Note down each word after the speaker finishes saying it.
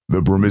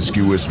The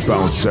Promiscuous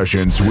Bounce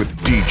Sessions with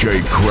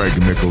DJ Craig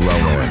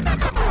McLellan.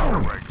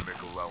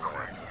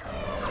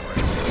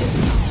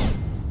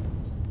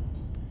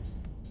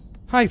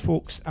 Hi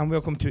folks, and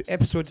welcome to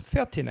episode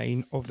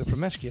 39 of the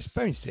Promiscuous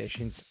Bounce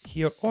Sessions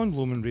here on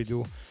Lomond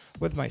Radio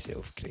with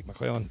myself, Craig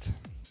McLelland.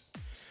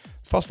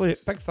 Firstly,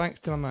 big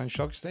thanks to my man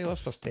Shug Stylus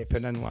for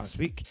stepping in last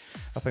week.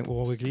 I think we'll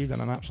all agree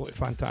done an absolutely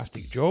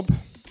fantastic job.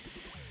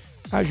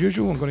 As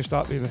usual, I'm going to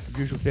start with the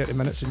usual 30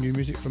 minutes of new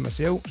music from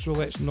myself, so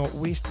let's not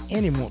waste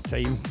any more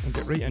time and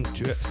get right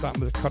into it,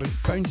 starting with the current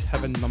Bounce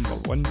Heaven number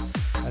 1,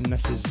 and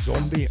this is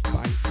Zombie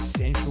by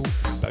Essential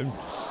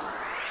Bounce.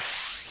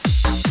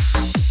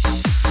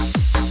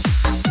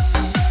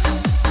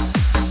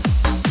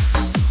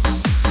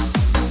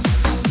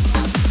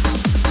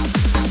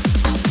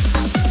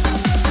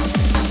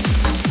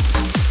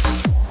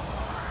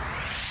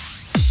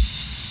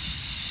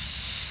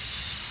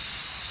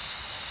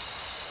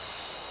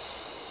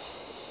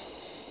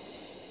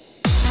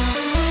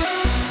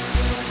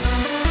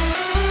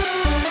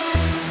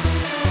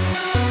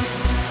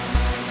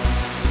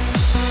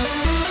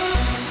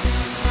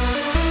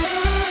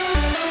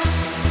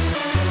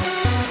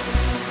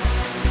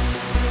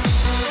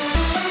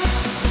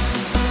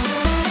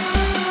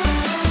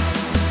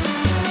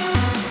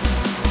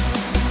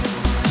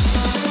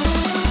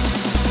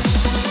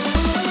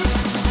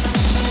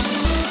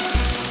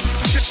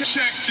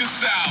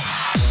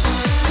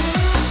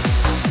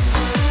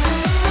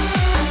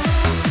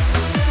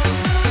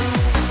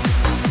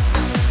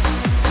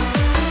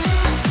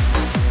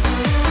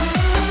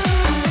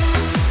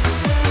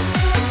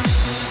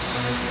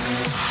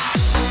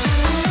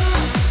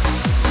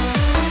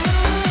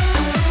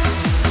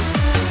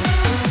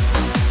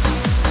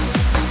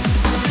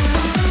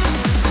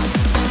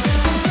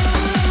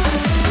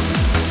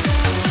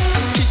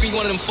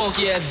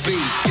 Funky ass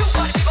beats. You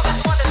party people got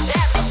to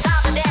understand it's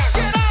time to dance.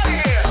 Get out of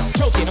here!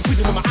 Choking, I'm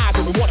sleeping with my eyes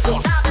open, water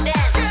off. Time to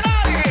dance. Get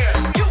out of here!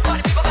 You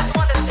party people got to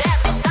understand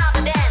it's time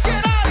to dance.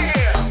 Get out of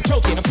here!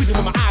 Choking, I'm sleeping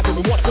with my eyes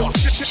open, water off.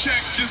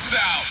 Check this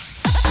out.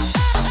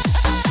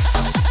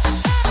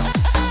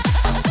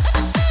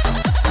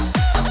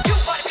 You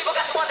party people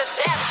got to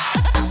understand.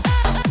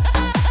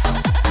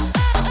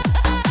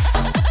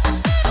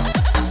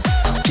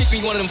 Kick me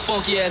one of them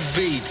funky ass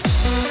beats.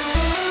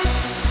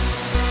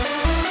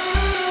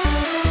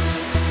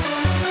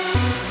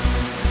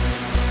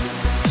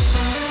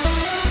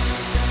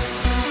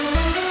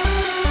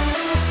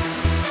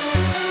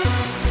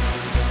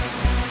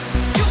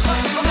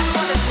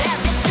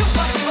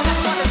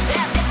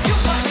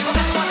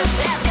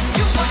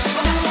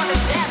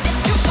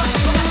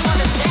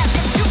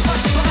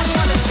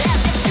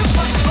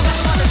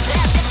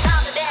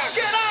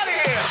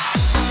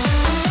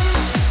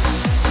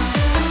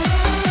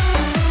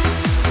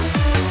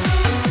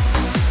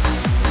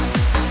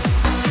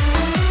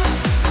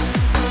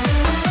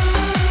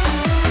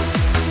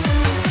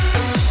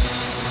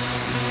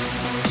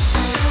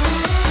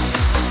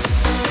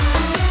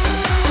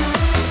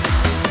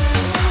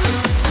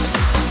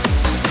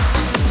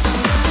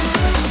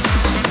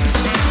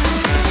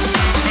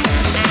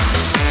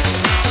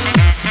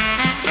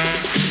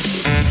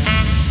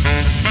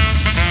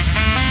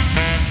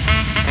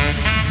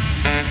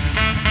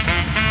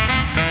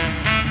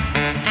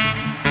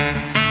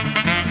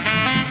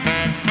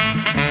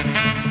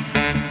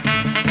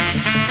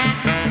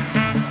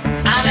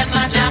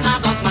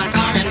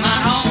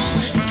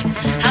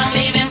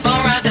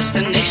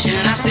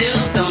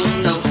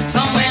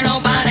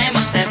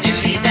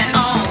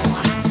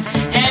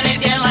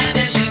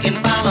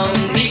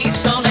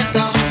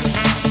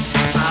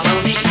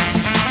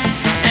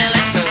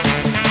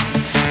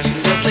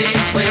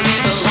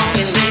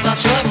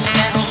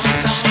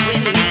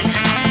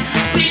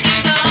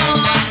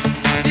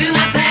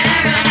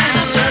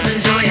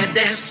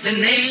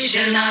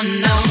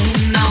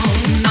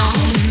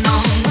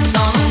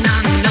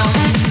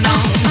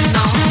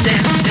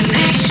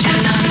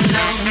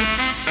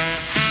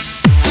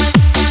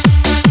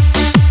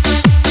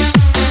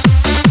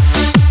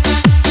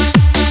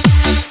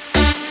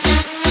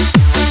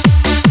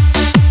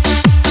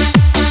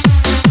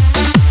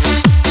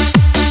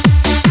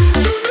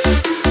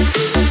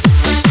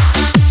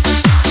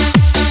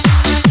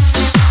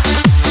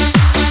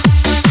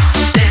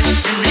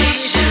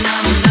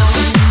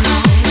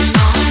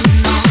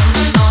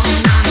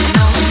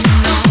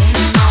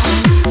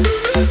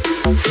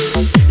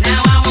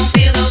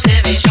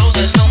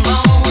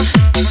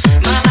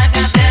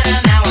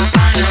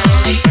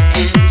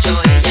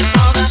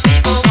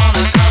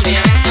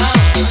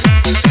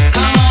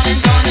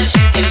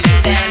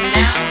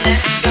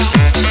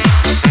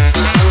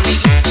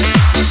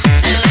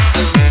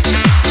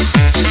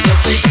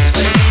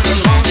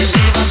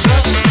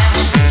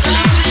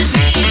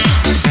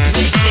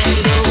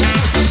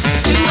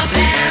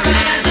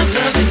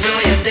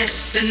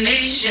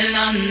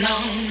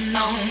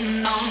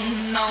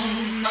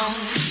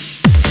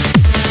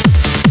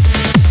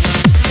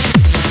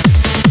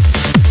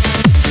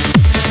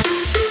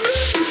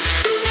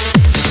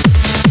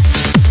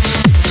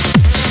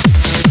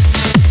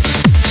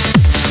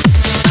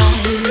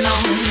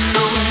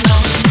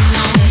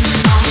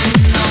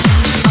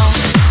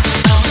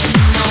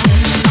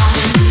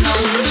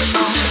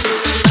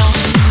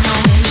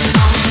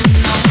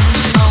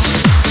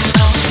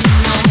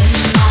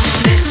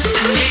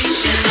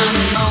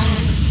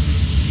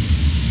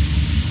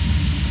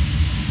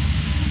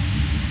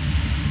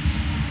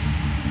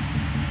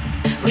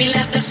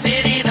 the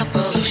city, the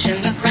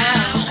pollution, the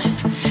crowd.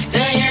 The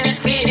air is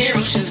clear,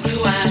 ocean's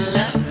blue, I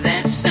love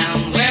that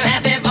sound. We're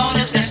happy for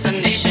this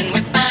destination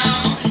we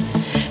found.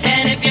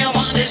 And if you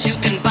want this, you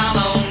can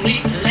follow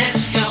me.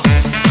 Let's go.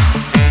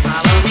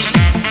 Follow me.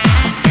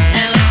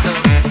 And let's go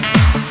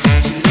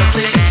to the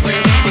place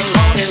where we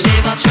belong and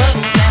leave our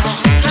troubles at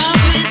home. Come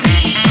with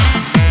me.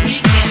 We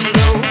can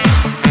go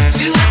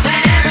to a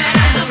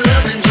paradise of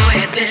love and joy,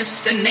 a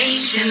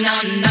destination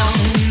unknown.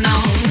 No,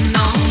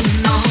 no,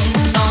 no,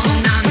 no,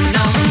 no,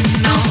 no,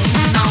 no,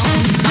 no,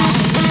 no,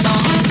 no.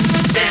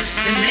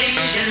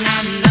 Destination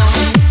unknown.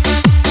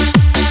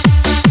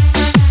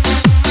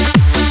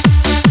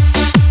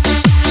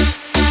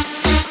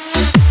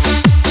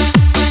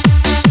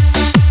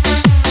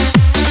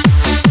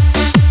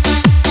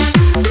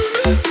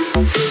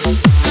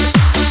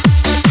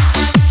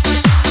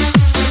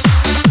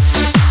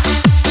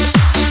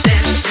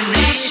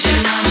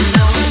 Destination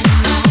unknown.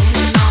 No,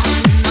 no,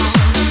 no,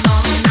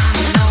 no,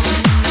 no,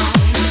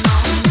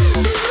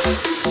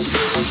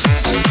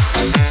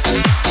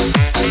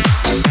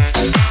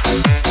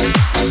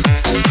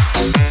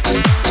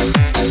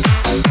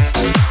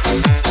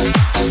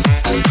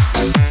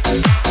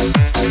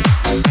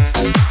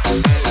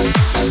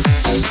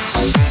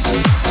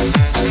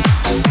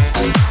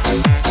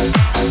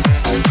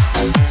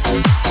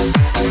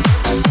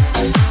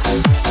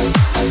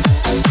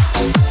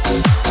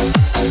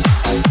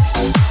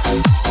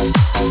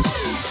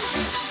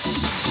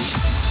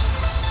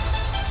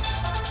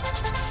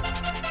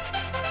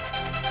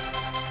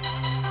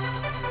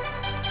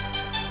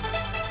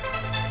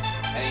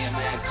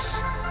 AMX,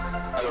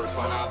 al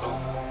orfanato.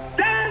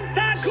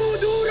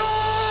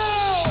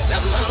 La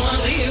mano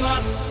arriba,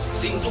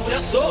 cintura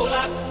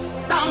sola,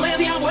 da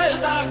media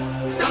vuelta,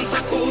 danza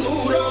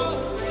kuduro.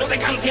 No te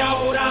canses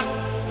ahora,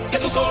 que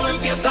tú solo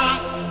empieza.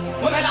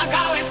 Mueve la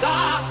cabeza,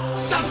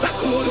 danza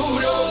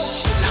kuduro.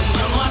 La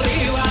mano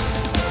arriba,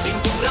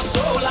 cintura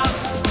sola,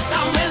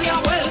 da media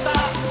vuelta,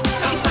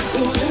 danza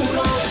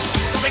kuduro.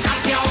 No te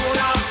canses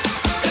ahora,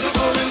 que tú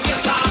solo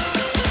empieza.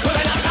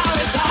 Mueve la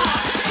cabeza,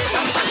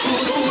 danza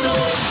kuduro.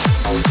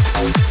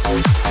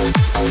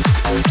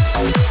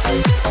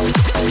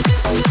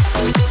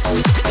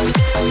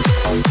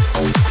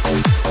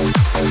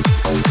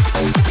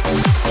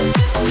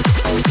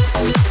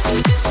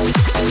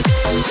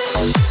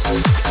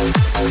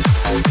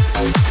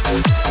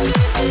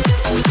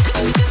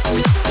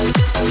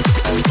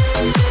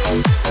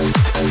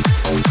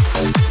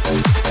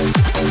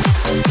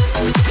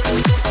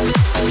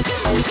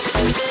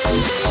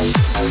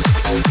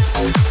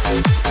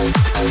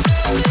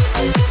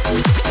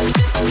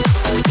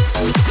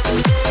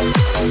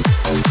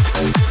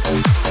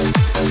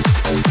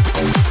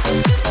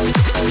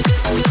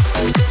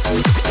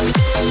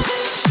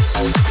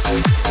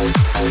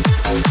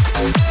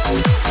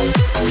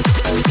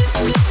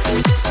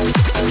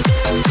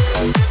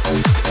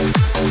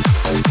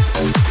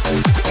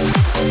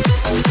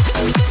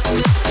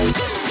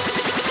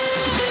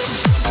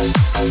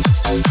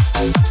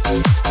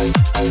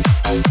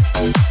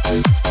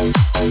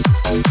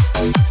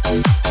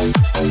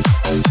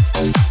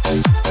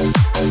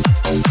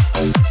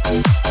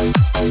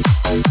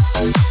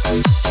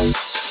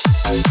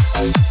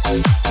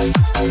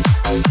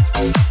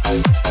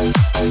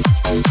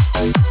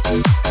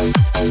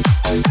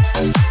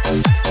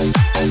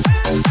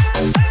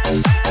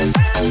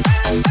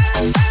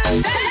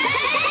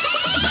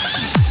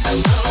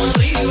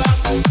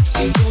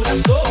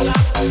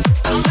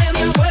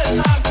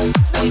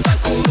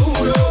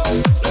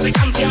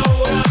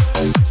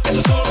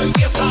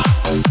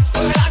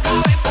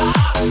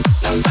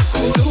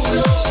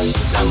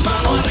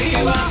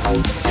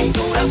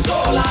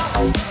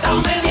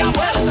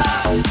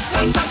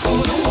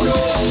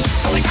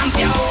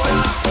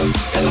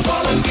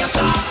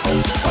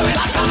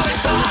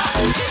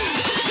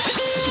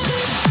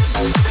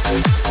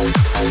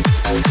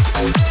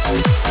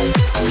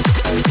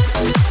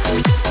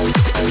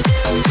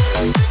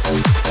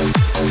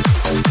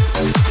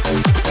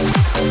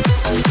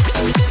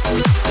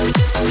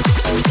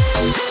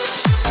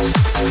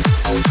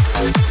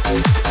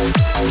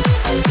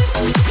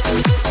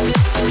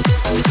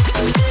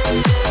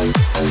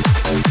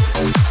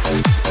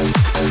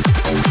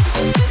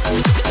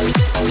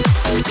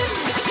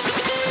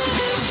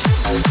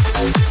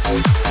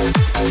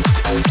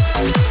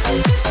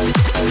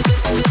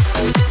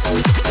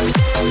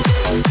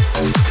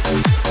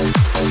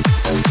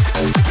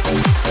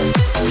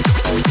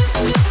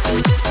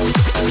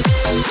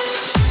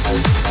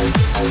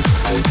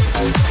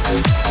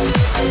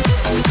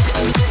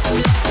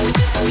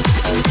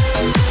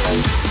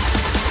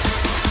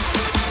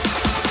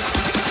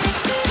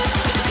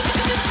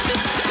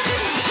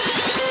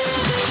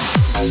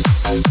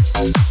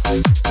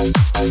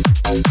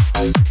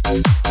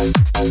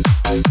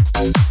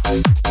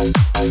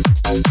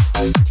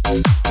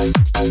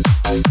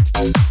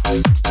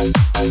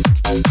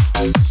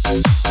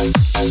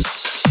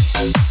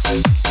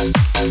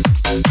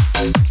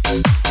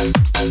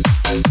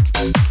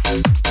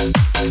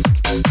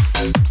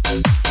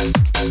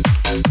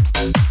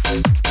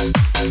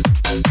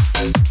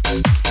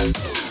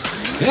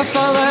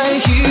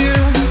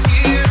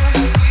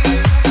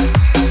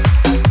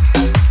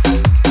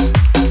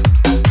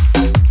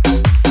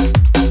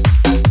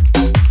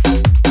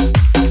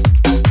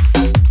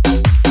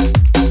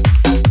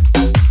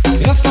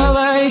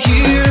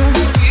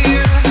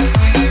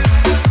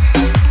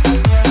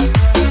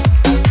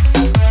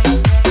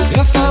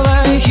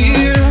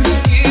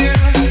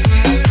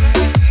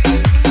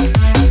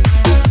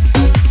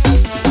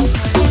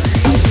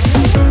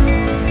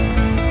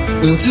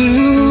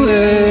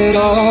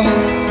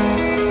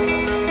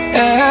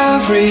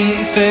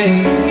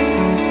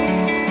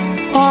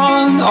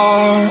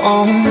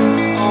 own.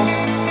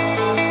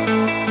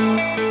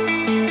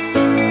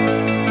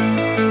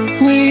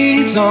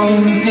 We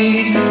don't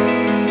need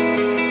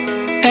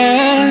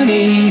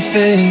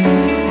anything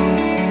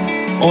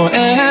or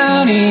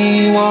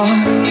anyone.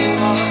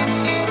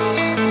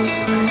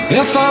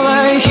 If I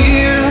lay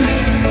here,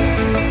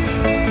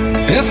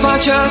 if I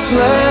just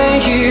lay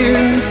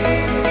here,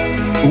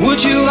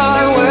 would you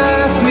lie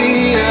with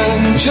me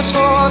and just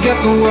forget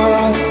the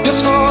world?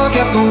 Just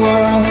forget the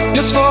world.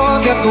 Just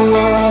forget the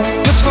world.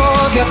 Just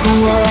forget the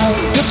world.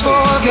 Just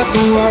forget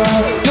the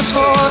world. Just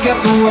forget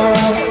the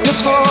world.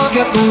 Just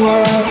forget the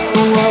world.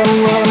 The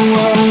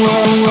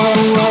world.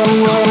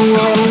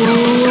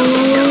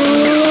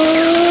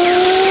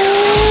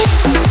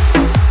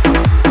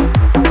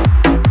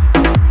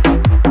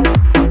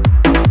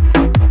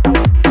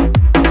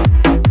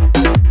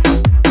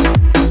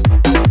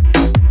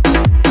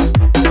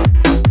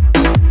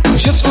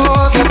 Just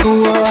forget the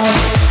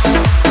world.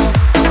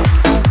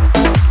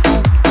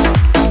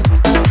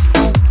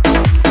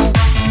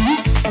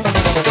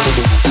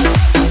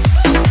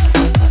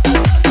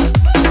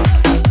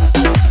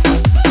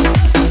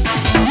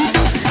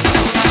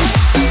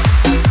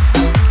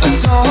 I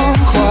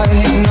don't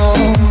quite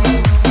know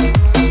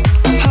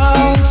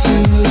how to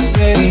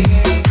say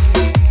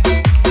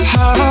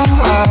how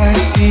I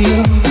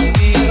feel.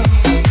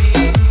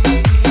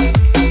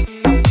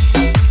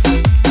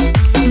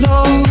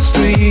 Those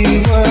three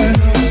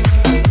words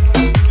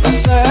I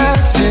said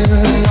too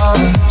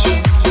much.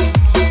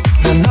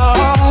 They're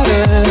not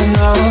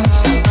enough.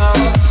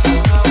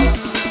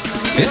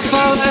 If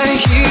I lay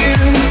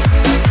here,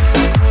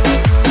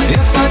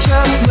 if I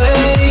just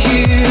lay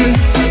here,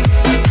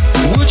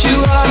 would you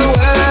lie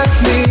with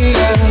me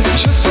and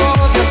just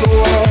forget the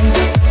world?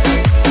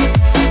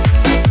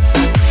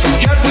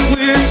 Forget what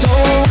we're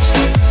told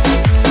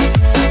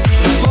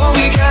before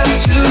we get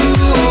too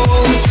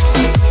old.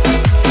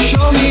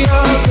 Show me a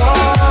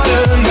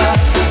garden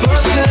that's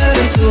bursting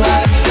into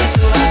life,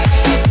 into life.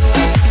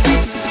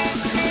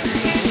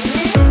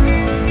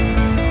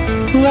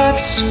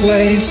 Let's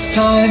waste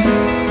time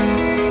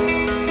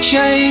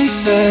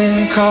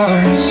chasing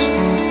cars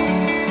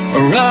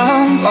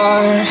around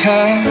our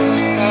heads.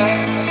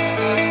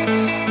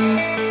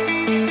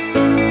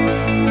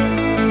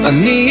 I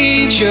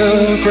need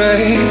your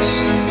grace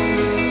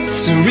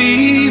to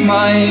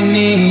remind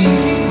me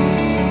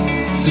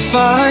to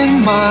find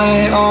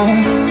my own.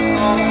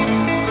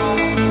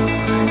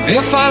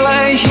 If I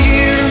lay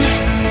here,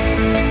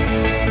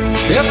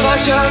 if I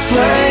just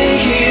lay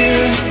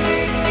here,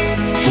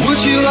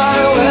 would you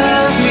lie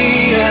with me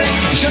and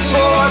just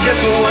forget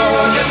the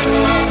world?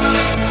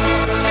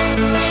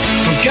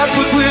 Forget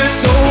what we're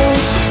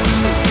told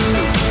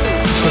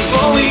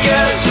before we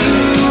get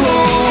too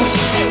old.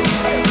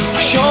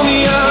 Show me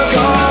a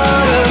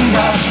garden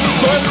that's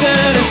bursting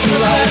into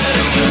life.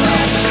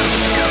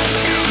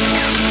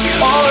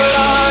 All that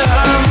I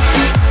am,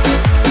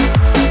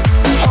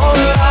 all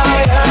that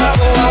I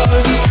ever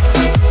was,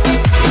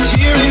 is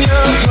here in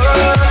your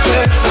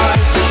perfect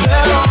eyes.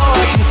 They're all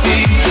I can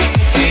see.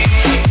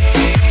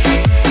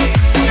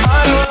 I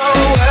don't know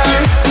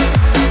where,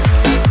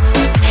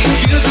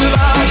 confused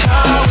about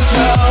how as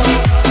well.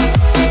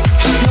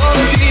 Just know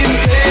that these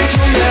things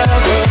will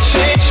never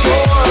change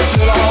for us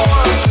at all.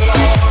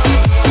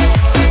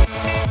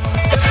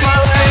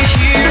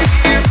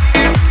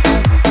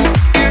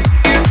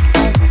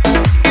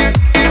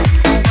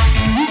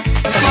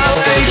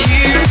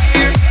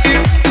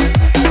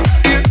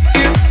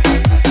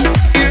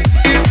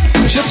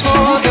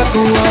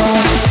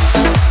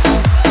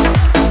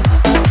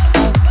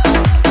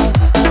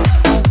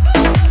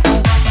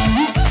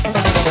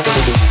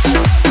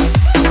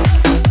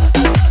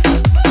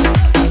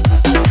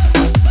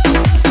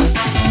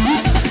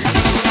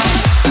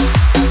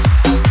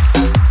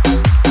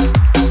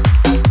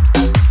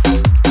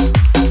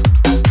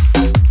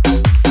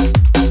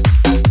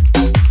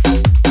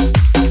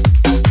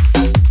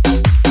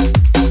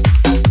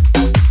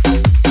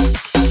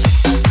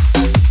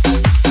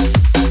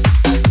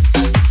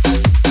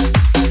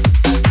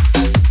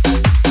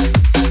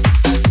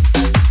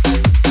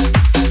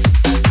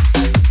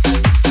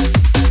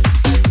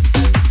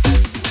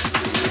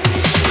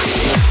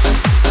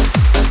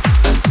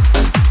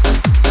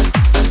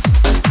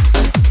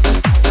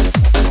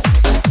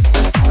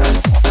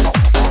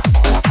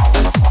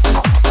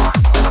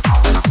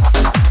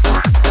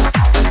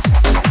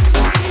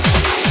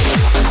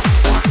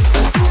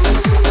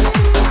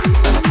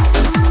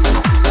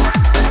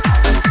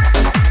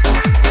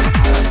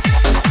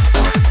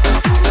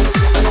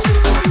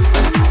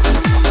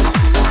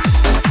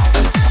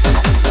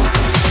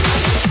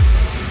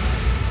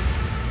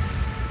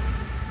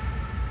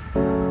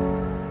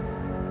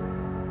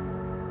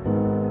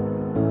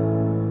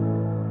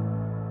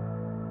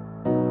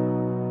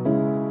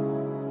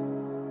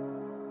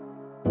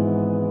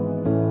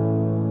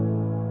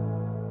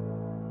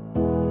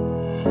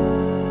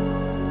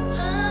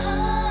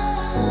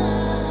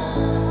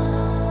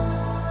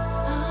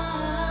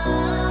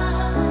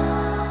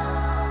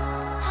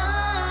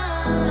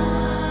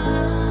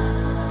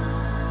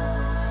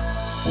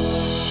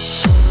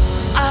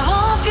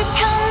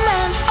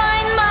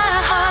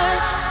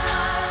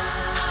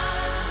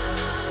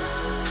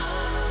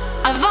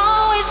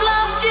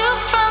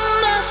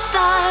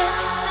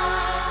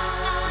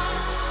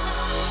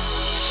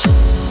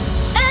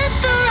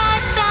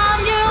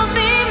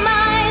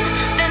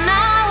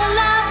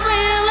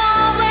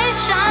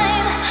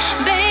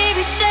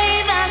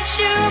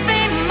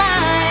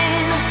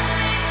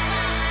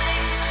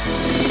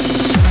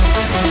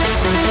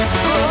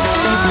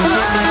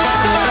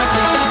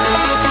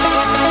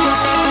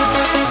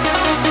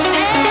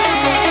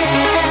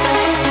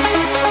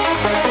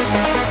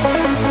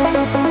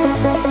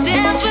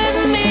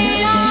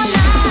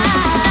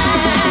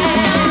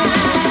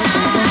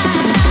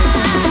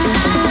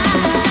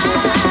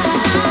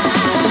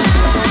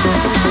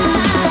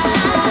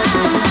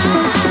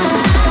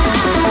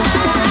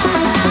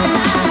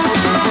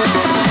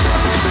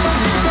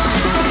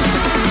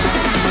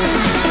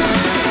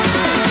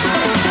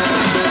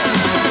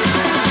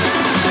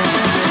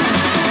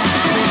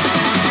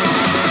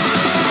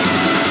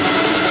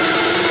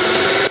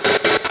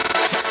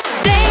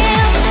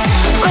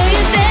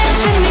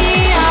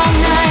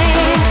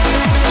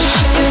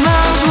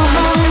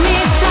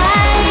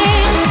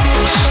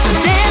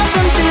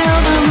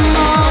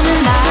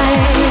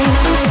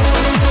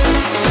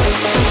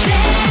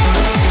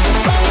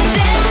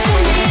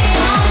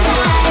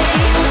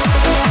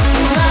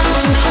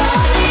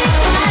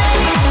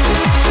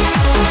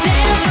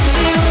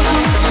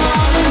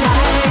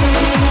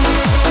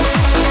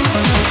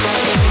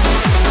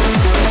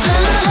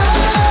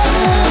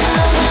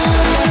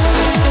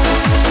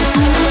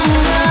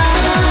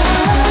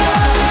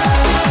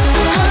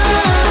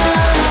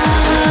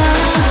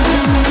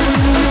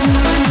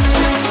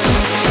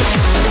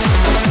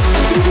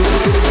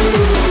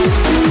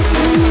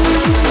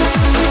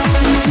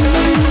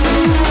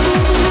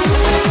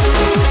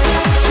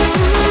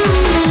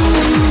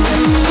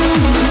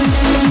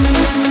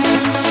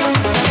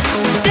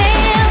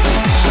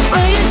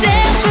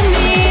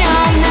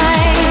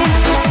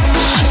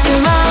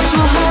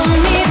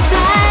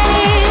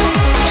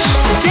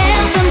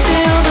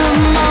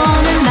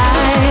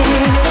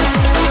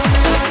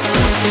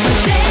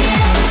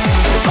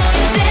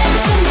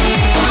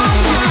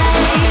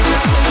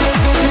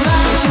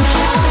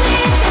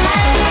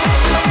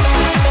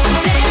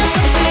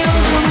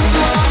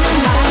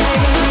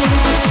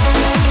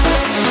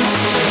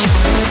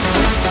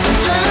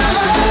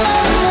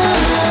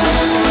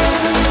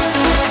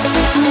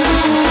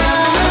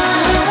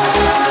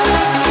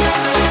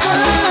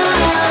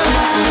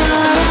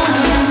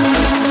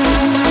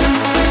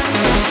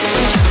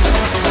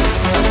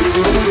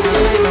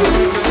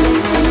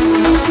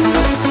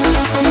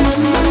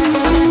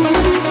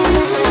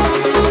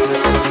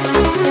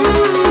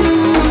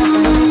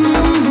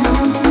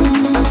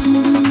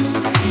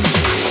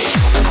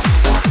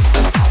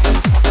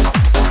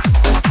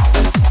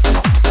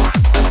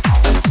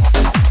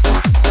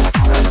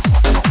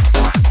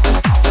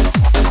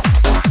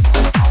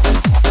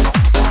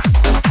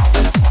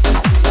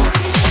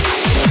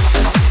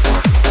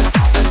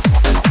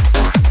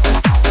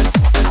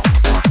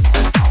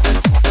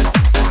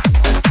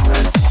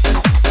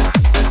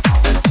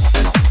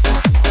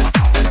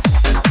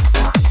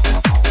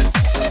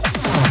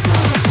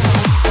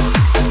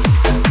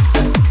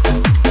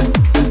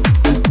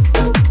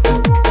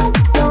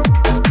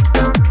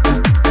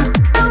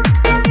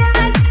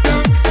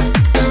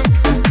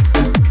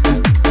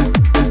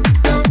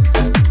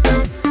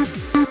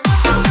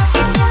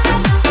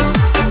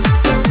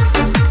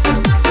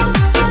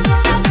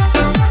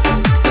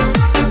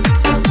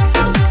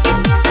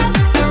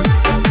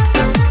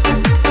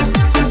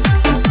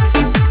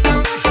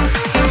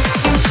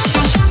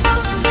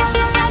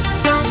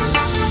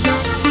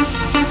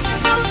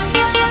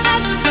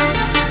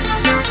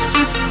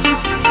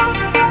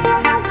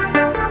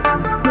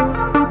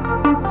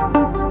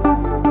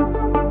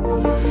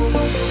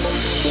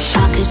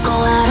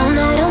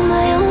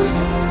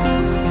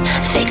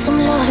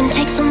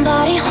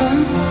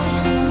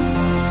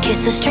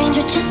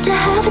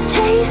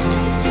 taste,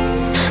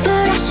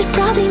 but I should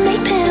probably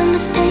make better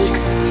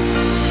mistakes.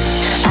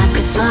 I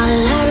could smile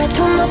and lie right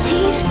through my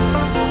teeth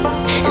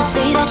and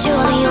say that you're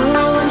the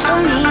only one for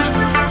me.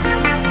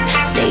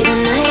 Stay the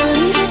night and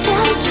leave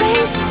without a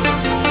trace,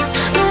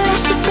 but I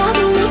should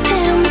probably make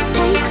better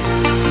mistakes.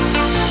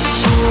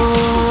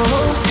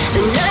 Oh,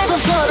 the night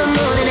before the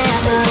morning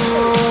after.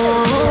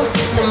 Oh,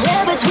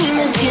 somewhere between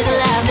the tears and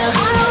laughter.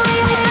 I don't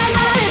really like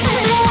it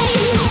today.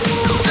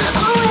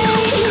 Oh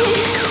wait,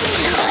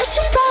 I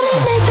should probably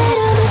make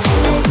better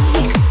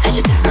mistakes. I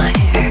should cut my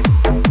hair.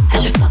 I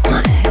should fuck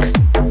my ex.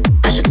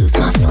 I should lose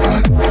my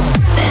phone.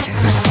 Better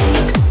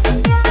mistakes.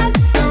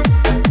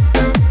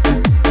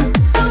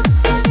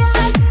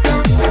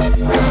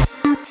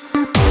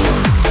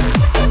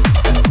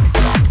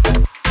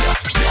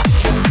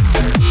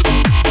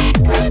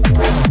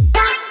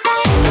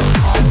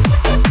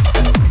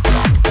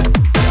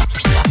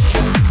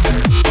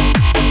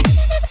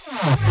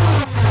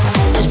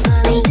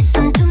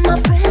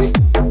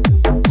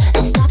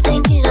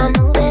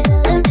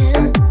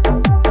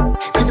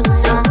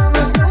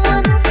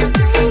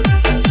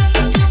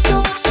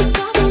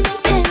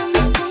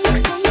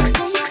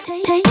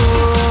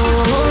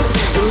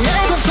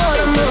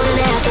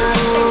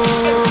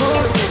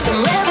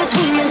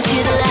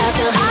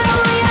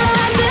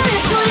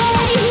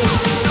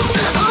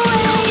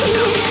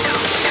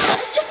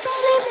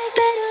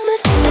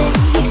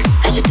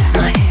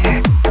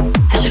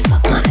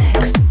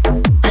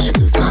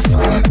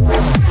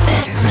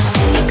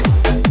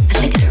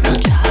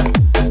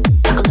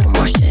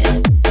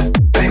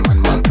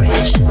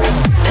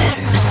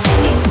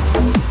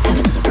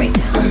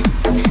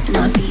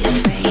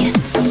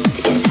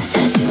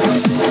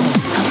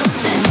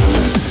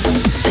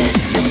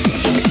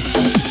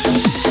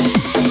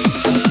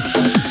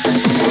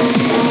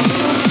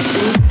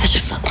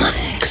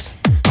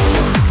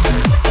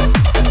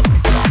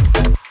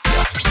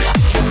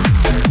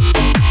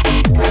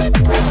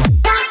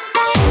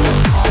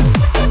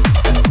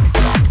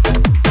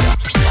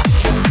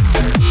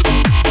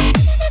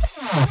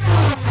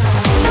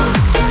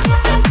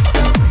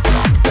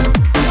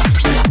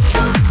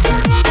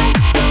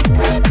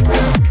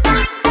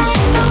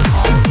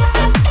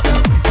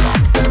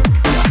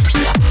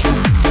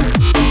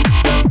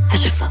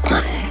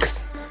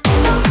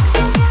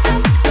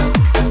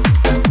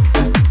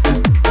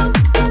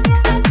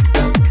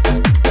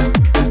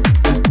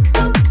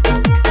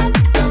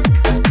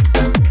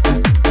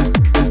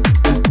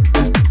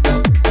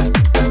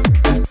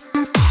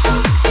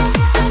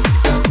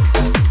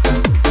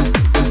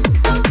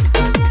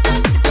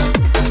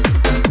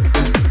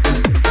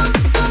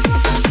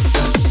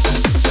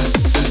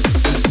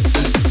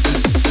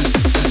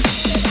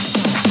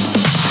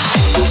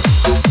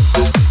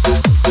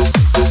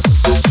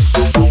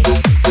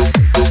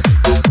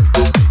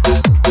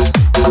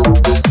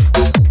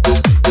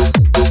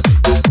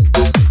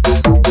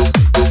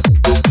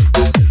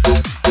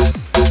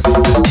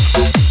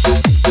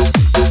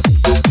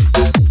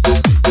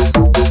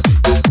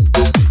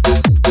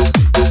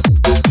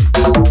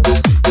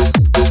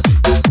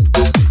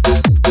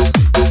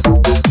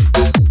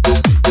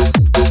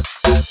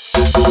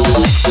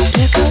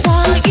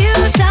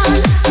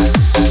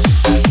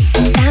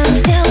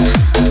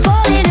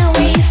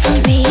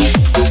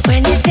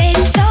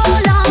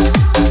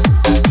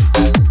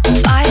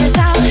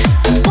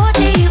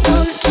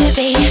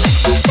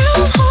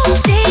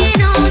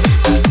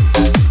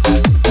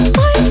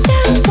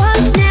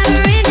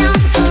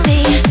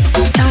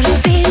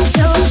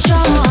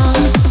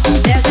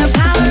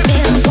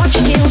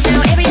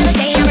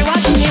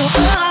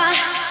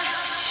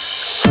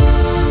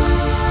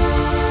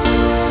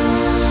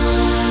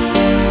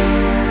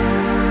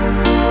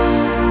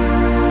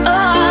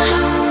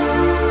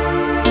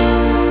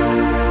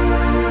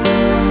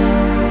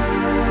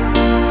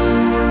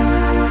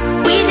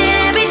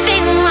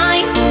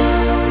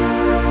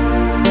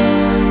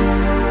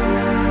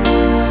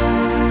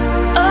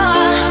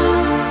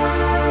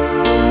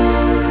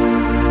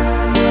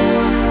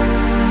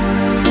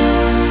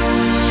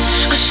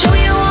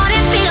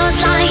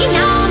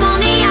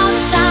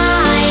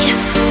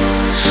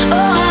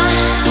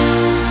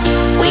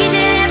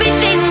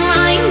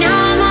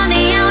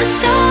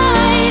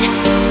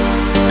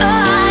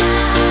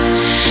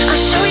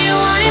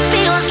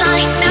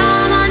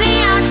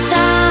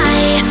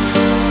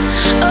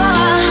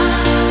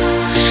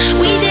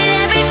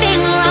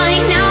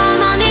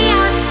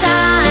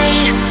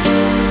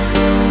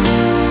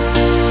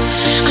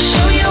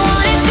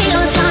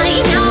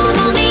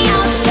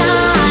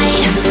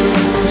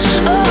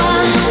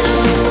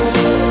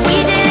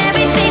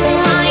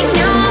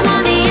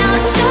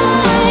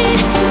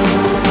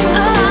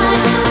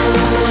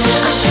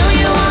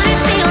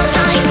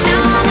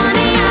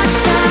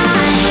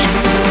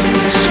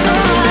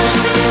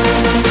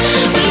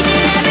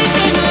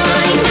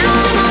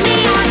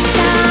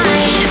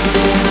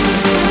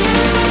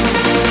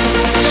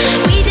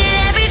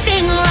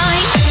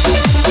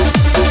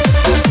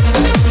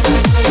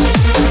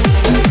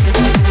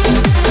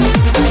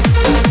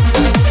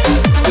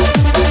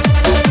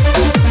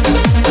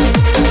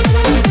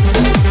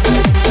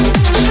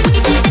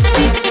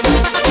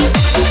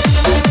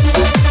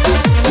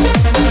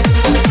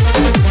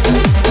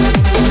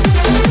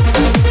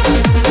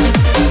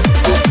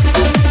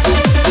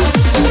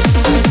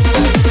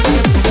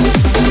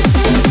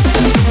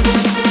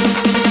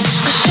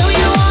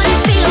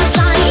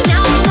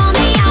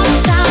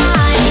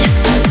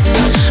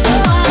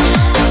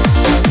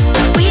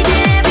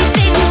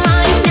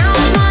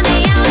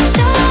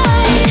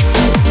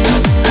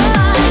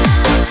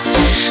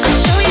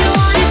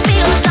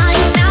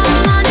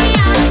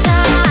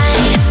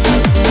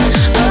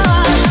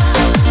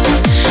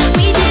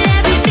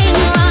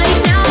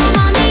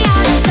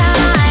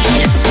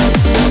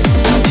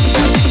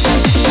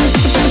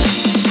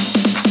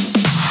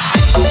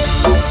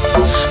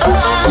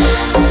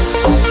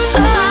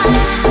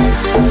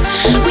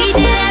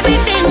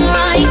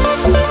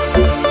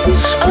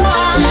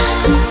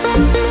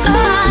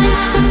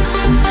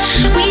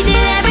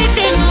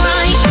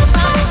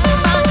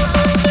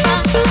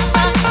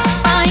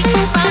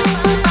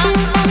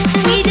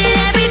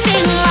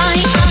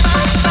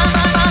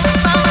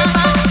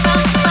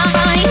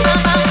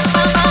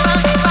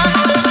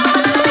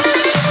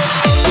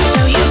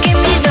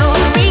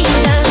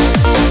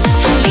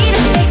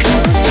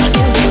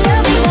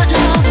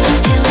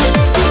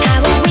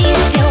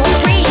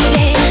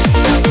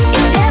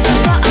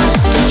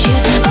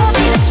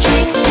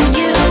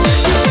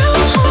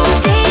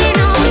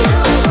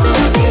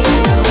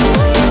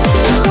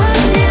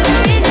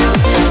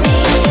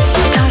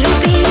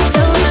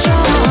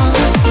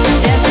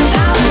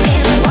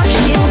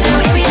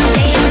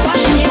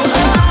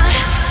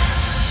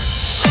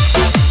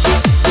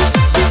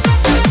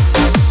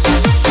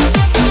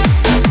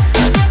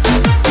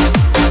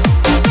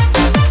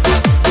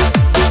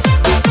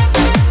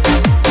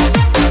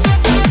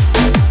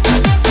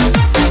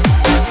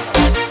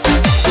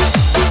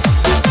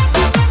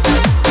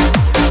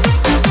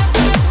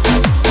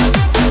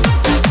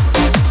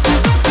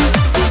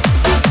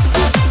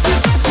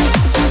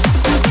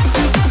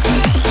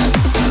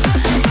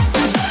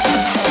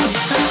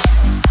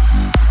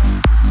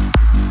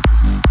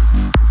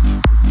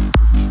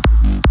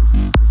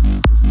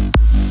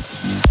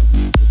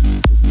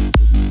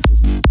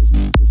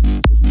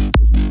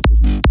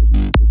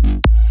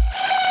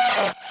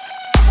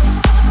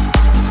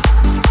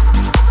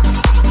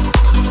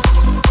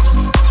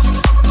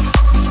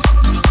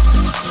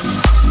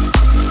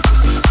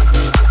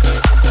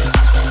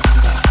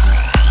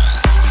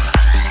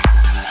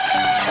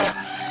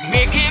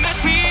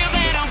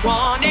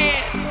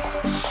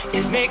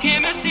 is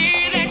making me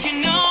see that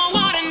you know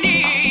what I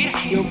need.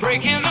 You're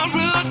breaking the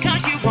rules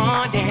cause you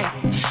want it.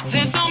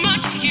 There's so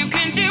much you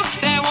can do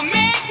that will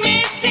make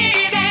me see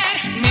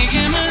that.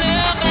 Making me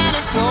love and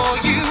adore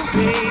you,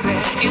 baby,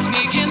 is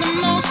making the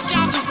most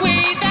of the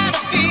way that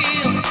I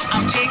feel.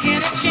 I'm taking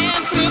a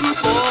chance moving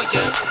for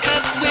you,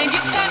 cause when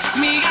you touch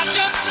me I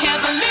just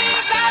can't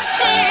believe that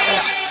it's real.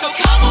 So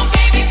come on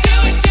baby, do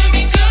it to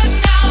me good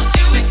now,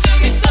 do it to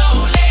me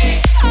slowly.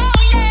 Oh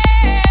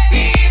yeah,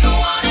 be the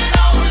one and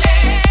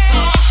only.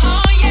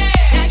 Oh yeah,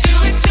 now do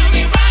it to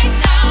me right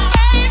now,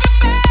 baby,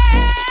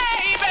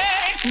 baby.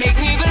 Make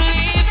me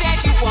believe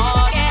that you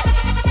want it,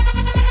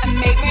 and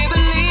make me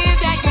believe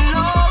that you'll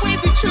always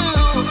be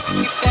true.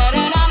 You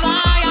better not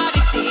lie or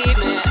deceive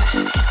me.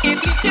 If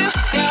you do,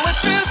 then we're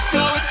through. So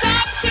it's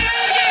up to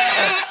you.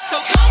 So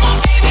come on,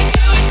 baby,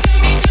 do it to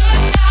me good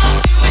now.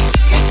 Do it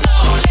to me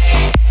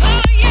slowly.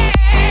 Oh yeah,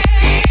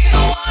 be the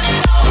one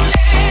and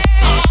only.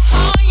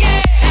 Oh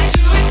yeah, now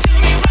do it to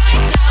me right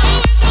now. Do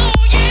it,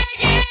 oh yeah,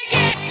 yeah,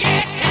 yeah,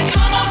 yeah. And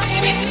come on,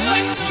 baby, do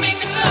it to me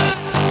good.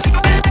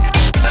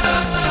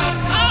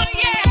 Oh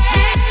yeah,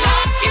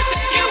 like you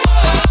said you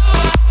would.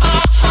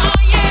 Oh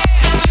yeah,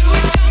 now do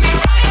it to me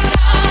right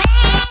now.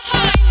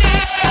 Right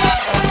now.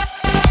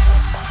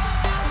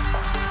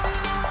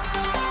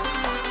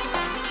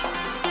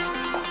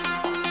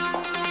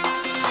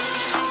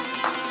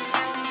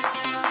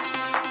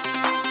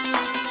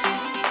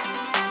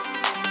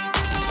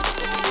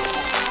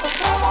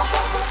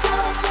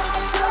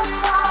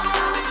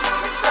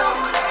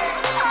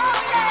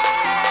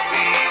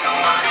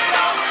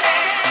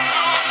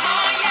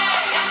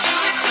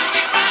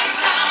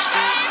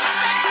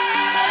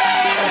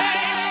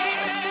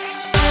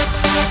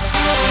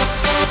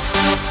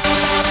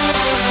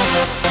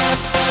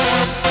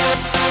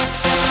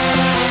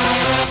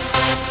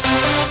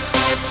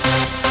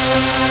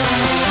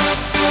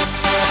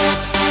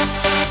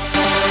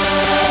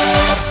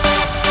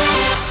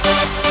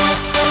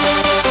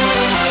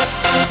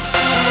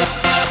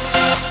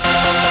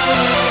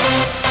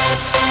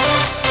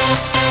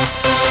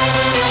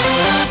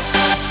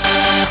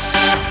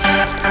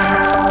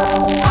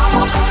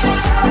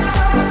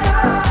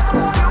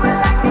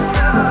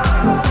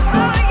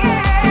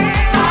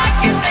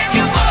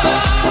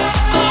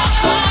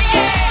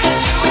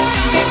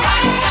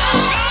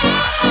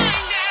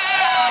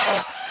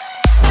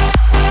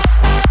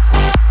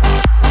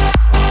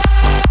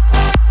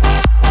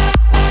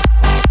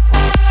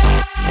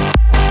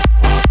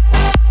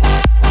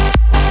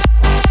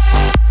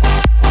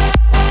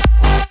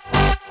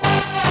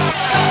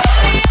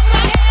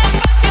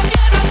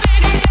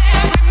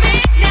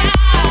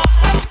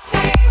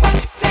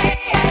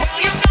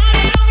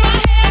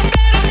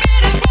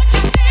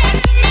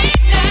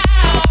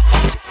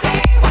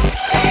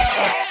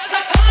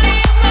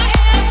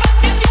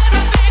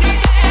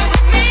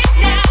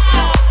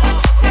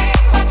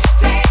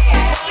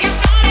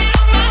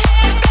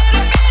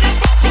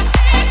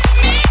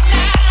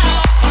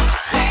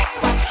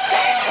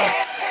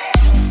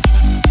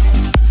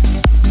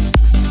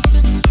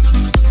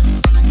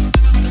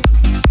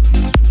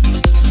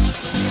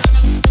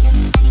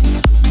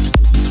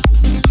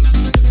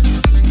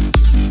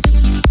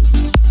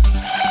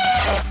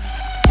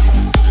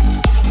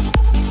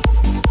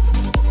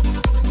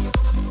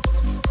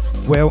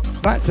 Well,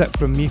 that's it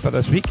from me for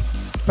this week.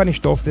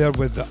 Finished off there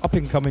with the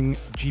up-and-coming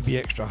GB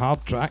Extra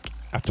Hard track,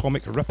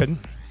 Atomic Rippin'.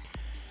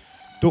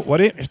 Don't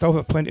worry, I still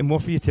have plenty more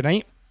for you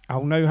tonight.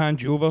 I'll now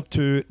hand you over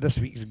to this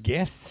week's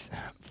guests.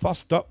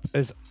 First up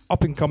is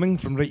up-and-coming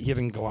from right here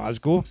in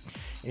Glasgow.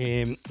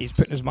 He's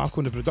putting his mark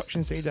on the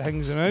production side of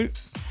things now.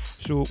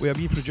 So with a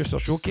wee producer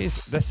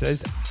showcase, this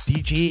is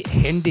DJ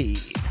Hendy.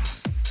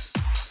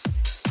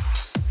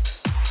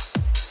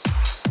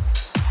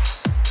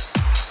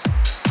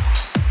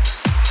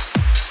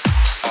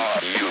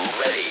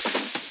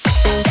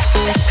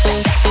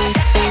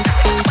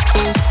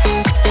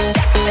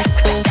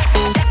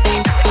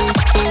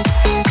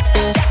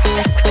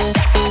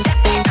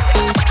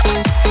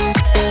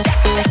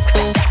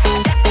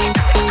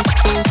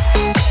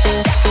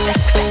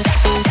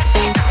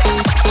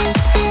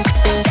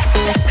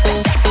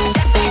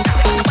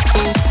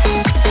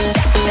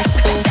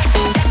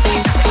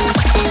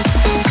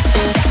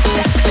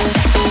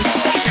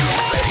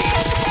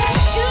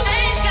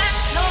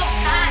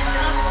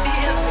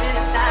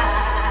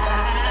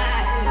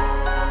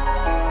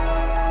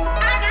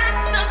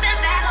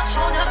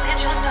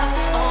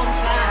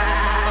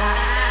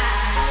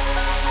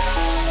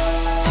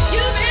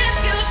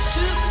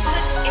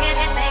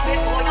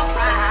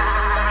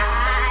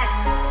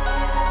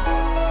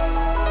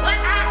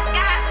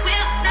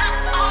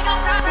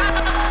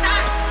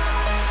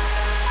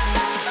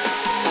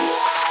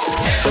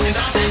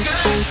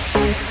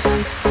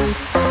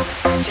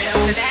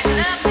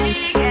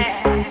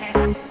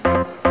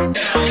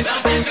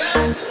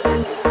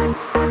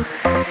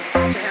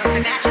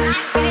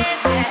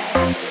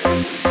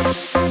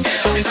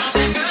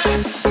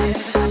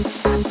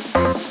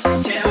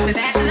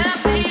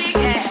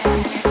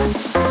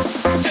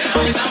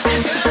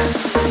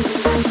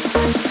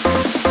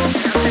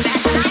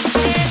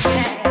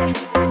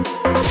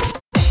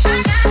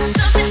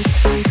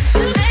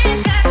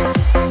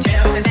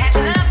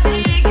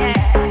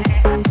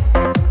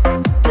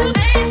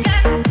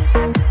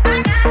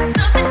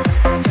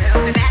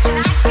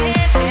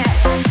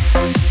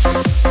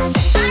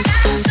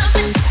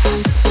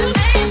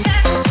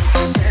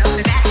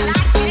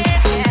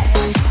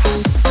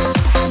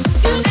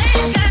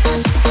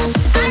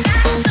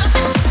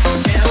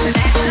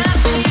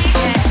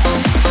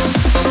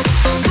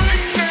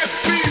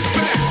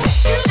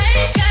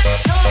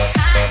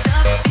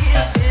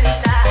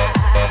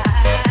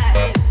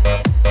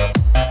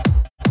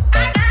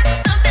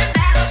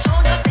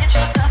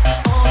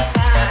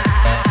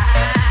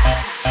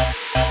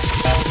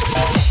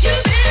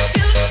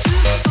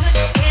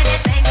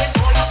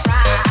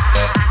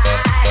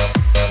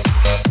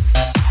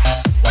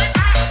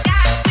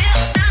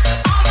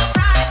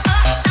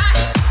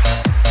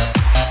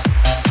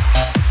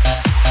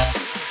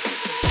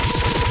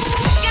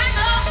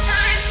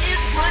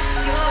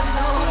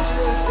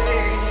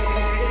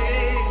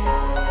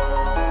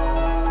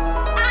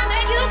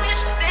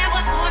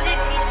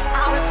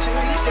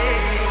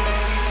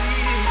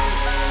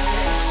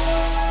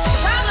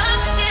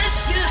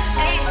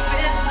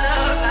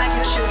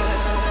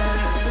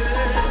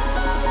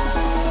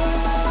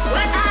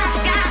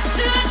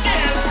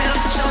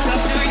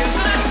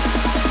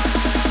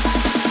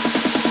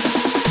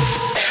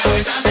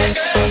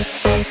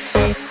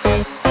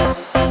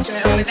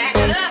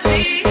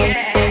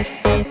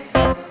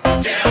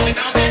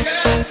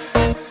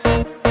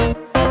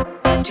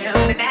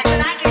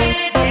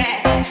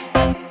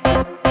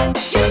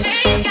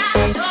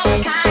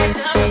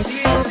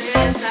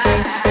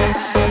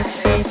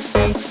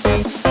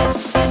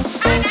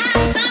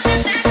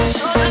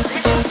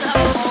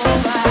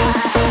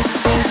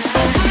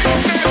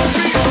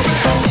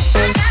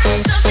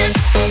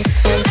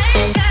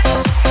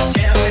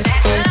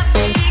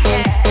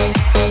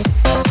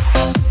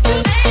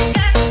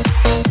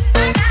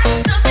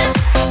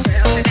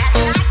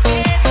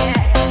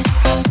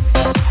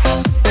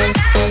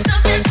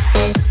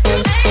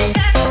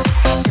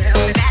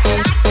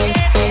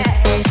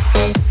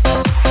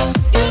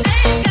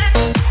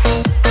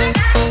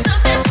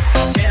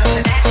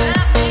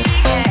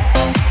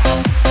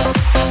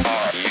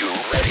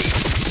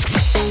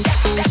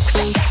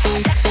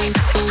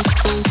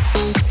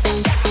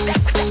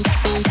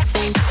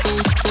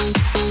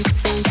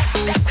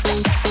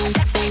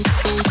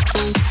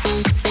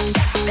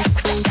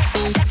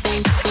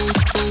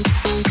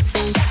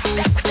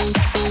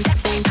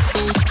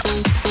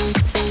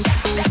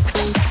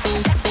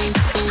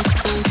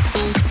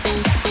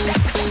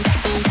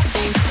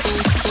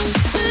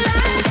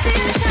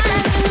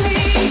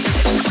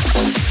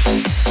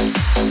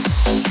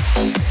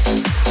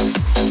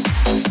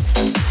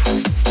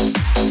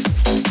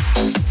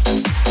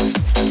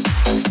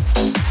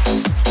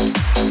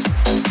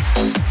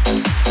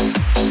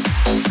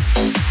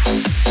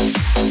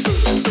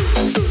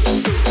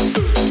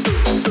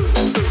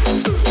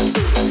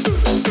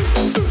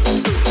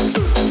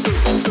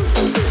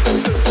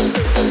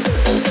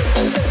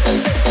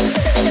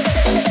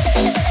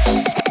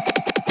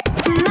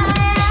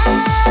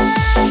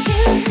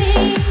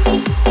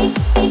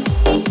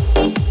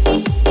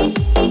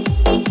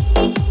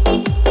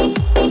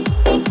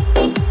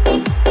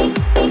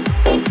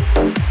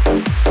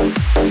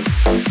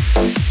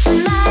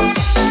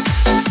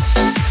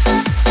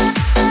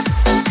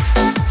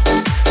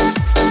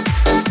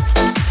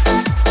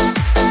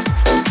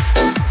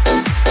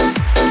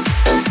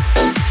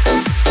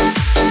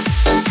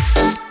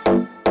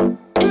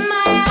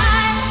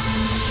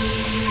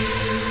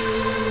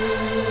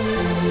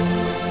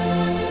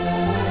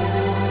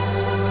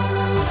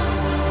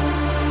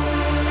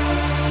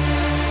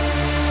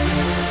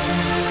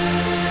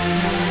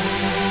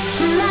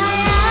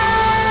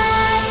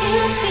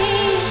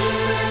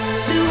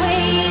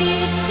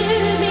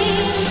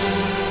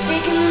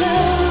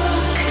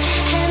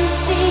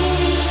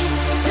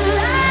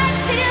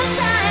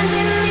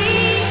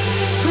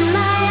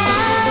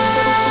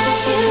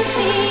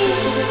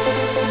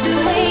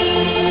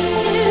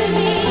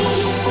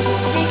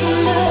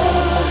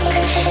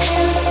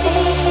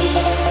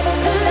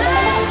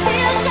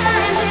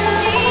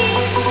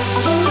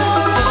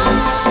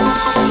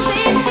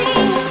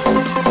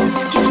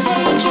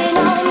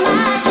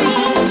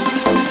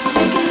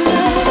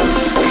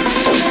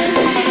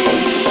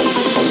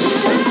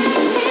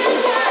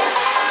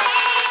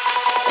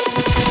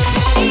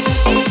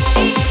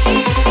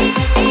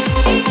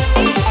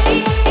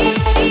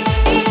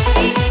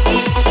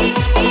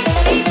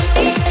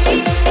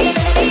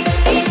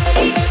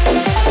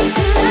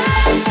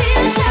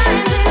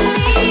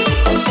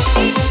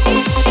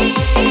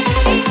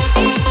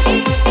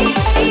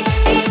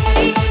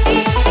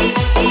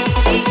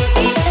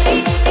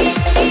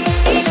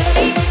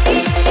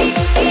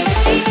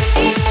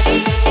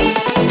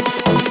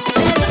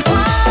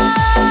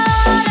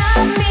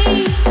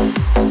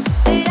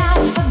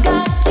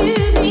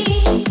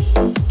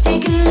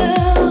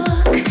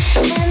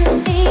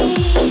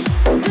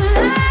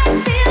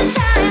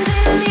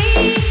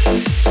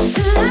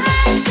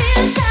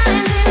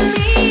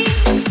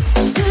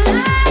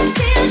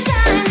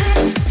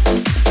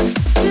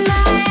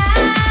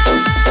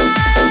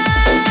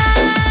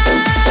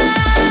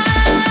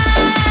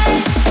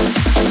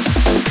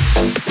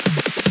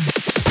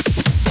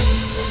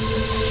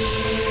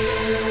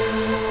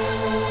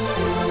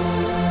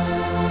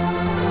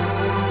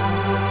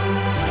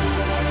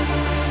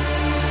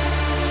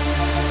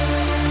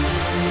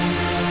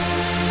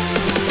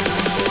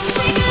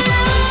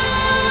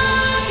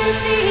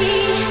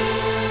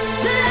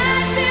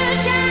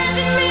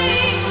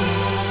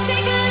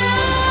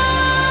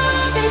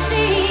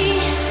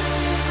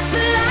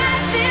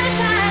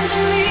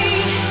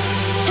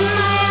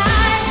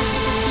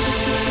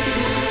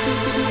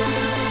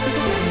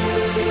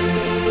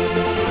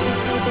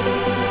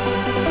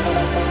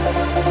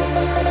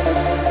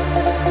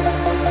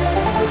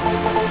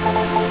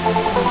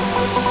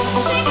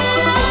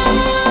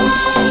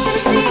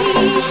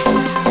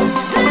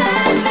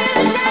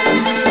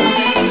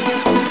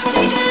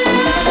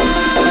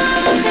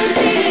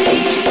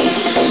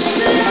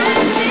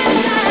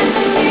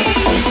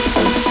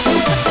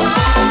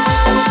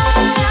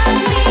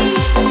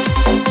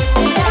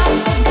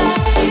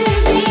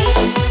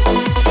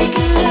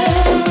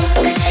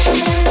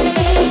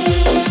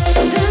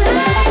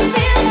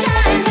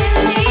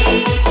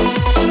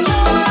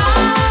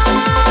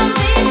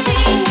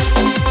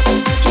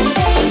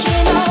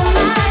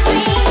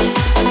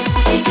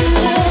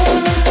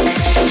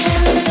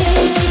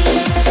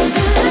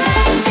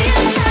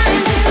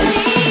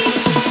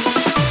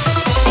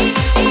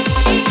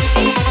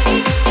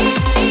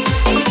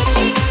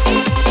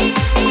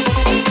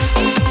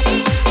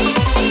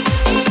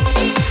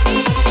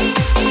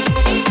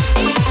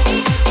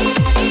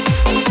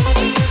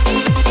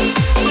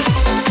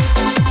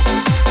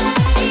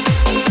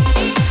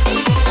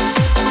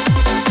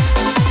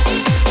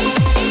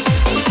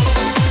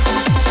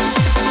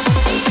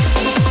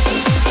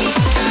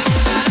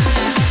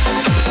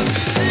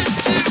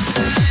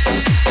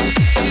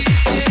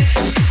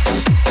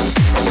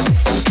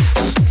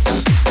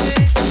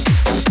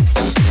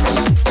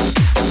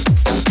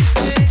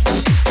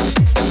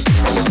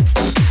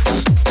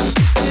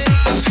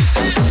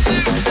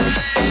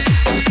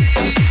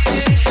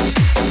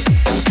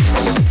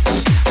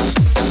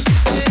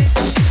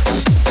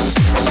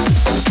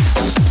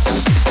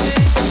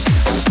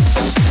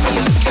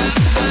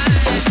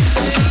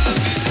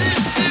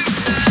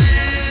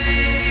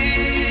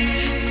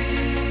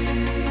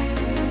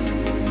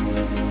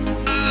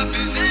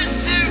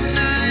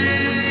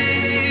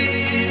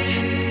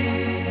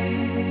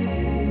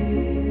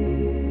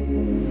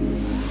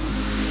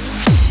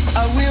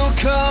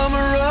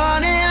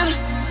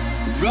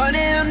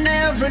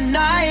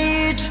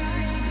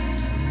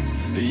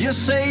 You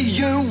say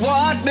you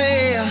want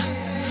me,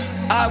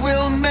 I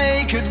will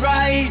make it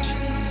right.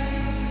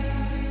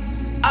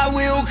 I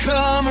will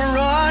come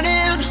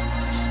running,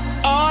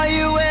 all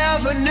you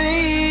ever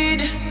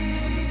need.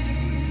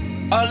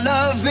 Our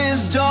love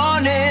is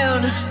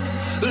dawning,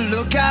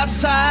 look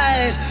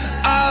outside,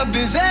 I'll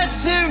be there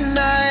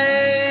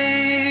tonight.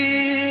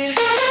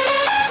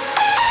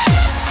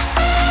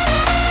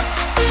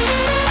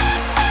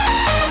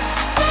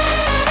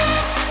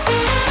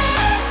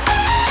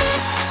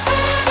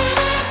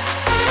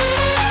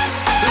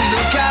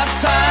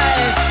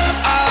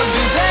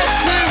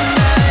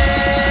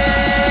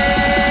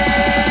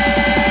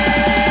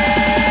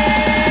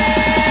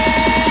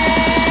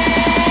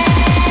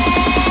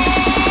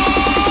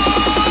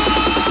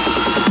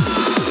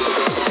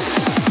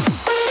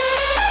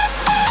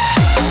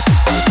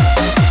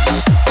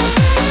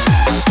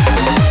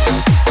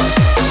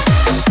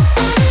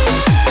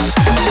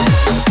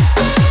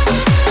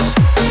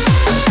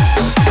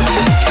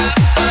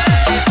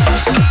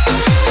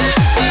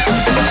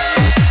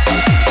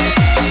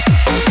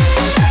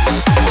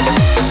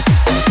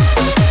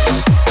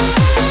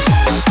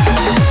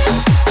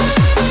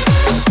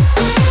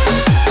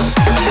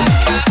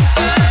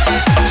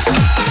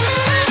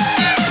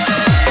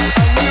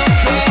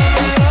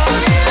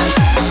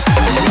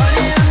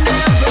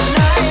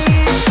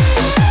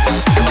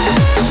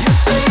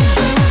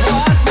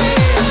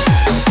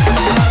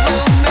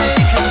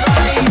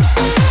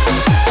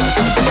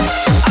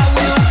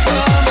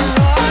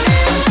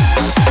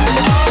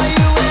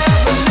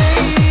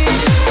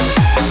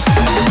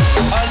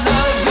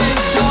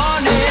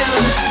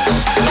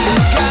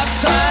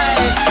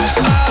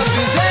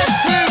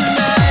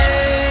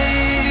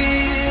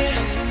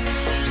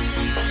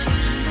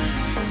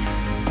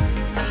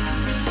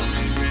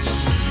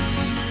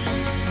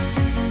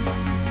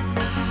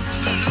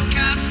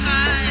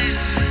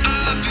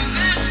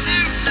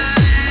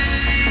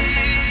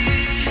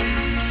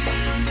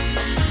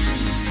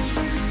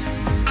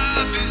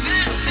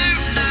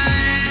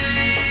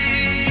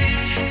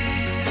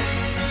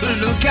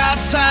 Look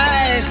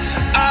outside,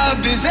 I'll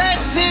be there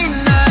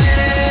tonight.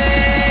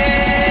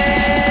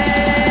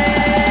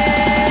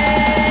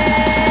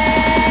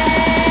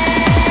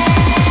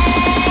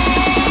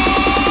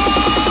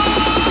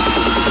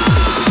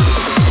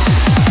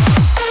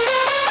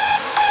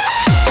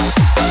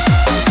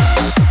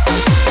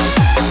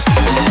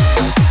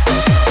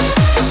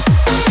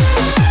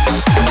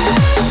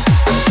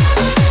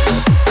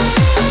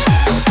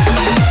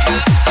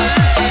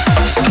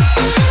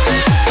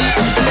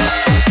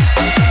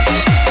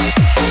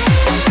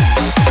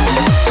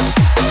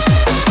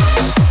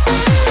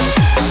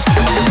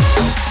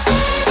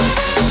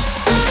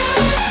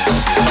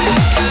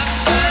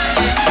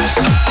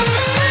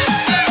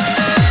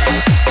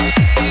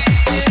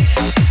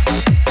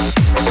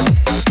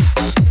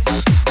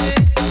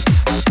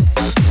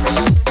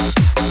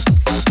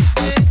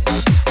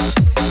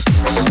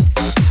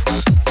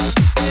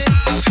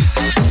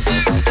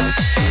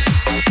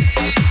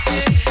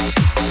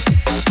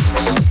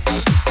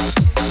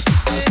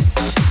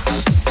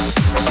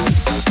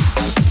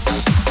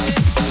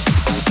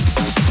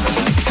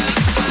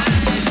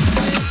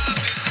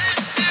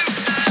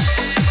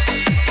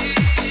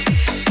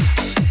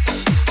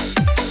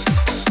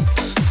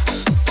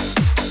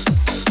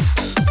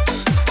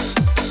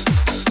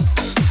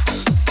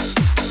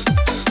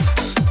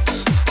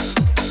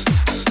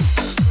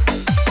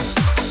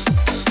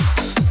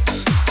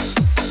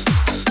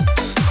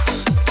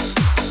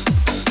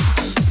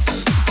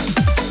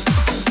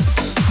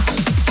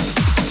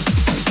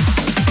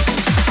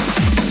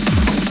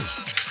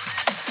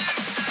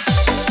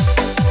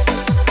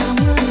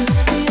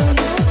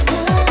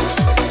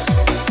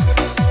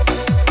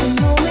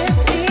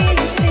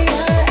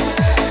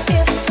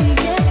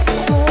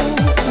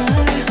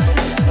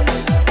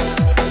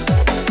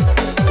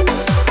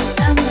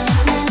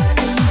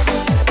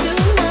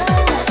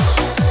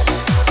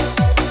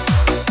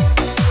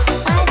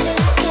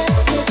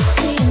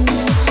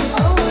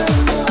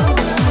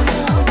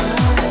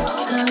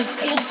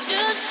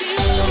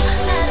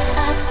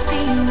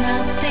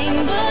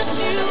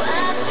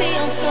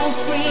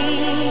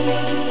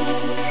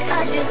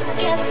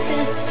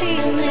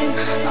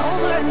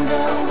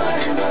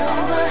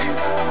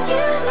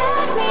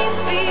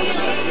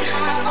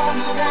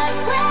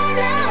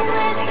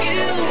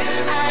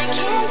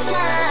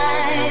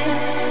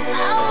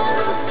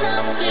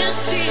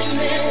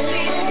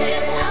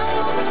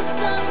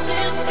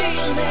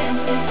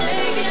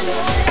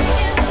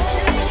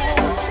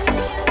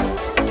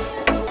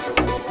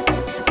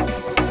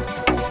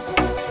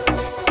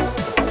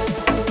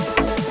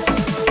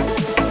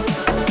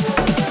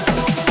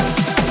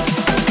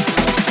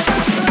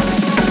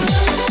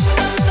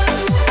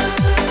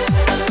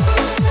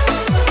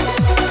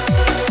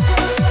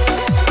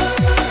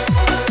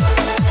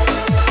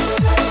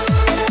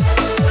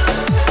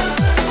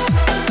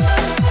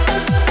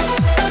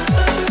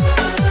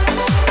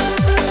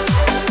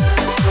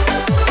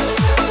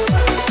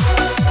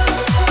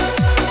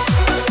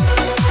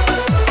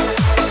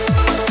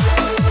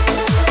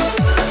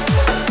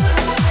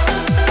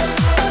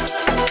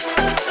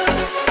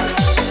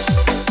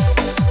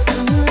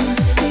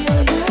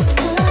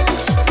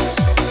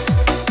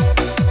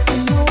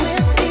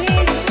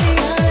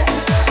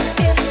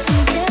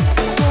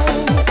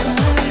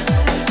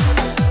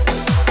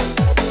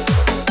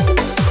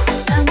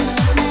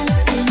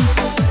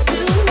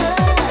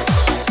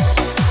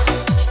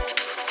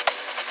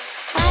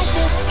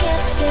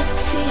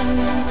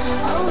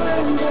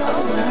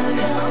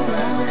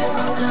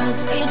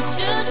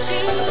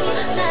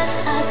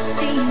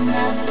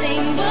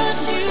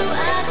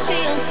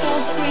 so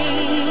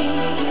free.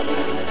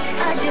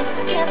 I just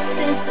get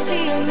this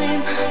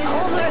feeling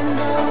over and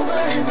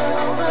over and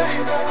over.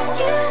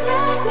 You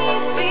make me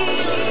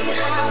feel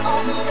how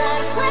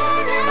almost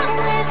when I'm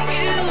with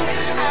you,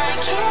 I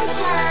can't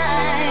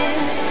fly.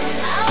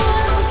 I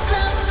won't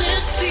stop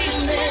this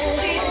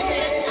feeling.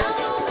 I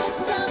won't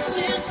stop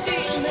this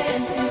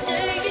feeling.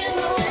 Taking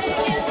over.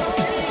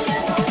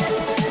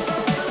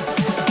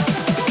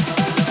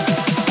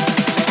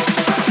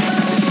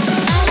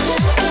 I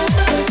just get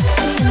this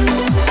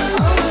feeling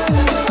over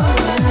and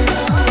over.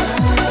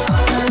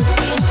 'Cause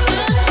it's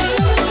just you.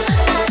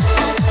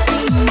 I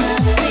see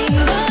nothing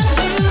but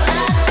you.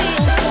 I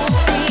feel so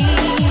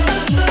free.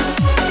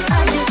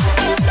 I just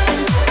get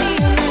this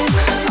feeling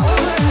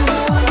over and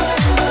over.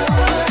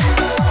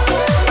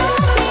 You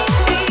make me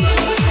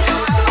feel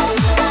how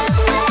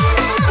almost when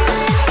I'm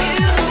with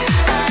you,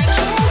 I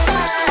can't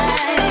fly.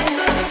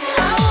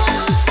 I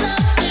won't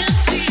stop this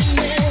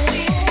feeling.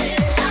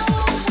 I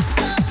won't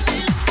stop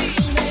this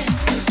feeling.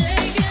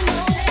 Taking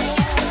over.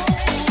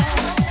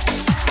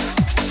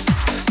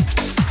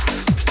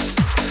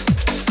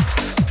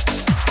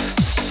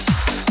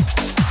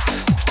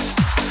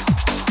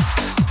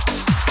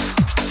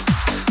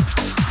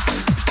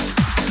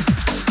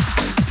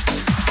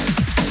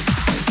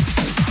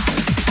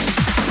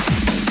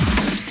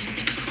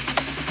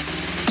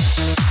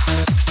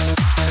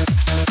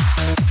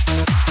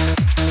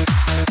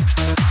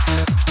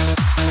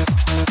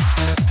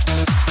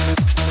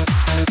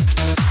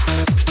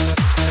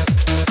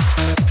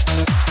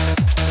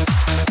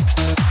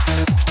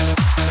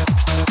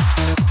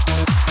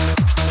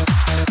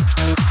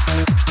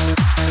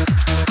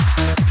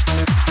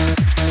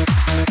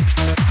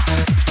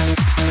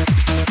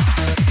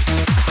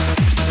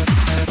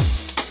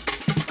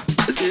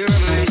 Dear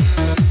Emily,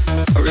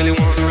 I really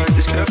want to write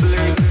this carefully.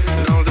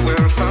 Know that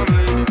we're a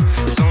family.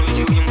 It's only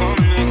you and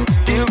me.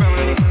 Dear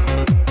Emily,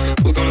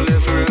 we're gonna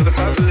live forever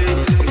happily.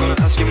 I'm gonna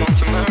ask your mom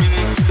to marry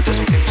me, but there's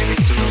some things you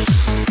need to know.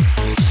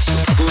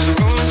 I was a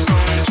rolling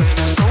stone, playing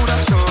a sold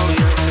out show,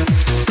 yeah.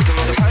 Taking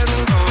all the highs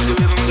and lows, but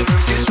living with an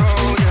empty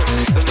soul,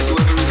 yeah. And if you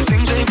ever read the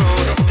things they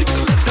wrote, I hope you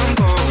could let them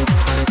go.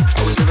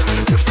 I was living in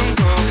a different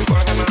world before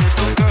I had my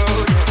little girl,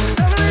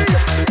 yeah. Emily,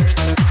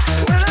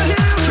 when I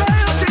hear you cry,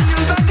 I'll sing you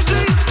back to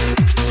sleep.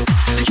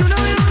 Did you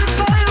know you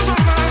inspire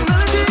all my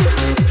melodies?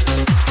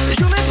 Did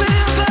you make me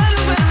a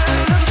better man?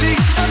 I'll never be,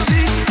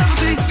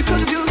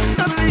 because of you,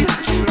 Emily.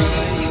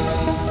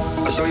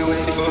 I saw you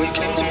way before you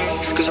came to me.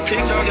 'Cause I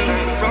picked out your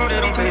name, wrote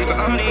it on paper.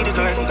 I needed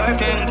life, and life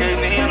came and gave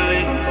me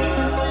Emily.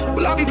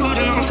 Will I be good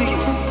enough for you?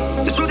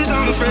 The truth is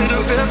I'm afraid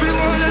of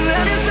everyone and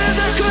anything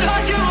that could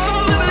hide you,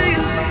 oh Emily.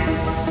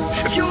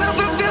 If you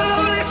ever feel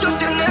lonely, just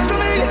sit next to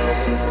me.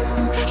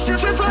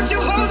 Since we brought you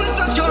home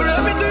with us, you're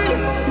everything.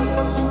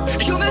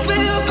 You make me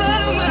a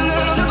better man,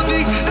 and I'll never be,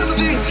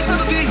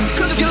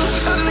 because of you,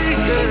 Emily,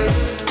 yeah.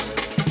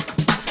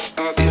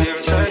 I'll be there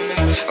inside me.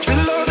 I feel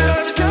a love that I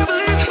just can't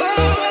believe,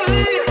 oh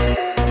Emily.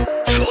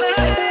 When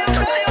I hear you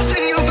cry, I'll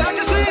sing you back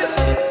to sleep.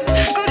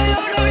 Oh,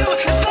 do you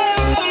inspire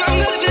all my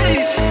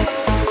melodies?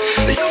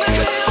 You make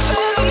me a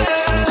better man,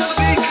 and I'll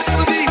never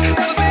be,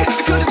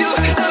 because of you,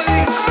 Emily,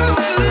 oh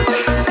Emily.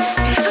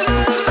 If you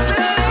ever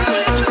feel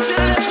lonely, just sit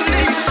next to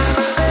me.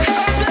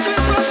 Since we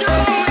brought you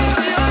home with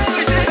us, you're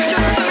everything.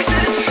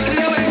 And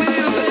you make me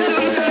a better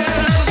man, and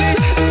I'll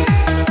be.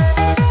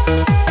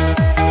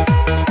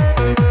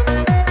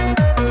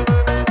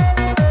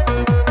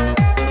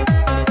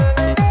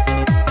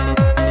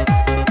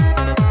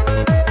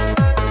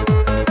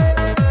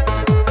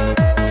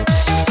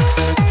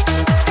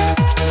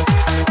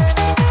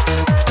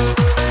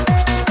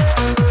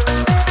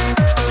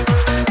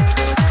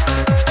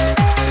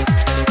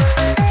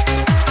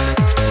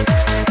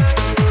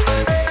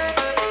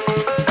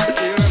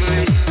 Dear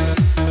Emily,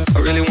 I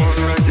really want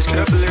to write this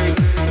carefully.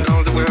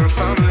 Know that we're a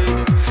family.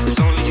 It's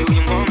only you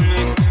and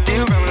me.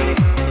 Dear Emily,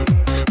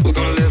 we're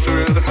gonna live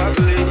forever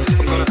happily.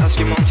 I'm gonna ask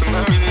your mom to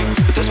marry me,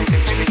 but there's some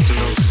things you need to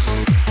know.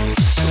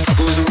 I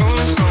was a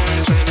rolling stone,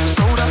 playing a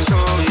sold out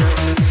show, yeah.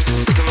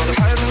 Taking all the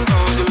highs and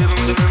lows, but living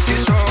with an empty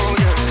soul,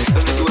 yeah.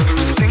 And if you ever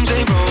read the things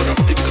they wrote, I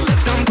hope you could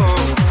let them go.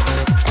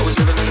 I was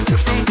living in a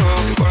different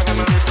world before I had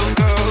my little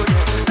girl,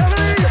 yeah.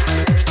 Emily,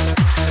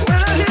 when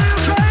I hear you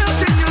cry, I'll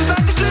sing you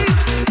back to sleep.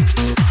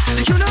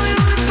 Did you know you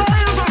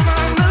inspire all my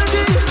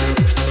melodies?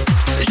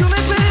 You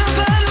make me a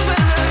better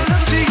man, and I'll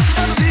never be,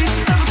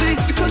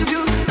 because of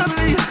you,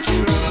 Emily.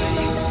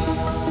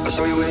 I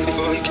saw you way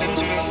before you came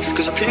to me.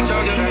 'Cause I picked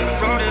out your name,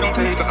 wrote it on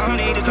paper. I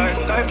needed life,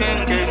 and life came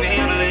and gave me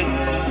Emily.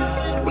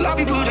 Will I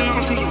be good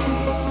enough for you?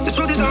 The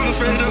truth is I'm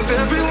afraid of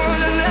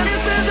everyone and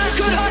anything that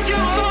could hide you,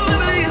 oh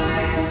Emily.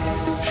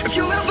 If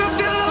you ever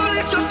feel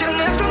lonely, just sit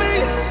next to me.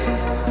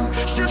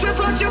 Since we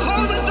brought you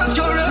home with us,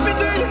 you're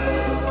everything.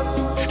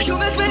 You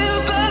make me a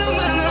better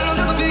man, and I'll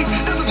never be,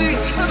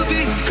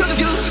 because of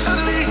you,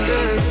 Emily,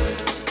 yeah.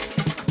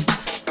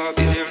 I'll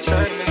be there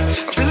inside me.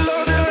 I feel a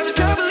love that I just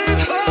can't believe,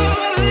 oh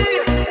Emily.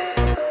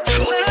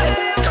 When I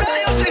hear you cry,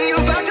 I'll sing you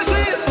back to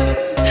sleep.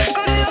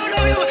 Oh, do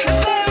you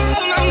inspire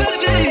all my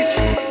melodies?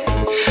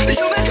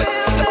 You make me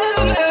a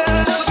better man,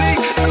 and I'll never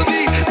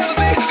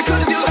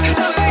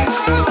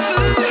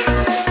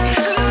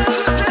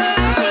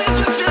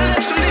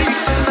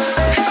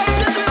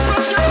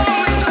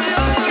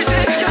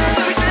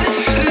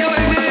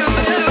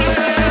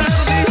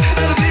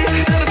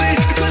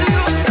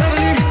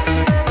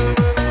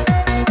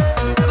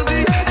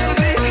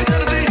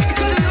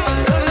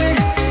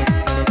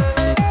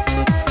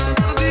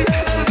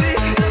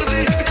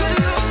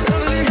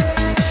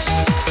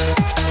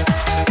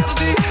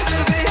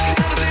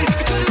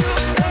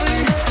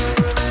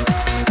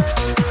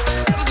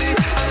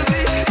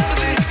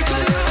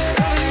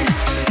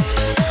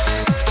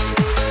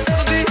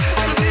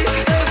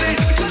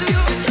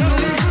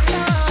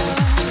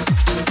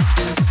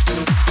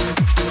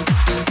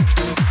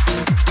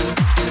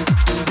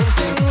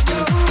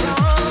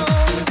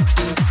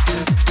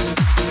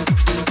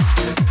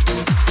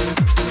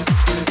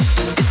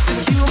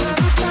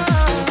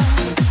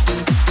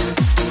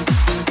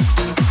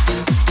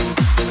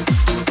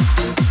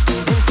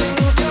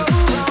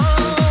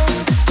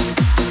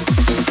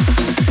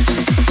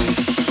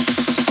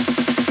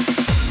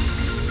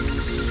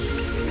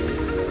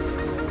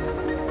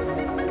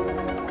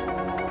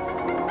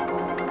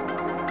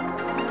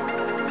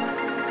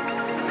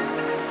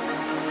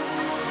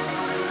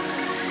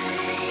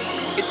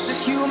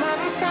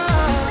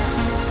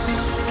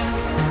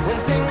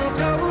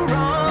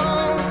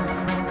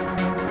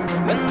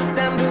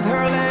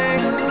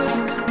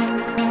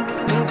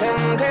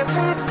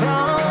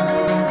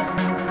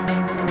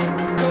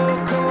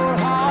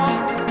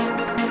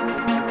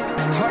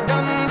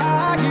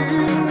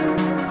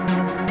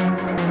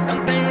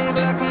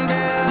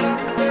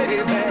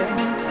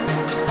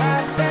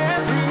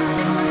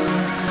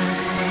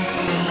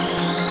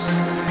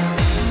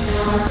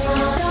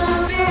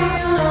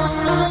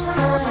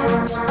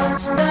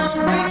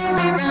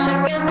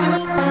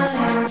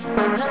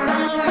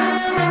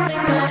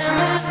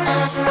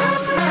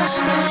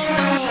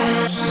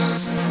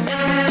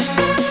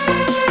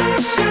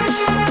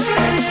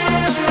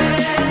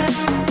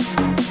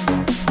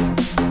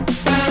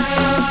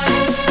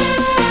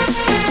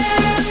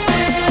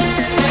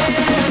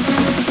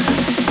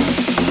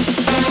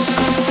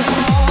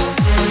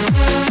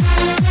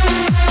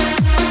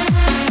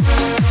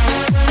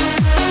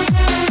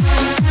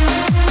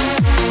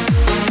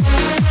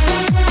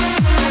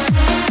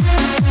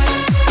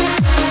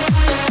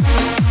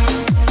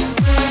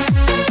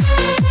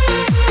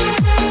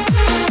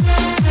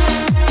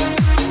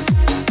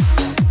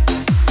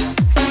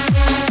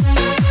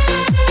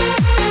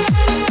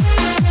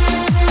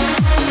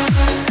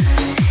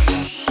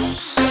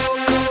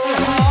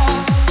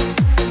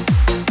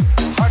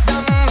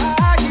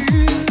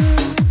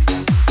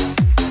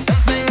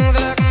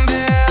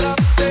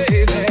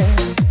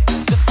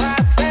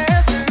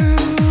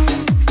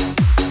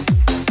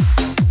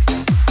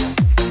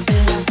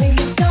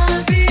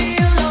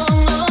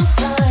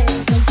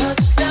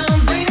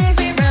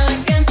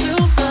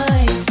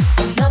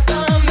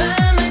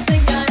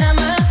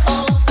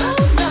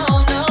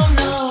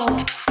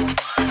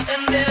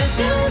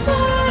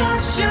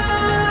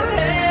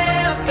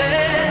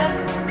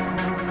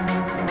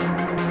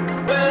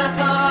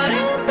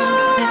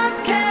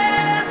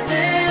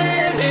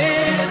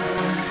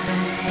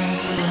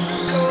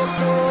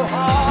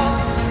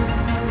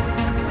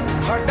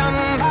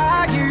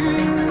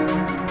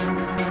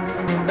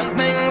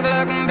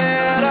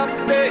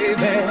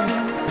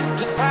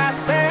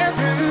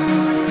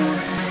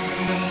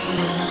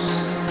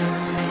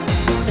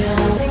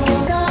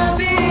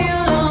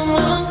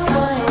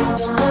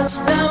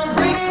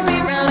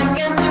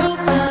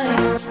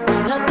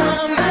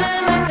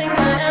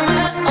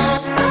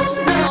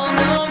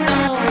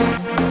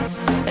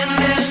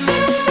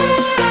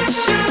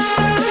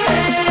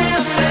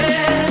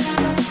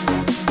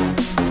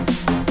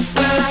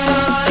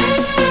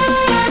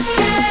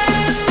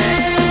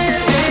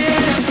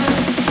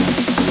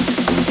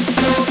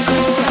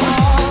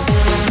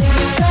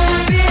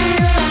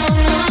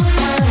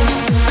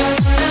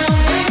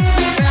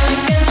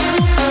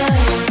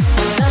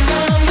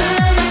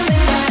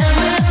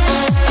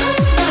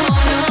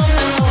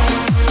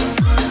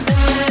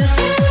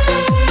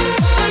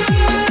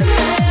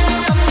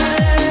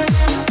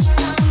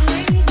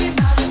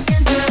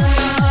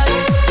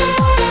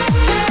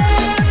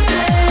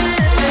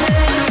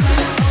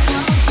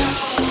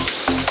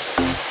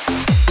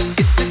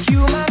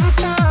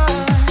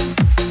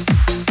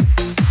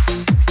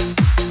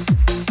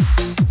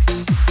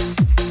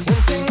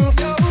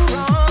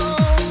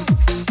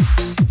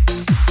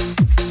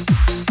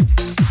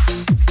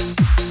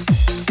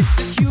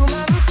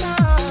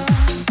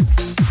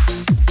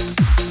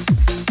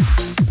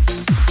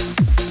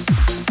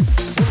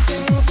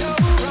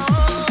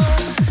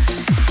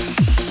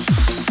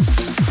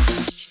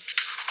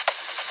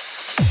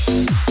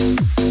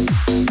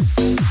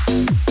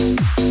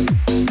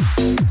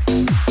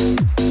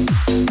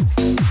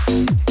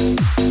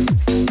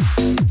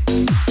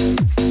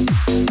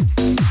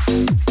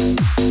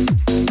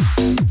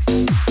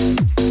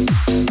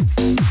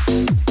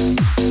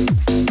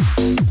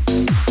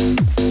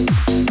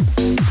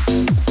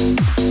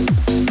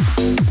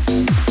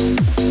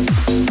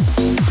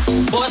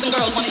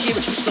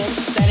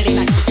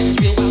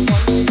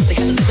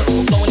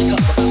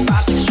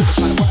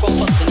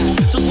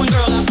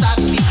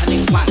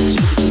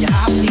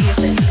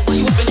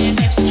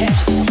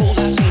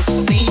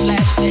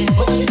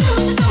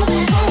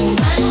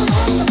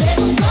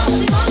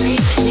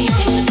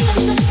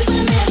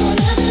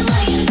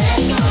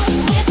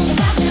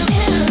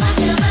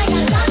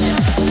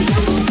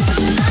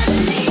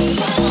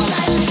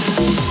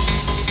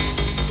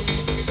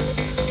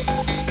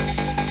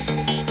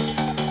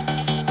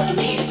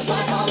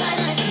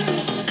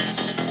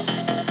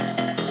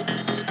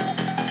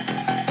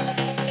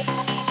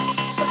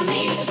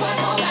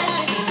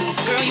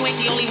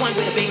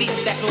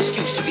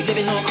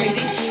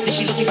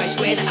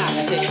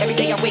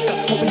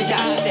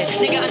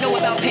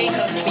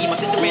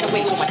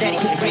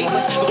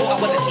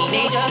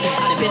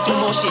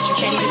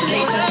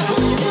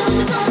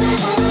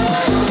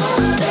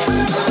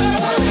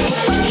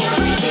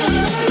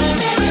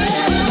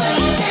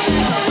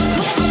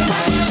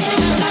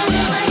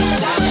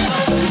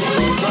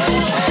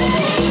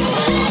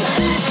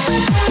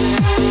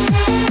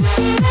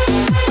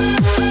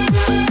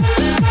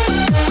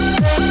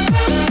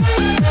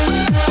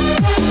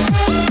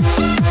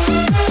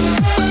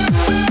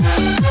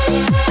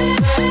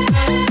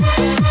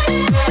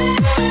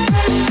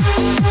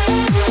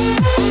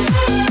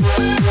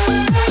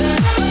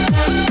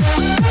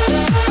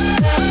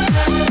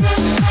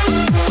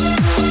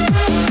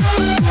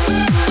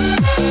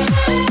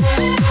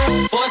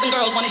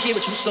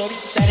story.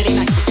 Saturday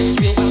night, was this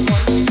real wild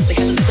one? They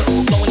had the liquor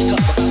overflowing in the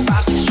cup.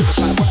 About 5, 6 strippers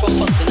trying to work for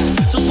a buck. And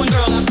I took one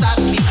girl outside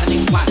with me. Her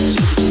name was Wanda. She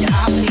looked at junior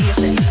high with me. I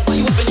said,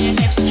 why you up in there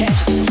dancing for cash?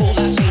 It's a whole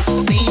lot of shades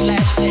since I seen you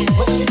last. She said,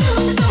 what would you do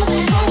if the doors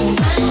at home?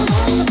 I don't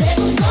know, the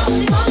bedroom floor,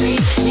 they call me.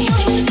 The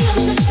only way to feel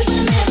is to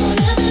when I'm there for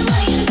nothing,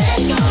 money and let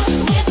go.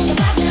 We're taking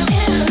back now,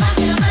 in and out of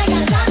lockdown. I ain't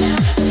got a job now.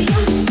 So the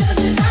youth is just a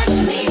good time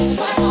for me. It's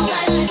work all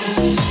night.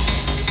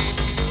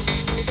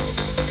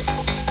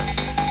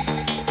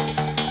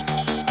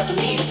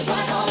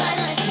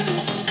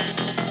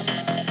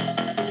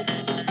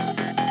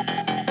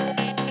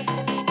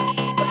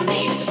 For me,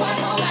 it's work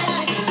all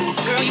night.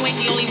 Girl, you ain't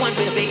the only one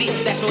with a baby.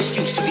 That's no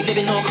excuse to be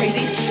living all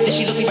crazy. Then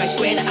she looked me right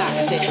square in the eye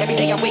and said, every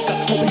day I wake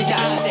up hoping to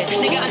die. She said,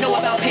 nigga, I know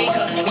about pain,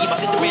 cause me and my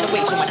sister ran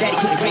away so my daddy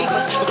couldn't rape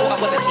us. Before I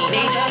was a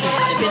teenager, I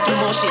done been through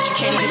more shit you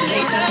can't even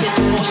relate to. Been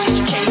through more shit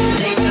you can't even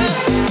relate to.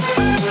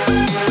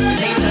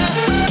 Later.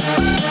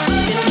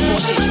 Been through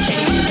more shit you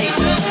can't even relate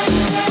to.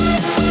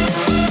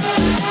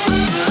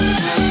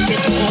 Been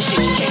through more shit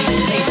you can't even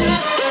relate to.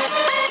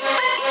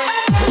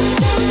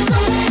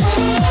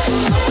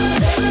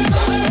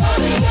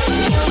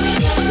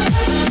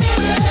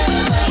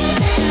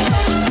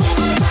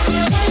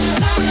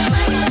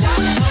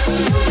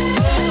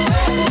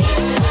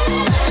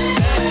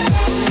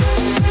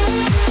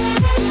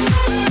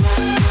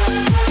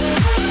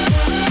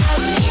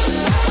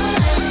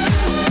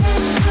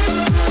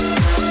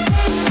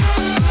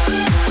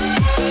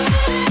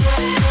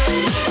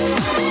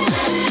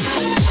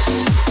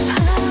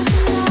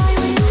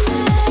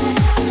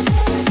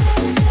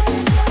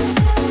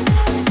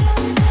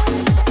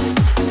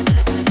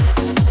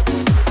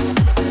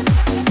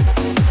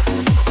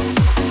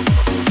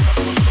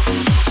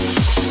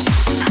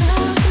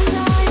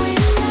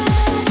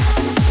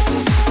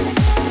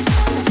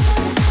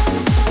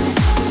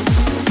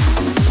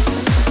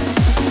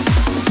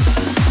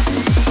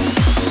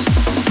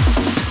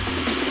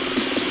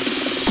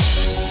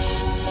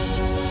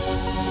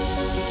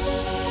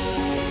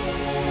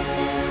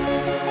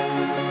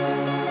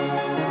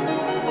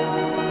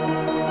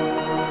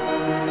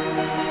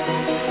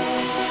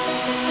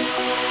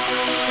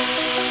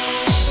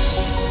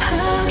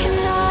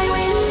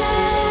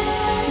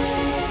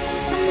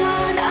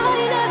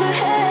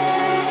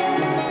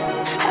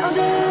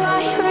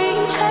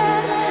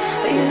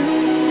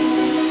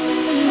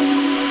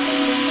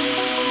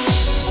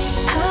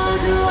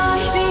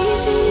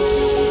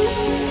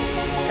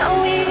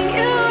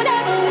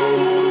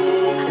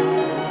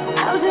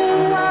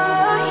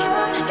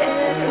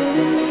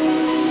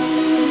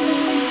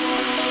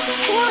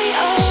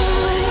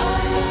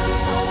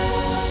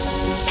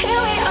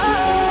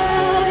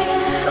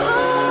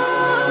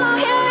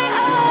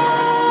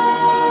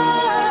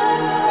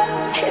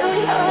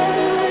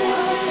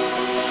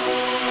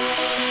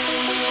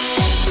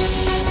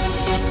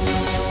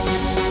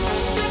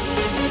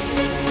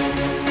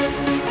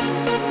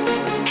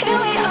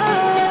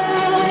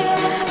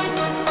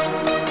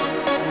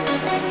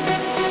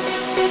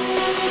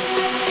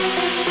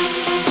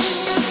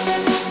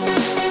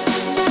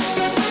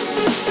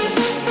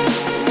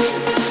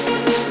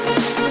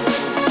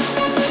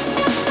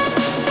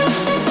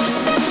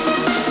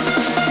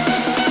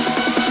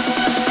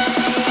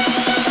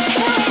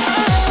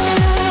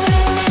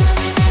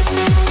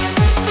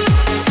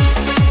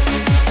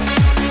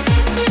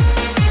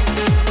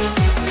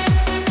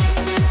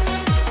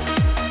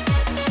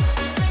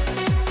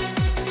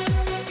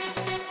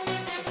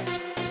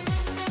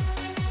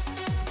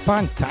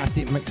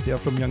 Fantastic mix there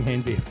from Young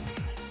Hendy.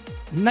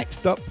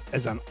 Next up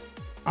is an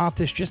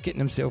artist just getting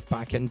himself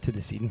back into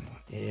the scene.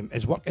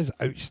 His work is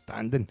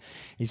outstanding.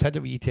 He's had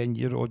a wee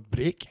 10-year-old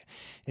break.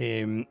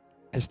 His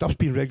stuff's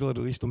been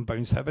regularly released on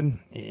Bounce Heaven.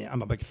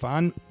 I'm a big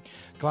fan.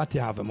 Glad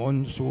to have him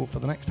on. So for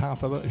the next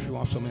half hour to show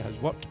off some of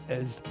his work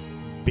is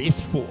Bass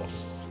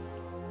Force.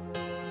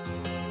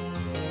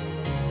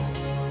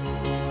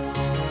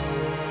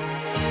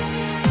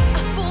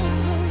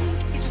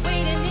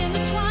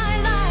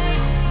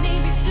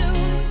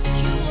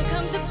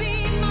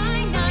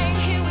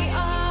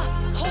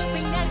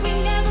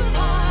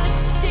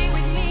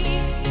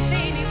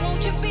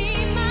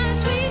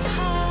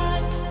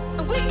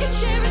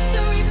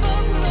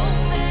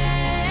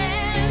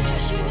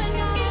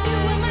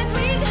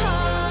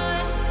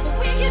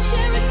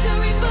 Share a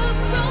storybook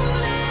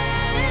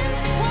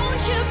romance.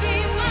 Won't you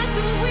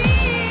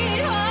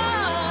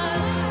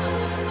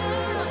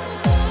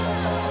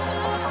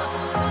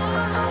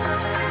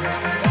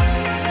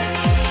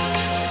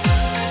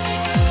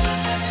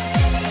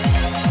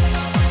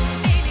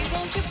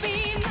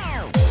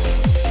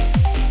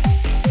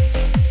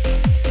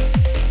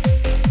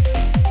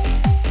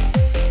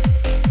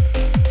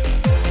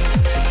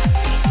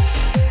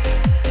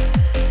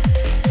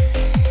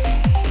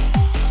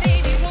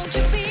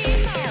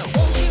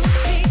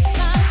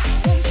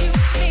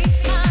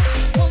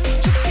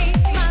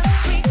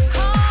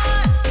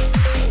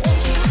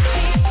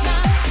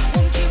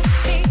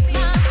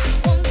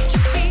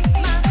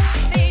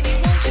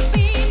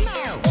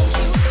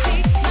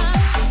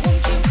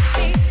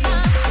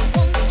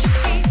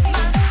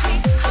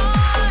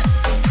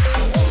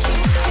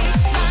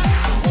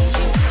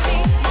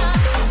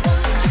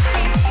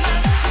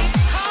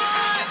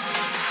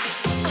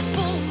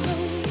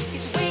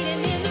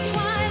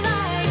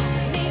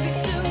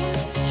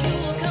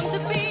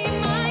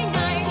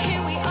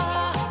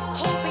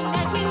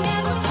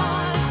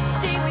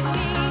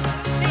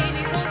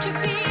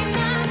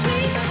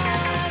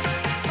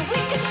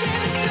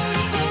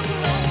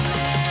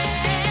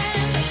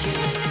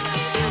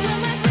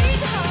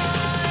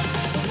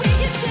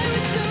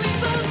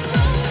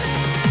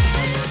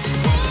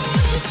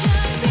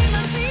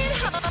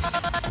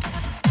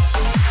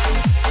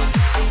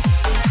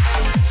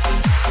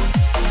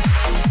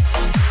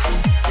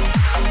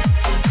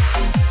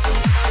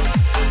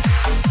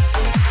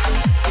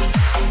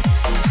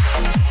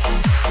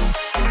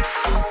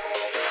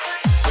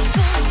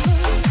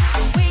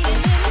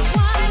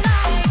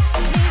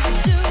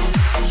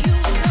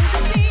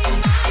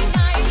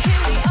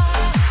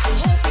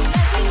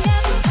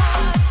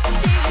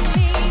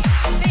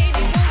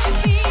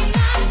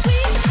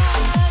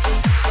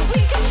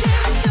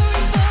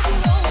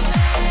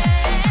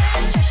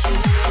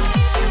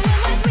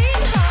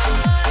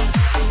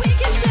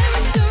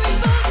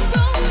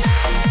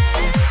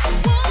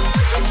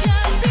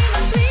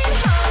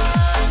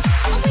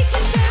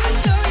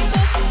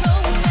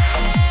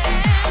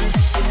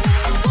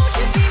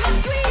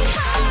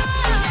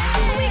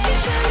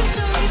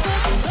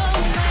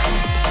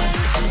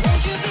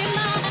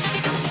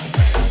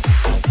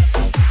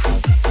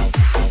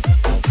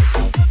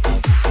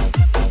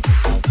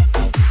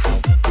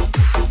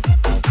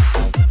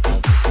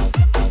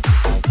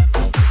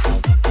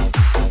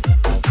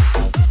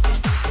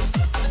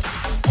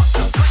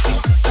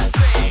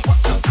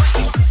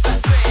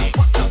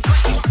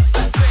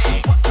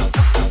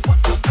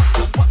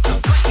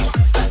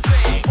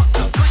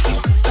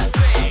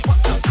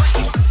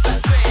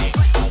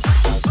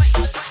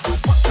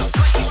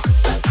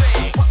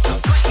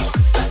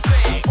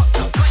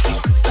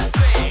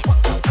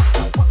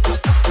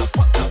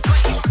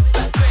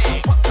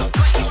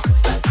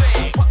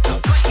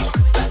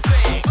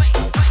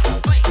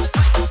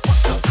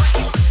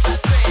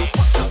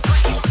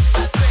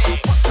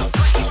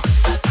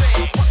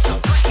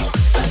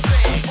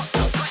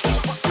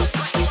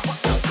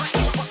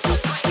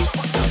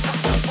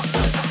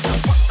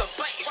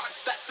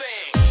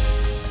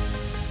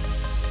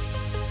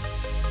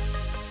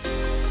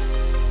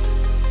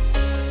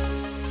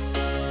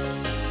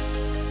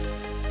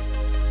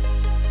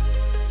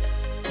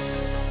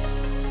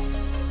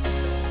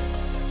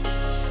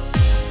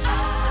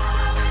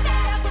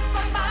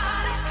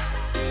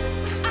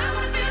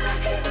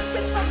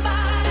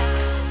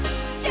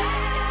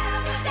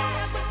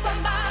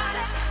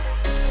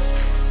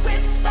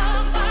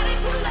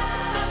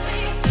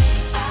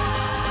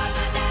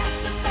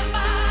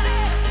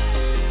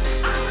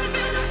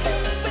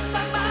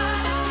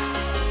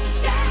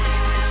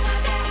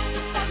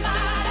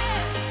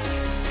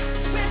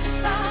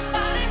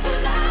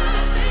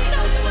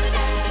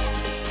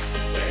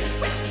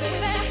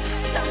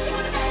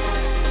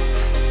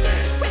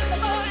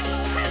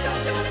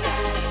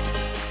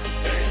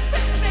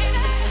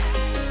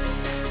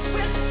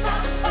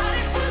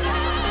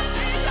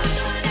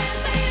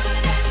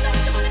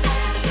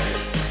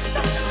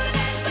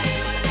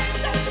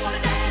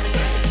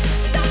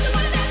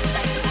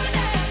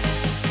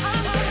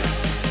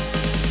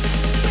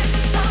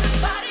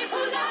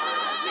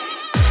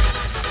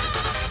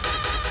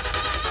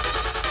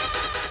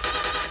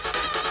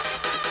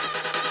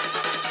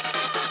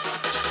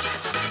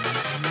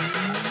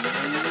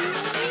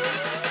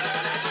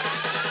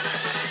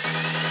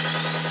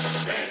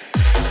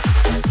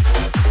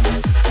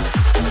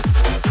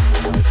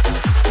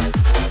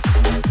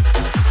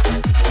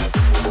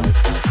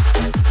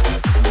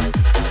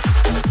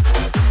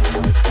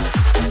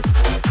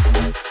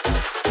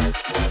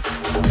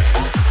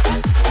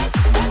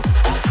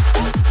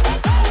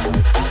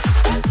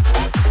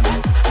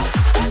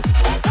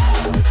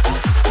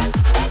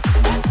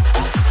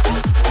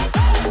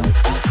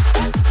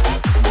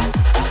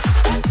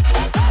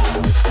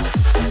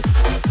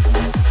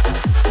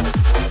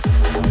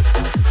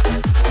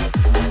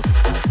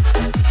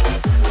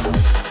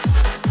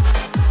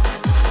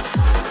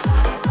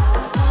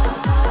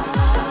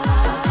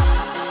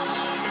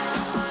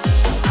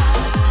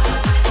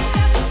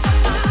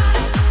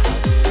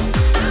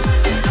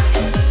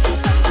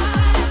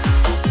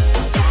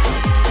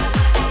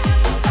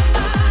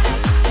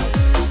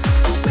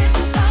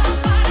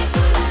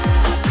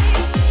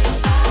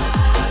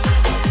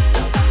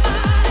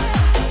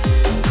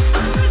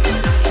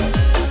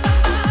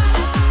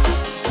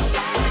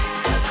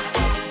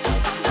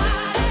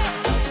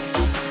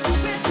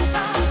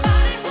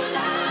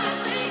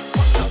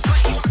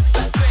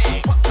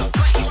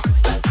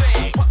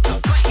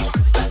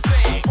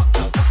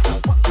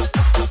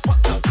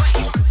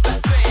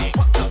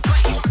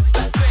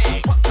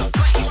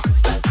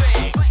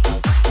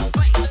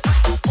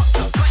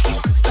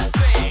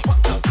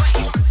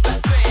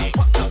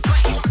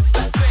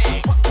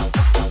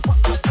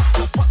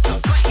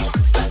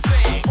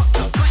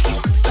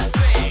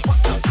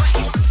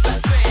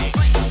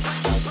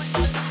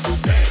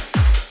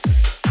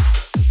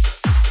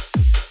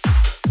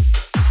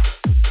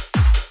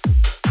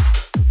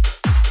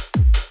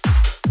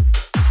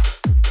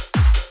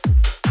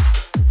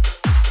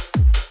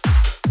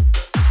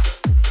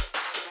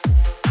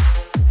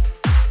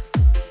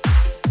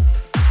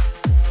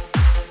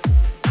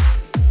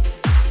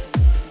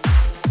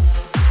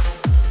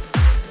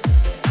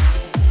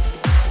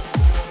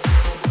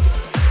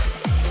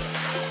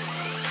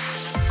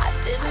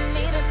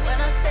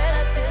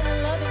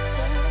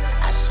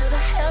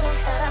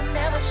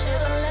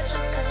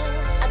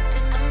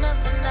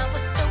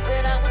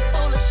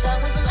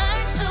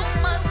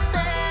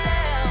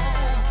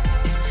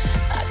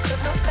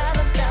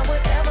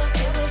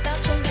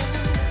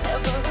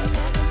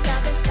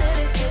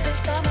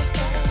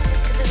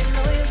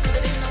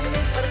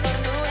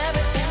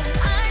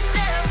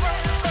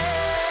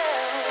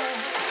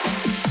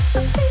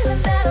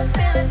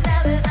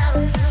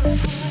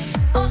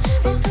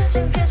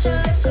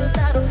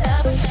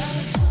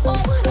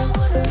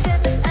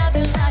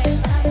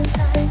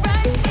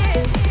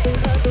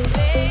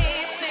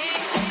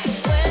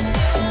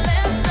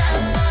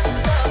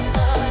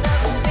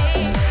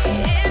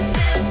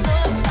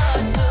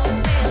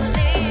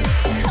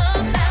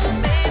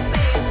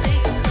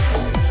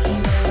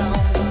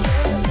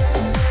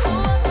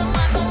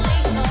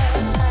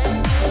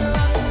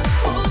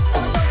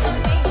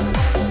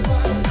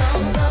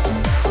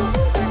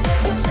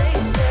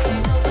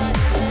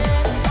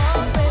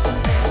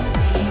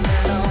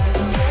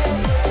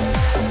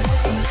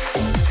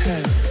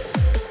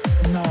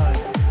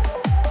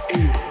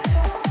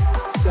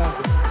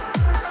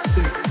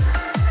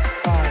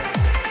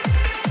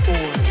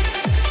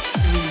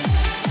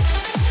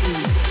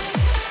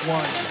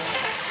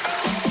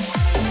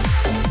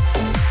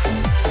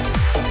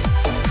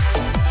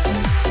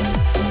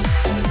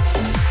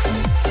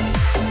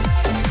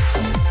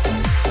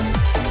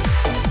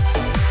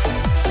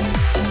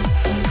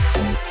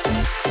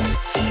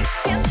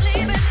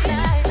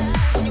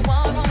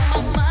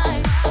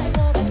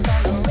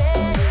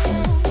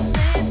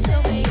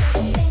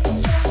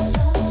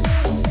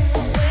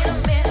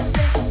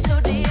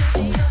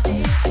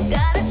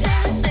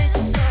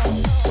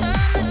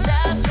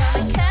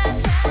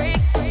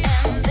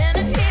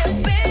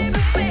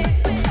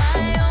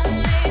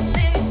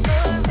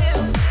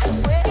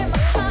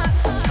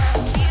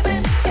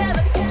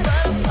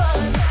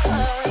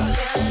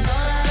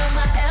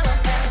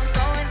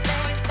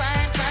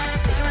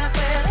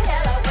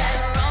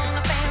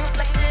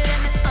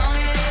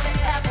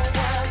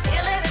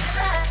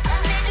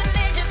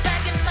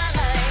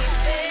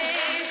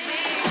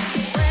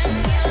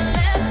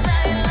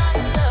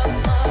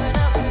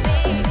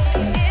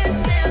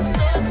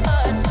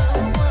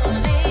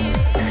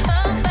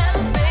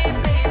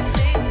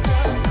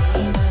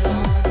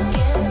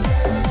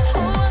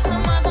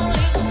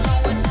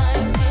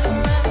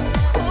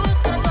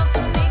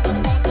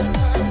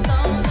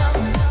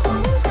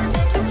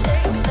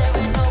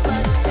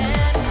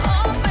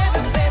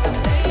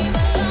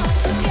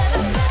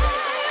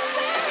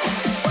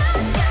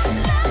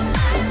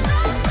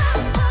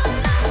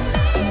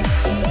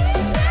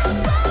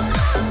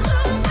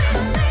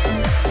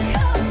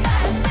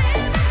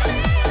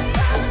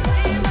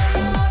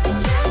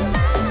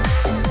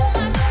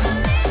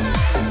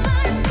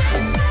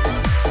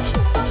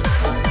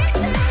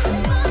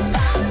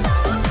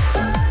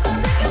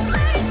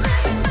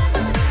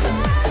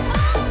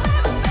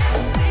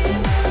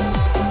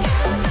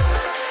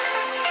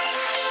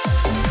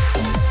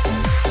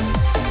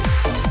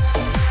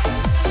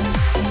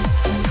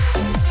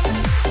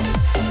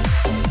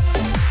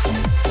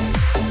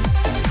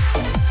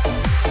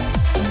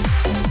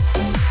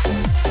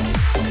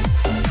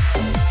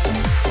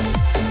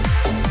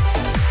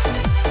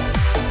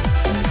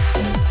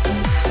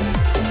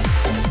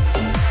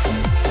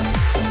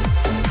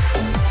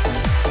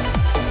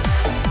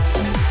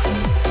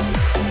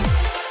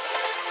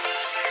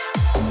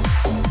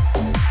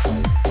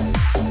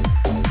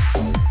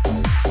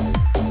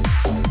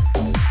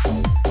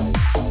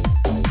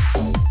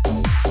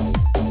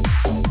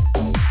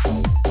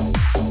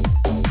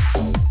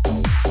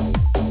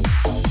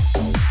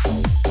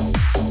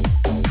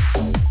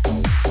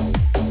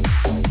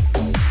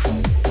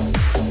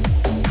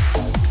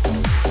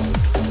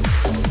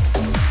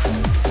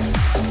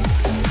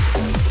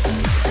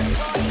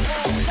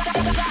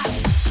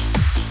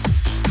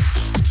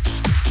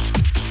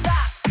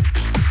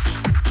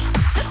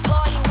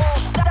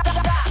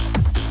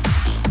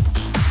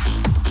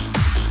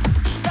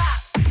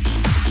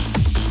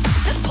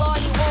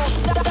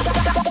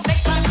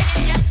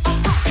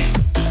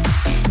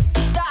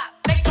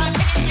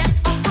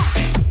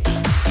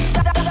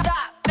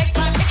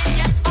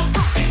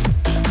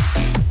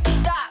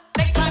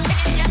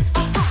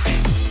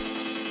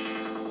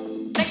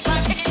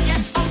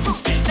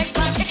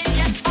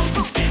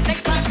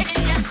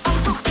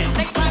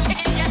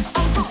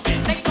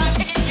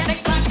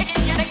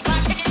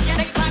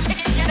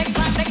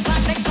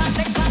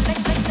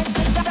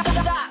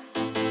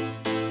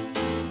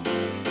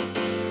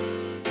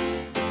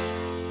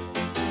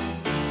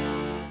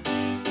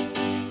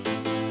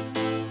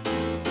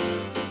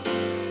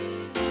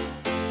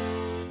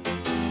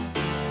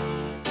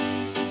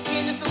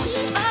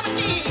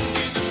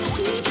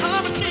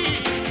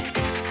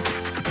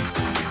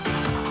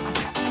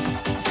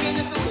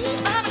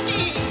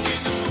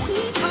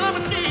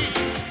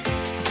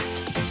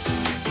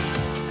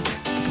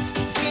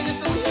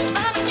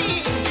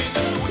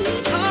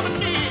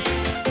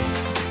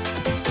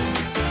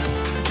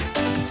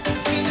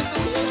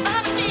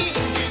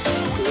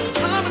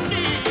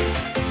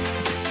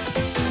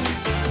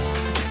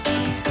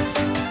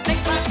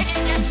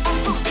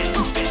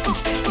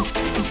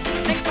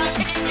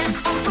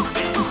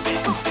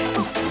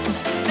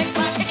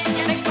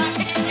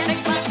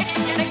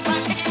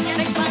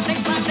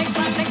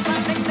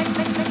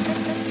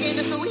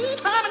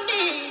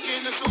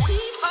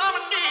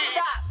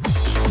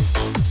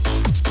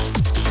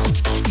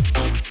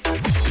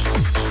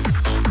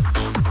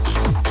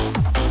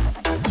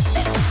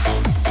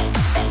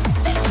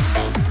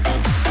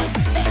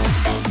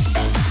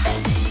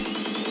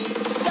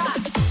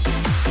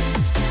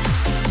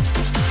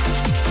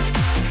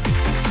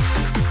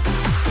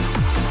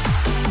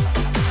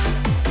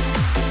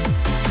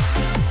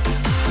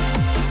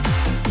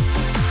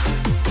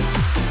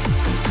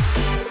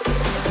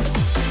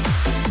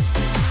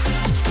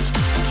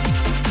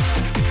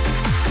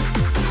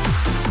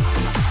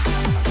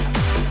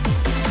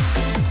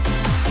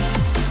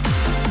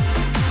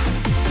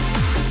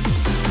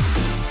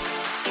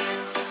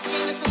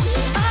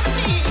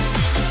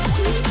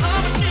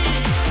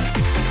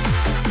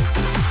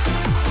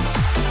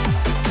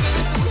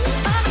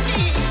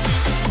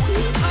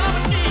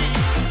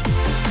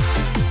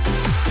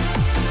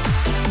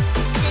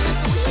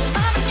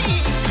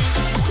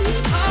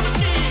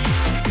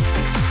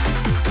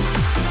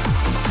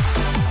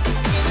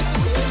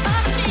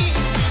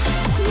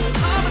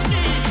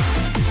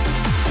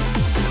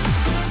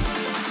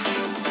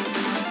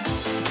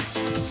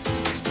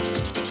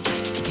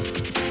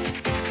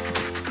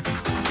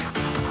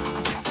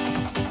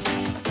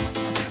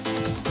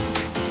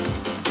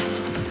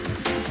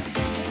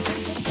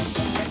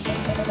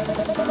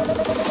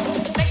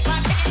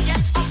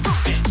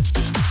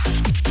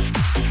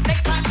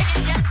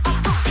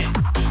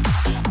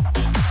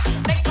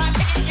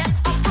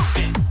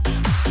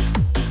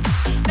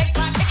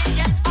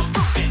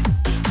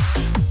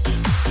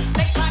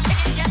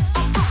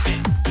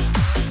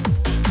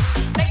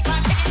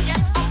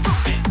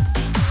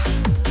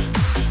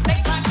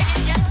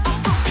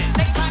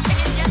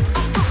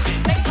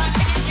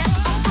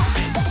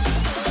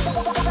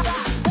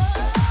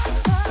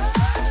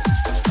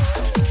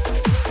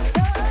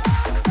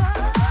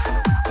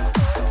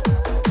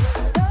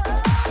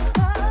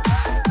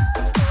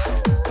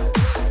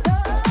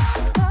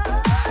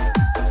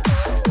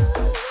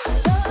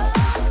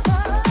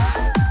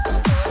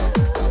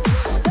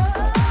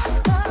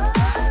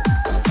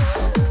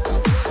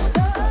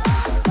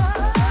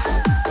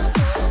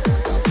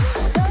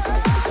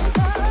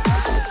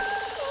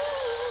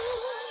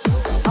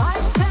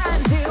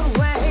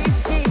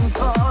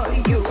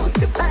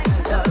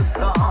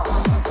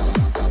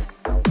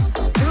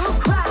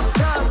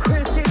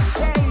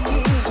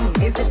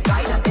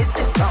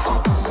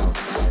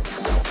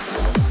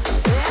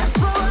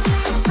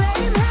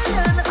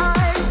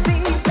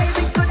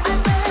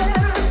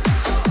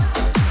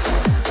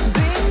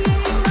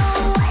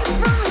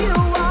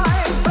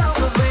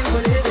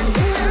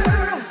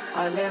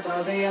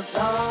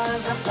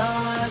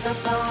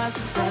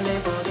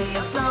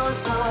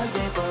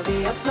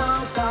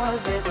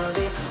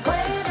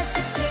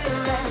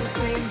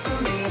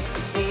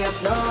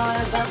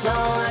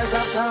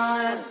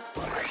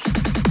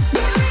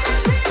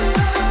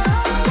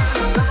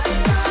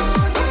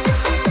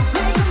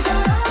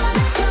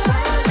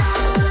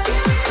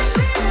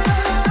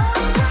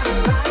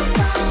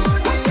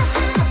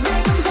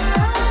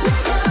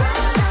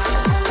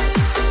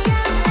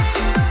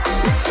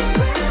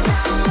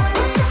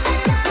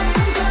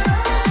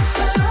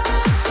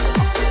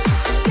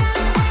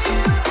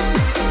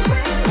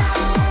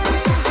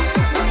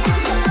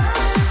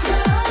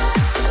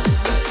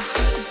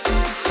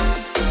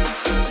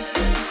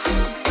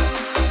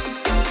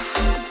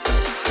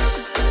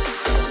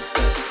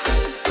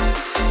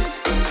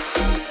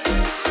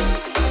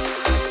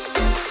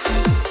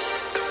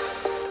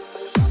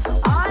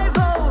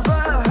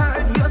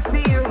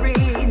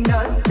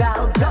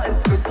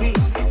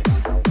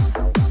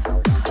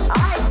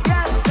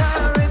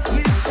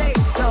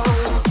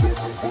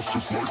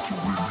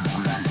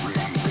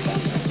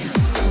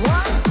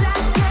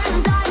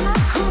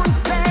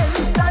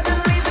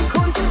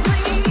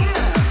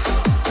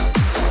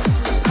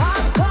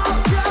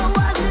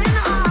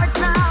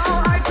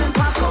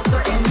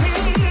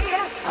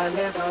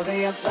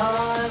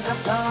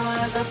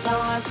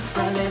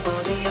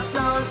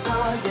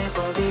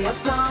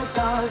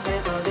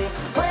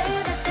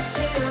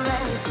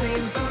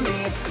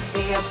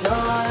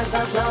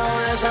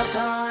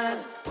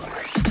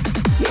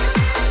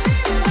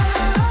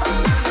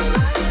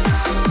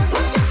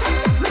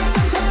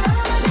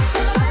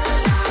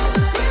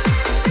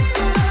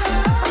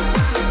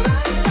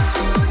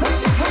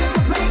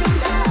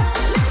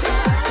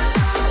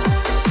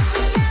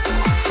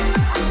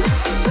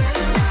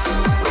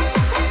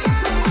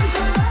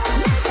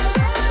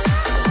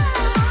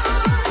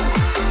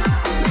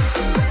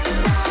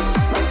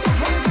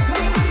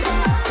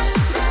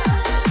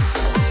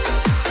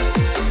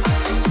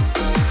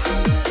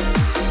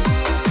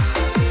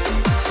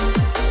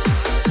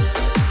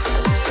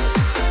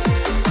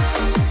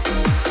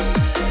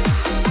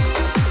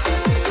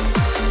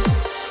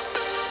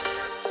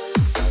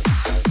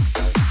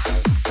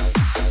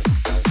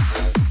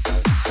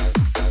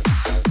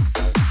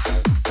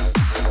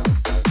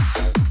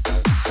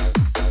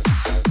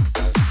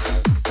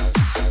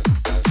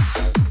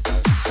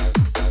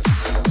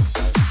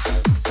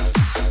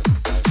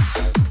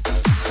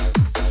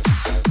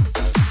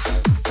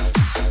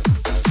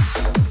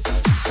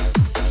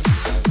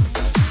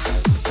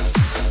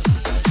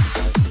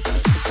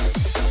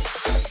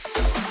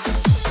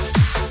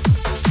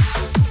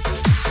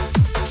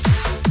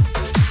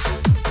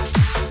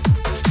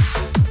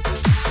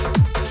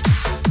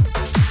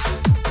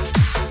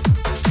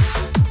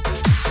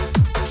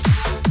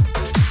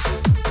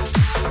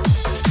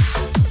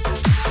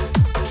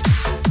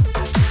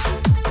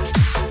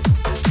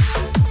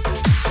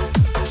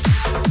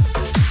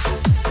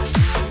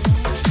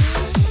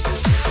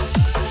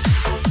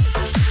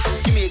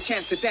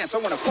to dance, I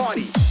wanna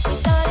party. We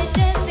started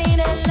dancing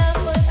and love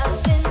put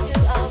us into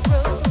a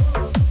groove.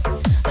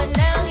 But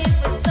now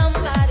he's with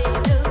somebody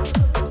new.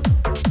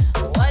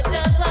 What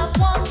does love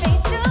want me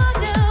to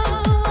do?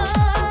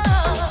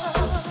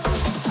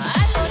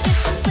 I thought it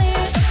was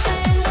clear the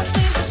plan was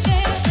we would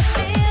share the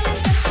feeling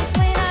just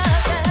between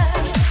us.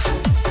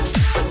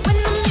 But when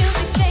the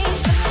music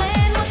changed, the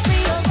plan was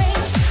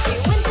rearranged. We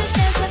went to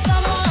dance with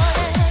someone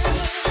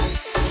else.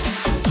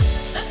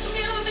 Let the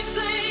music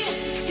play,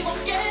 you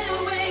won't get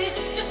away.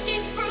 Just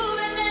keep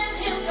grooving and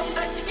he'll come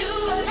back to you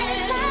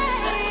again.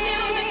 Let the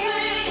music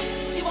play,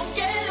 you won't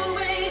get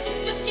away.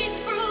 Just keep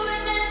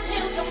grooving and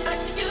he'll come back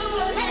to you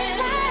again.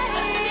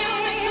 Let the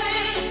music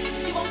play,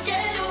 you won't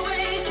get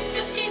away.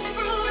 Just keep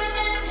grooving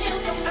and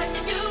he'll come back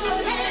to you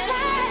again.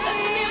 Let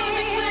the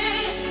music play,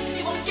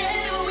 you won't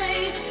get away.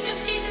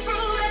 Just keep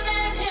grooving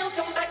and he'll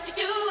come back to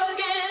you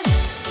again.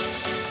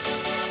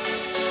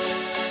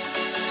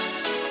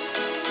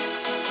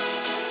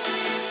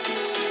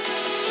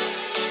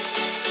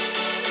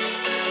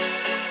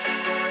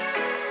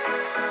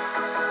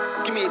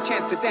 Give me a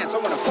chance to dance, I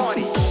wanna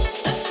party.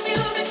 Let the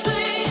music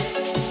play.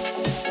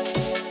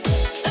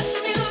 Let the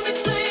music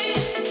play.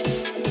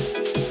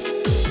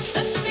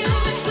 Let the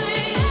music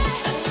play.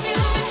 Let the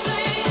music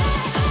play.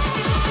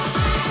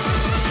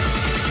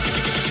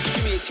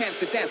 Give me a chance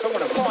to dance, I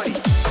wanna party.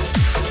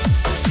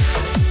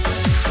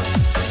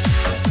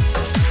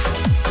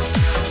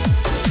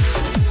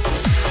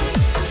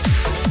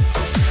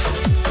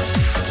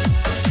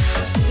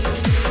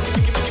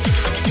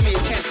 Give me a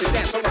chance to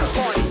dance, I wanna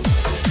party.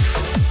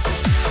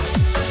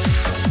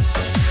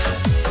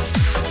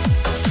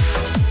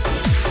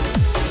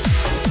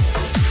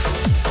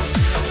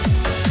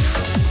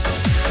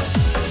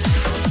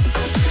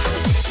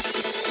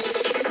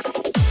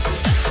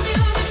 Let the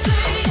music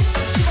play.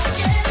 You won't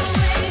get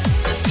away.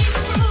 Just keep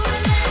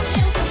grooving and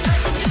he'll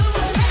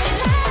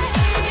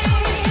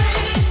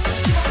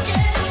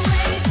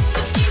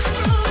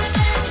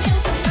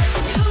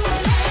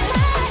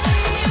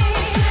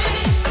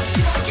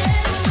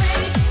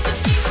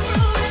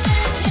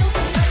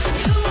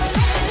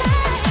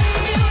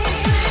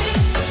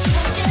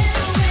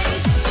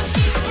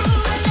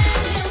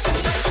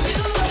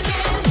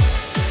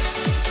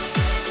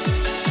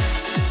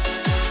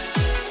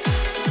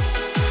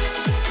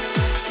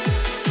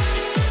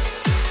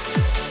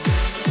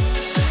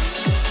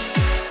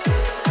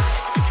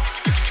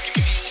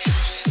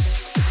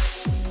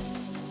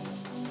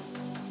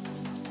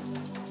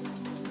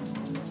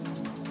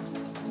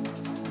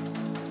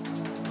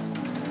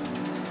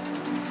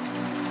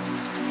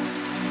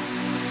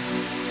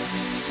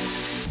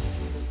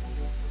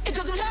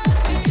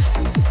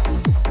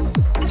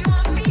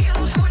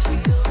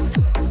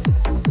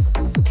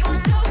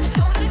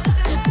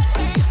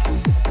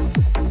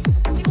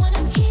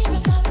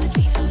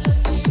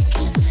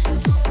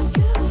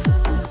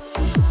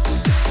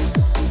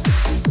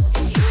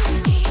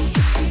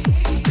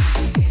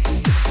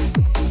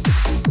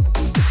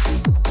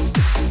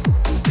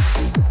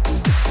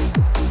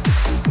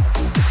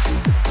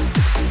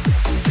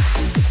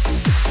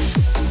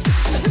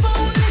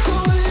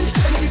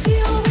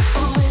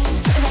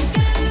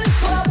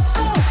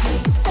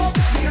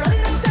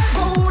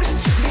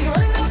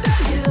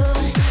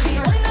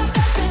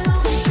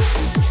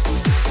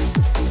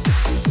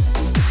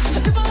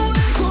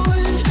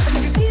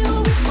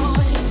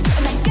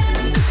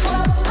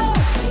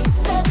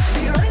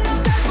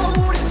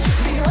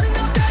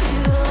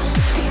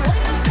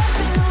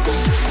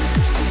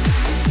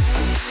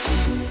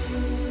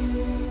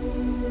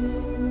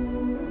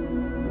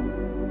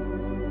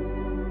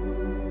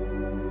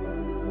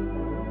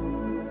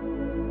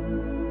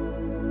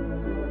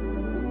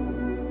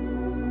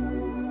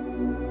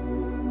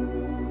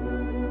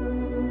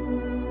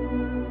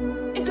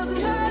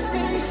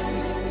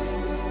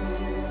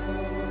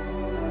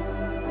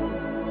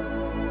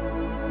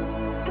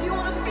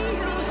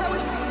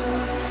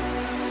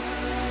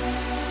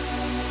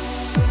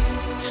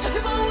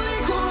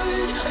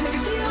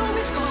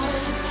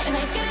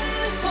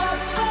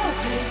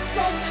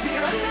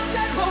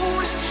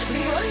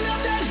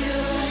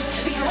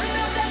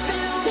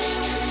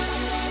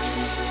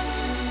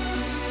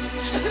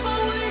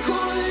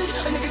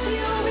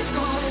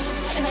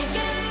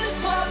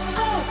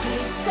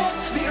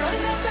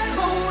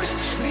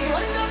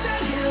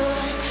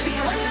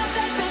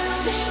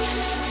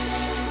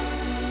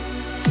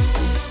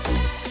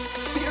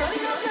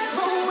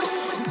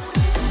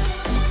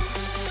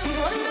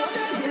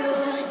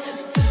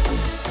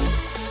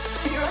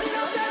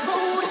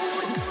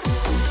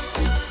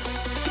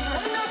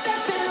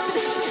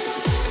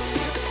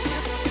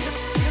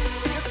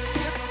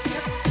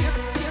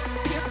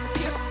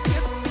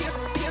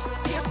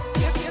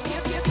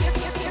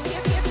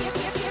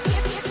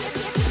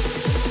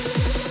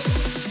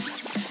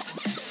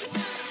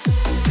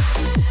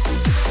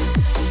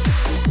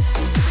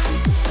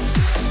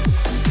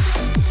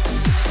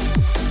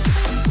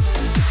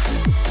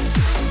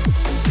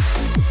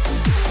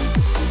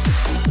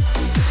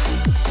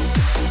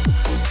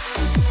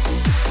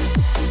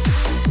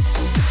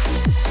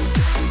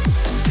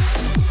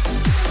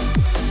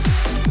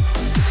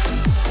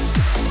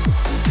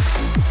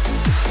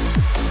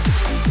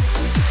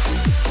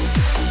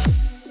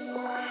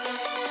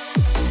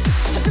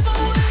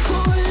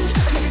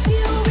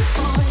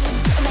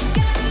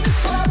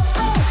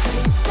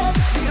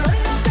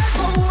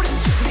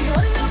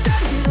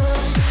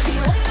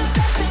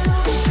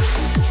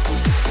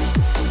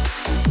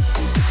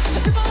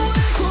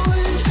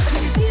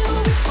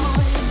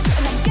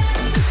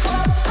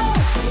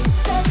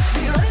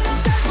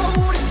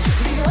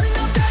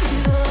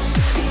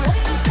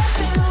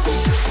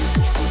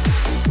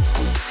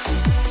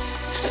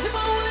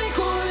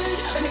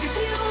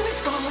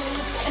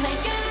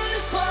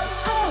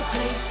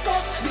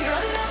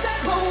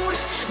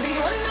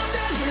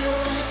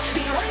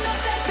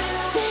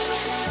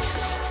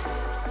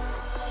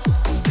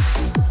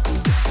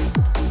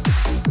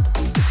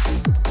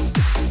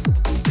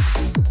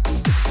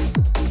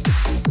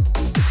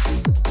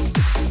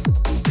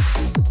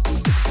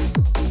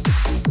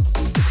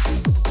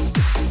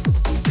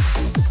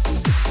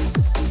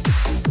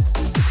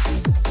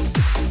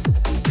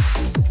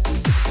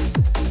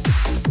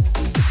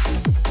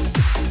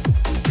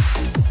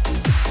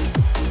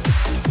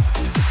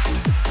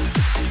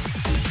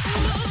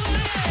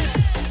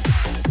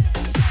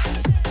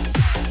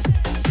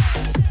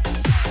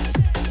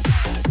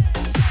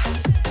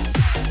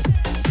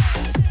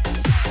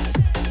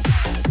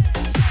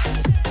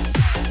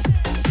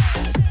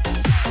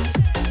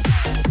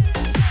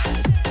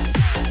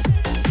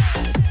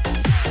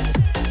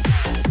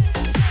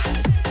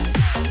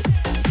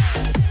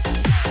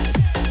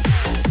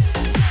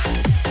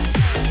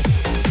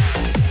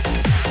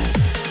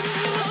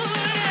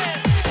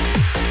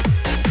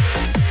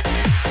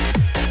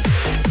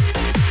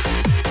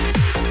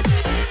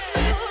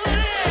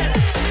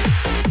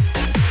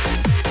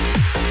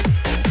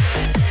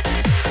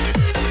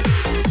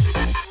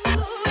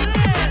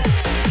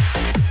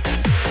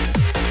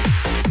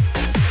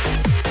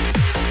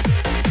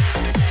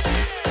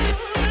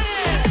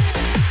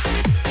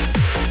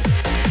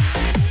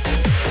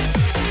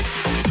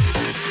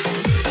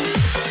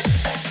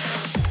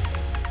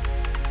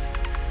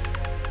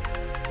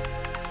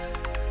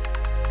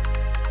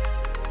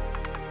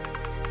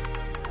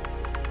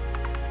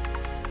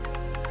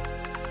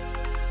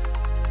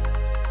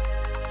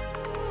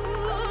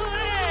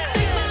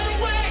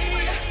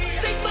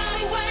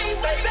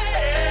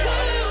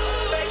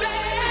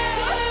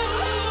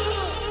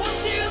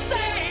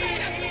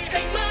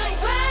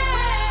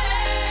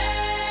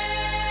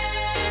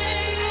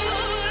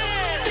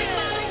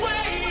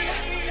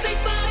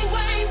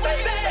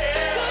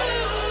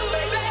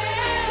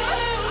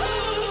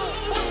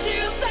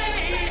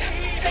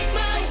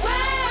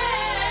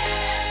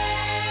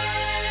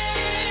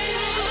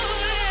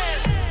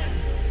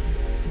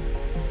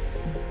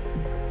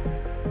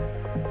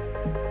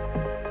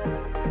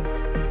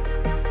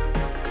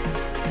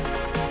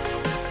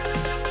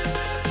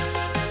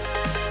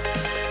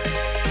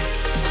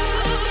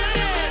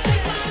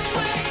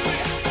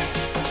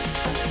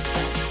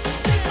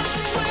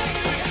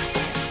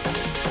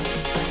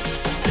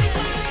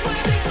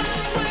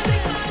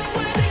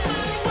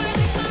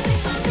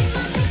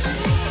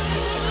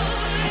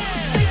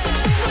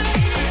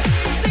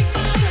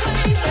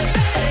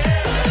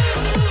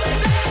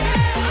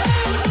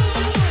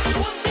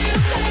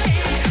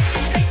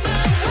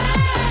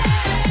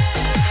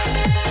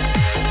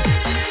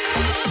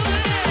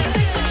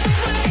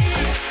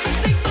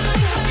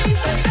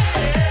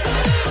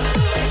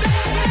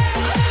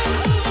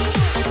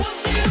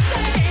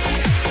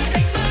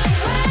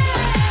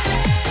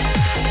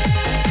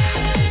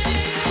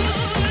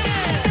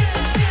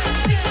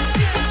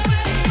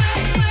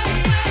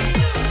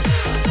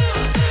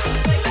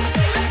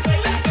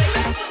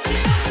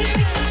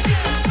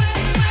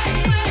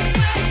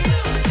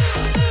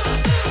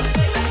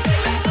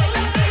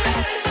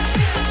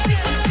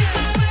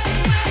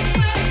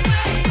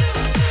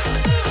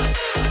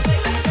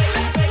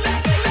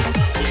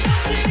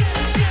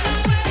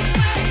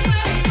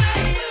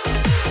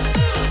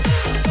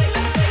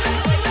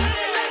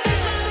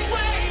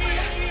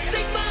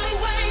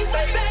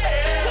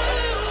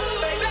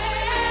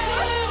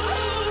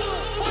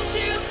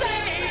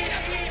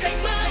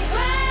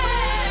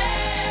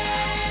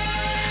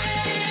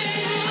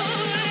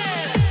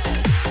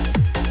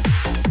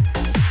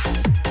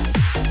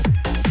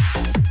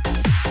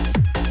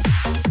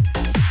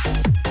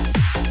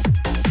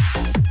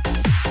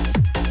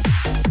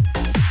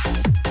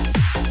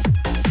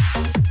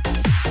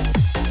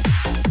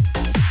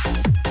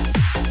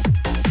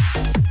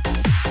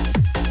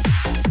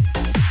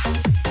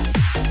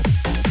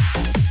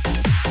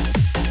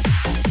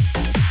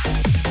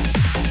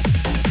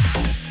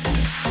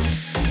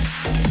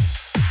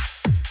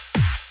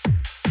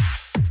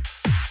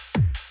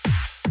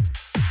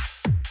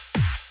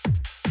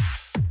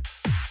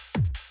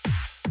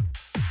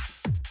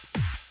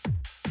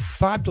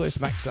Fabulous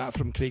mix that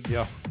from Craig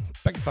there.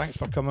 Big thanks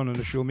for coming on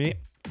the show, mate.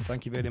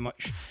 Thank you very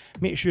much.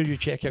 Make sure you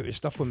check out his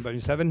stuff on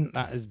Bounce 7.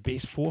 That is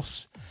Bass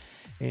Force.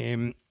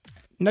 Now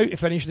to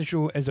finish the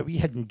show is a wee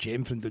hidden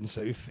gem from down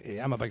south.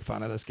 I'm a big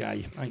fan of this guy.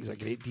 I think he's a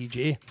great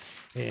DJ.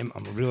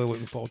 I'm really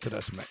looking forward to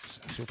this mix.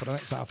 So for the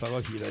next half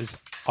hour, here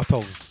is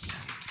Uttles.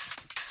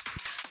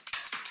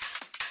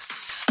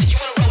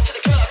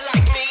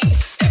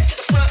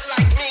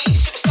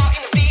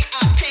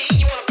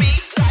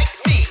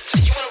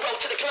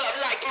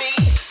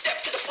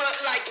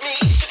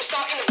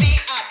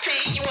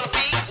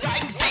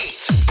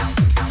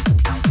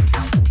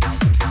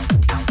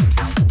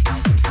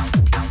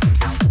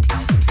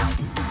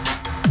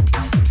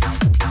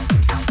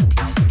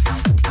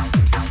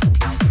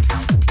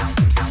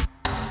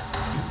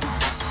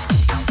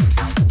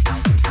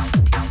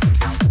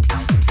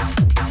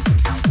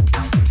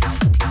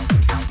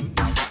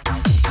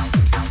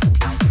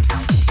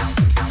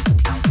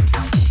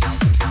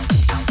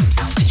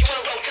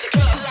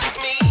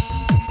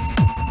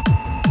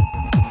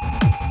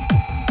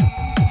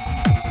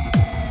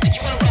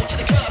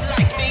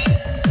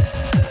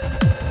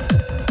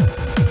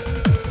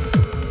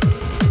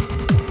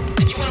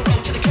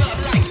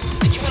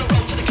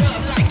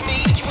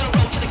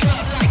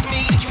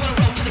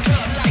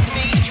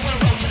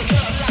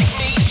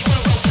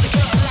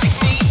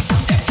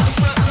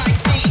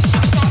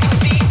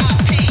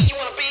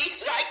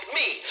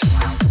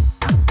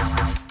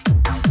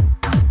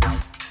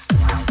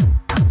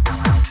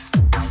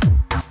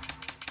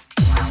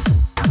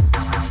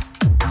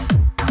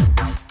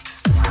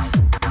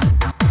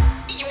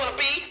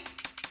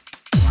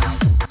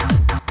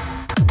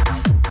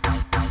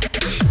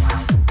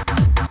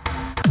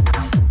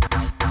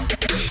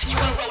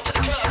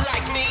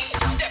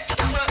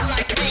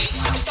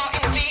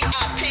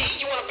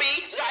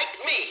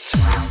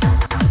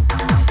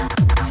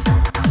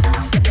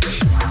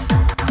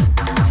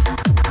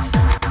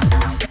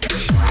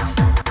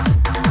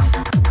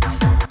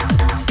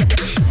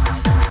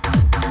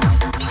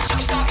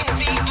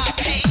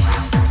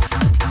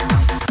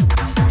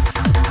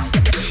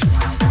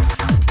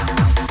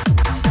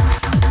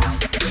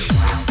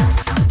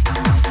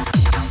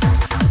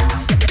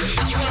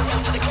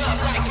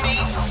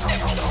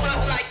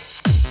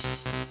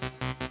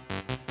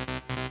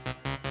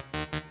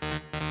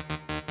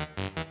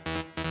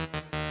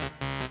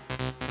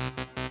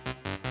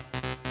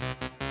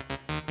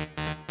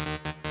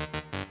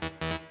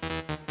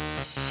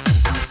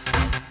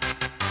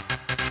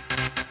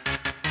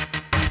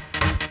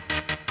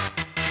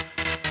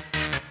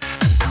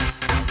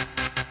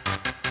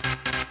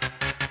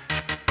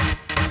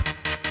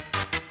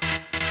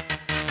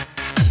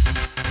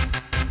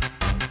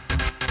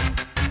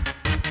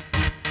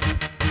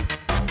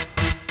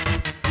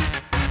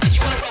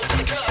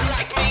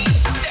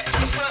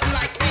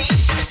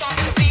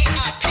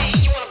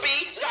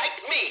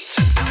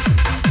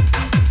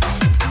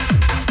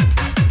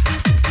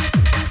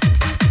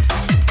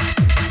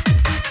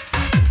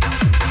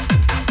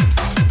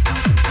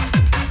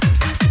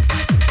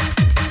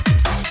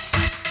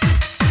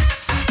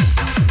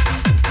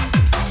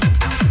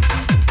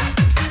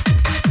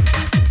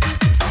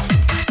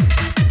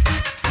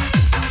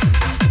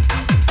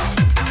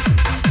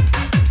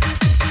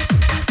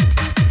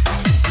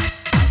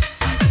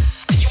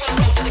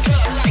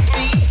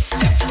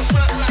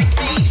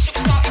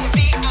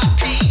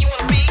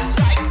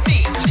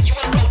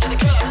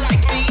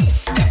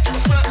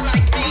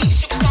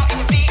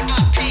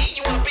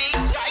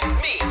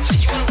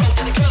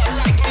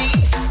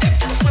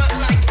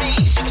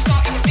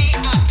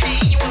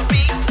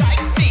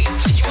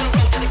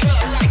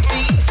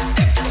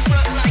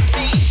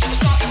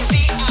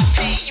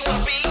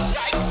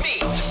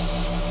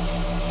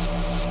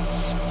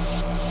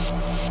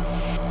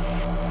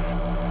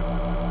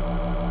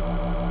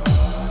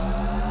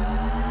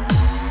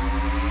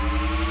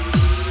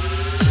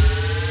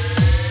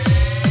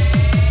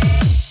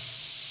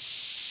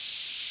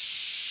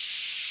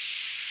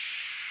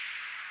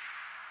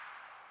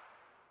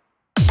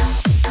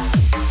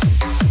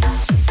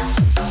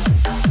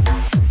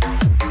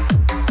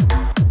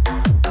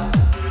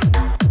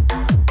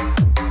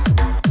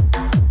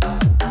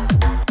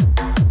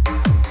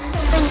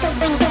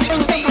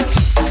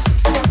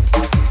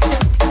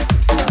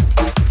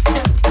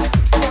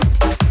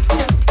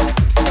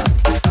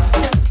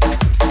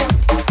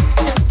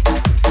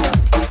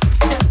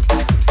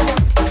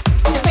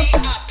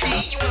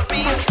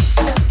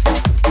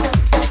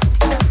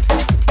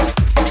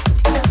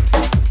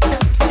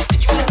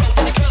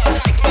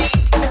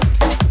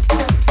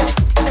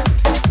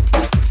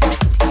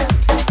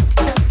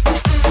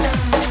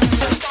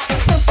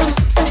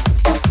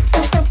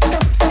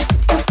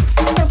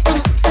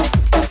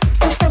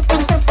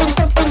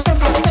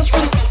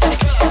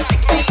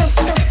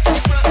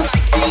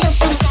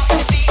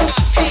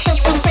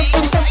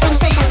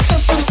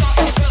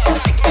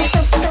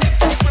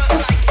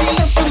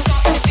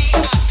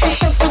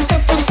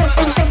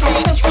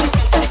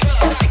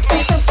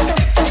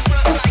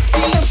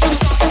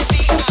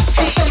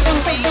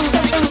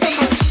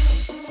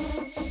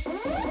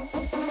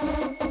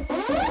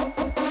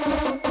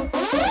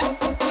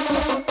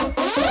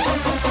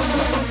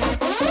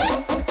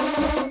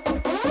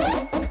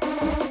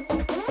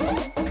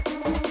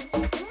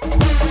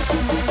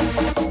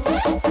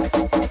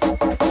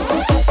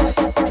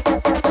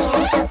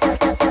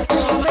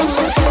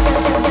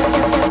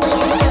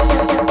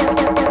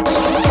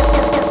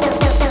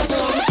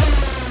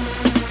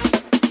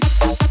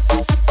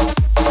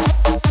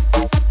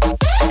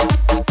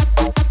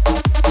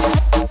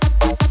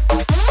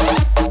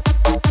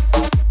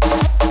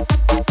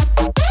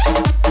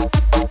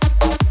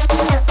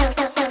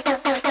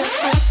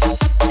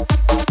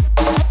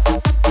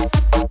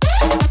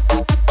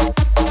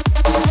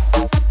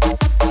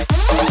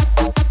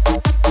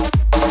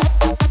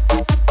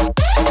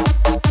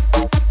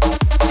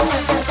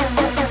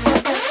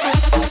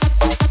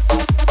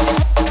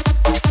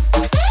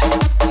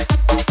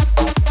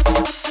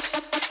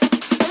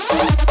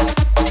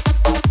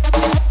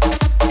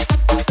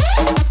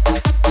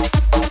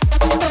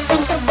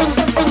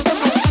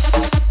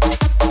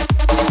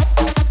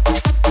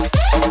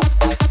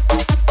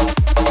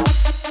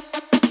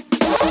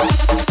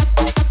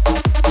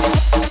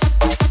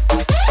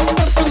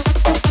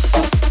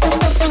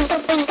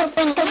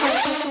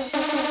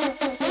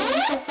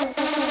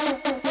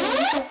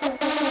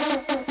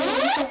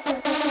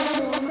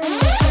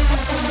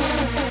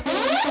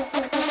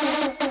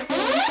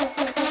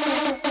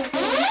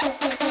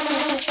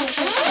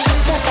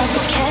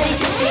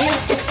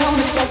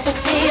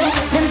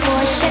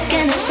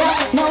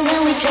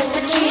 dressed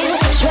to kill.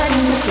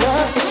 Shredding the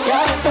club, it's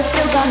dark, but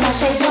still got my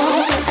shades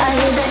on. I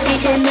hear the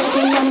DJ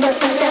mixing numbers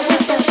like that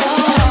whisper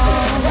song.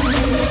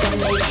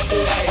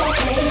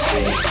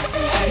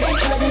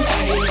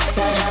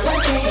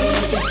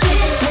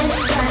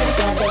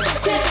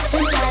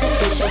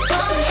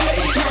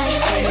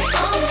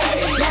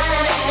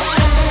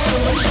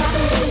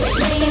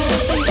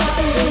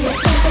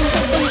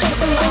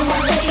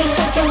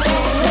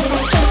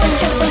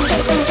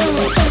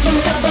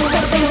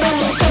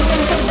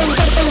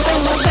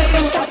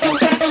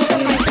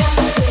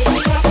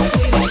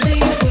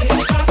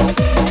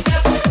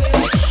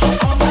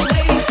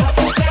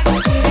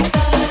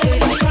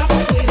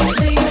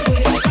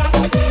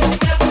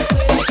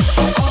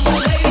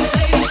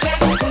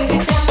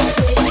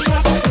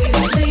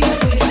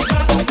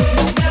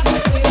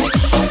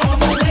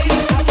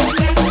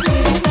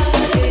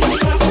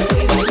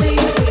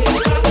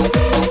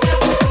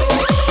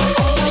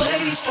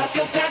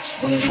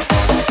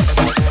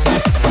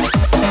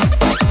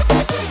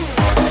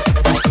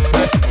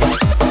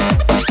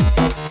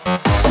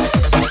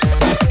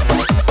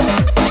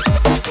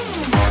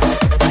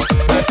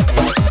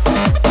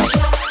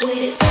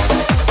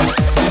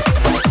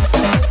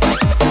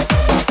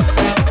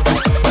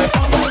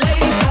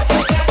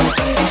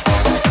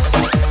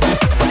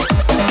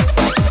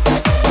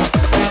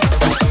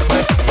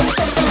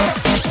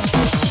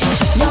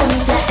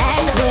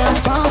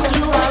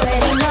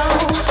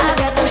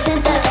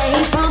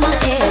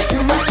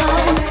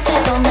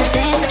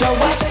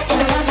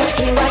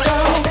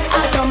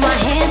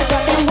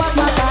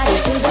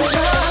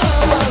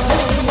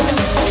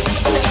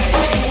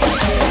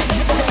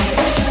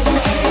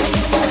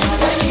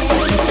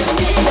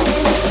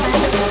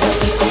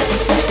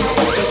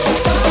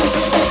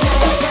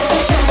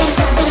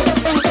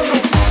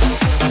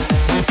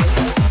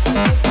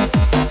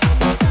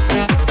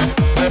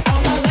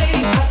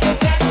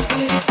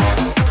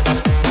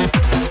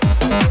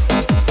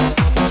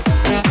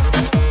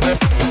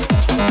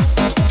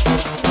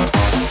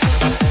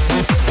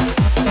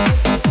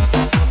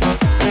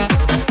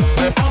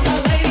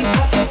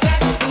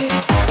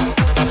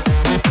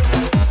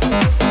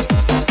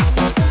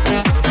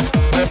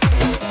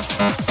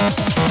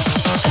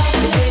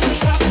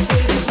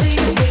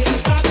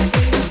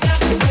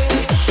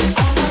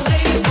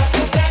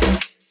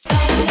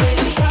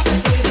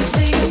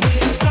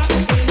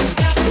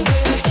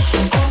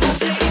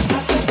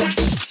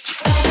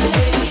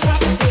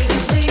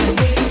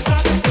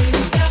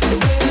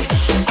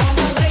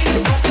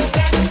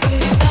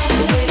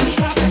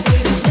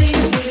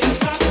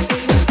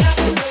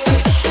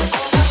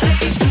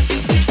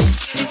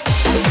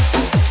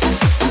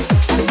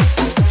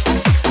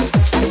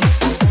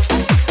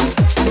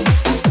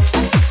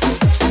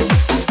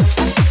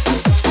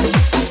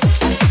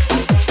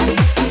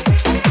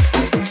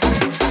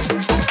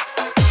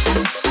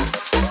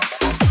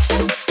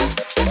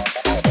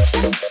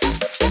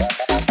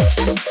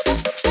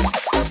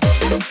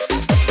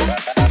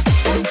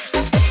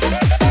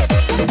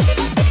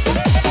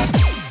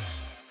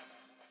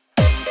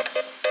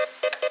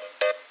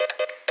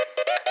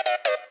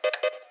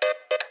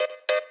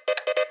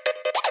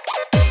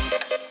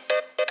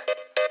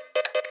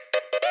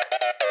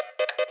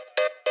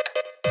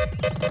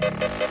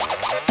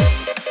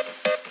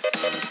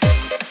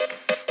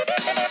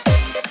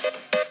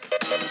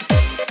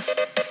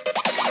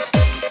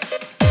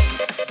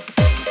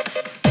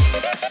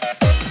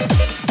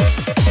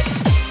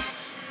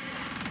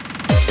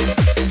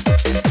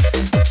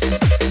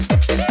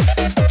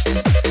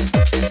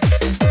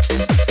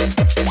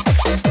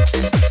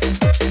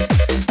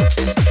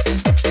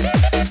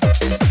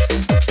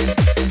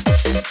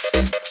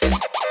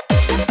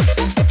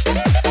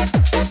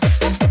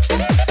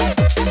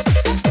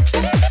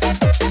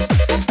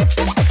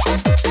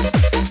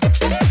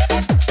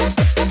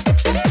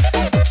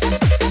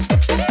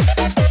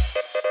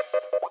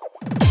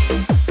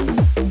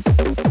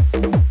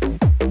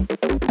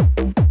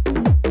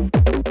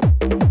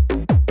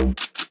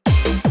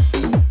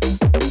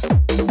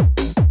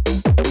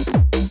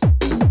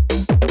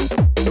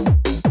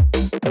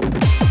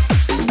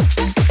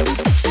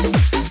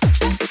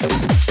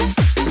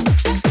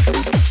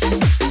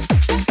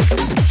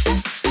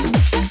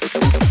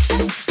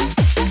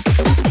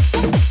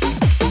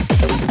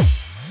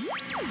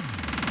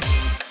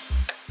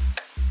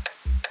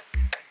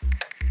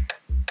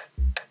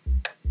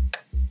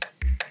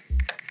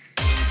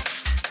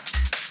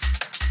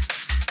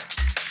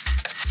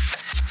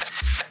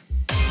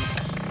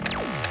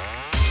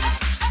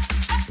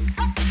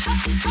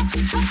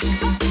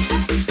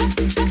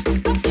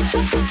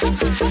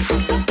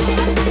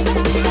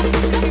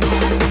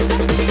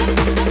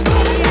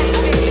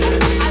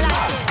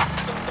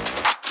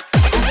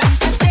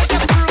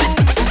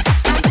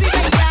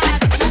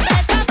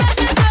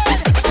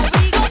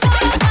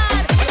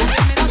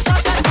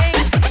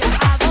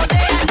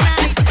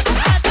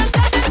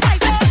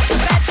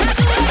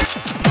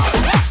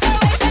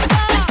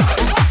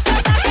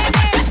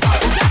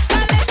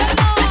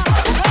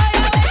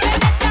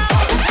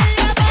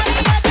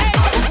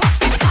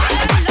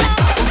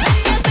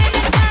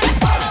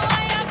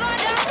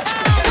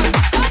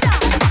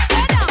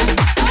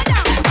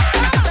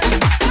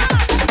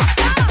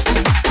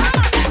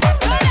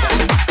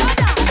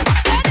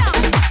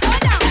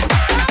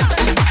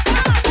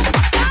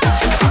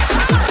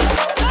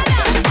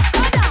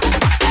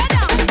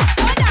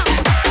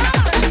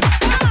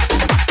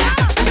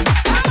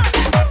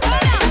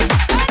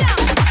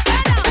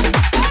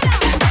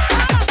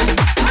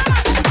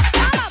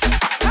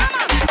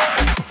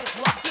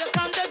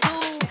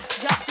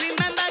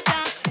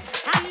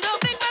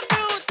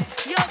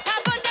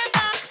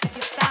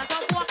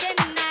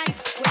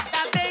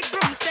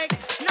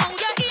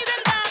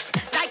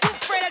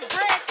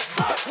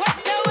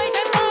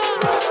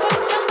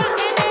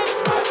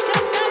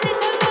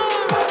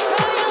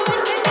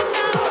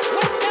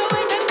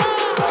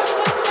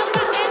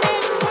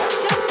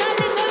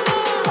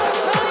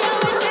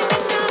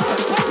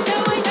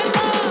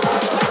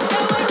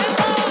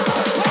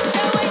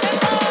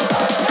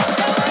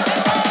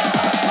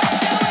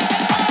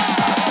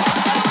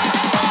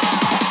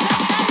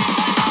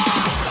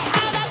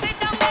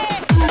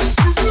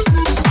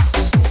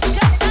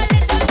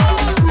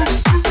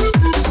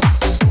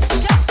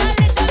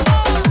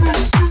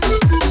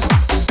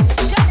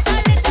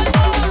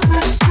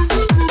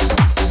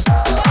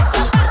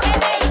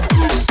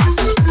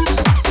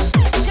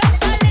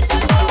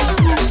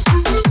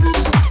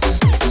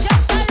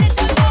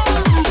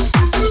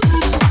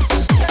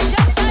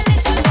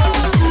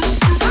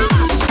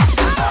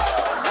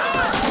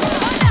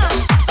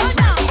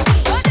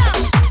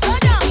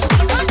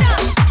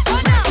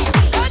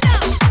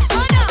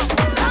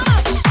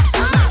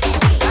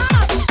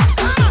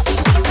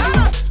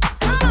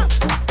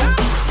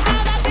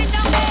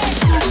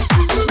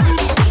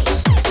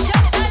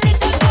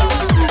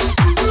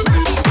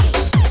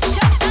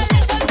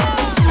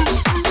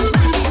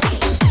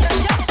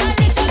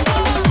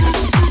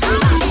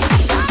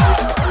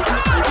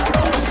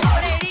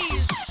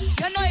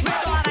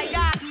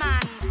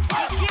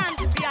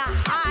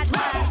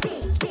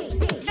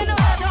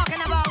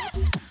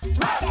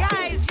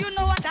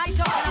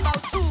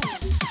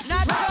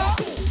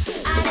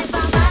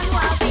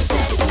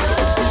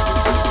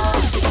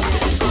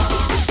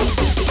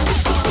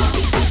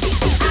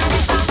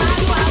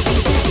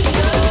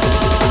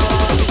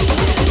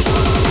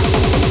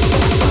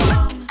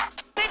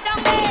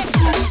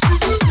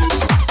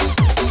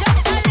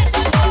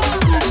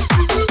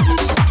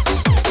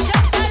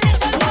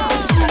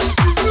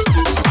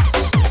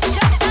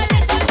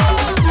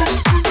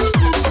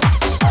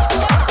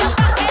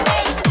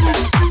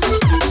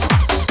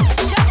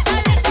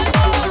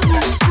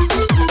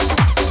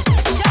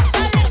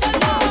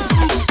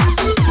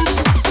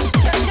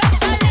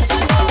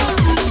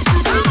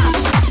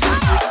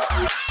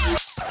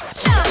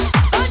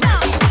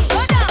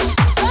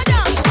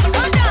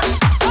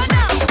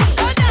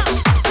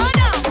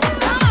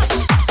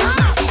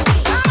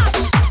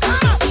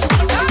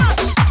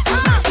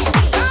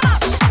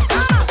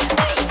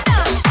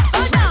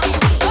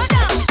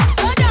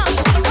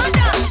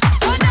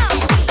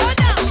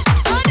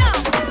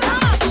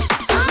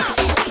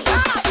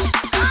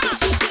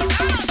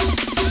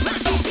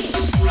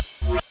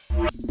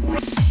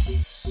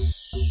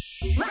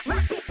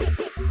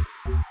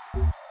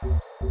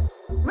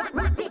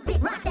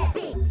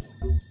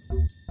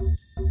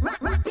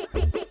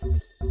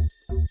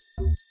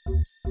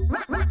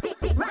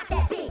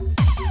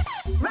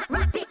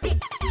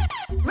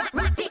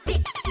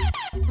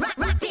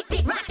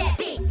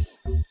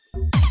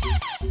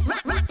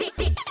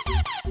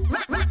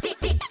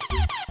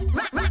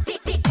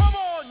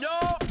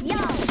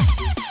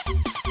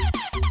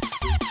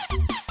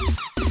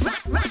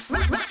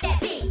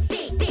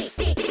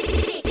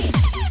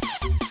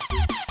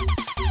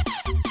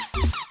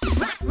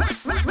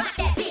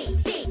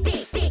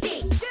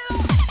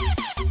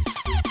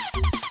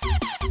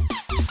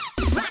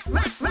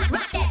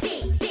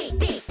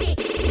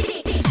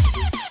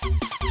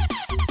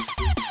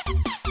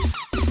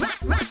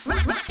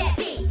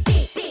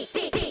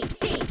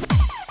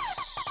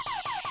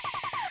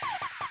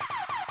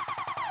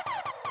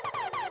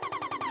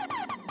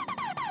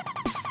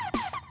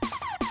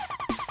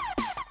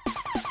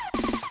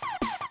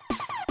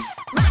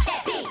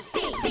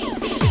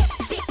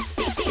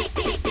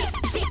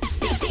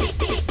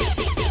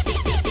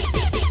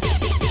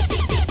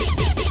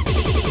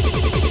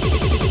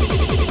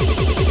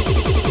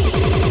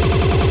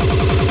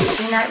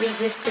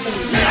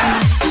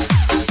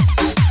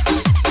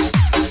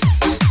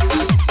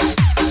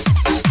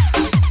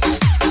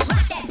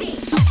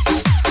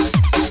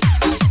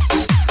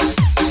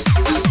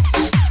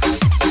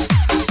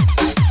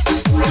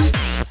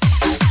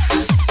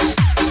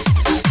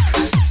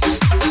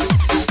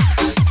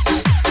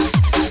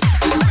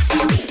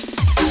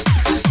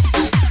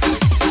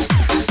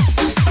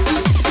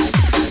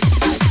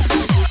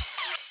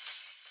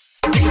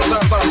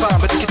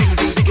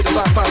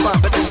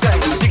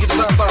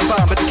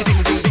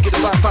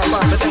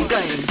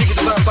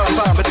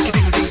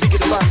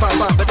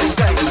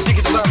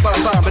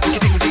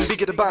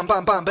 bam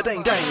bam bam ba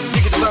ding dang.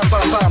 Diggity bam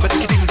bam bam ba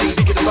ding ding ding.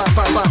 Diggity bam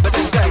bam bam ba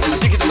ding dang.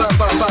 Diggity bam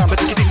bam bam ba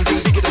ding ding ding.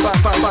 Diggity bam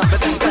bam bam ba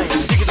ding dang.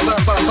 Diggity bam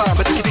bam bam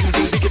ba ding ding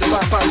ding. Diggity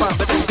bam bam bam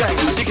ba ding dang.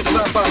 Diggity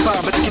bam bam bam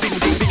ba ding ding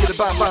ding. Diggity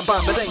bam bam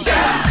bam ba ding dang.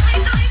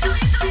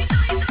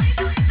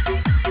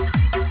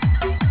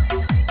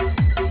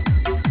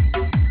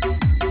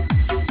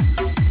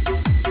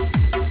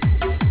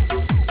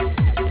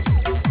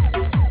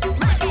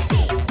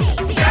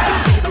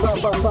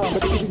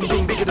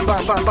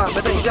 Bam bam bam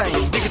ba ding dang.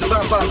 Diggity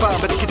bam bam bam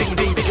ba ding ding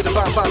ding. Diggity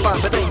bam bam bam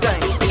ba ding dang.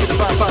 Diggity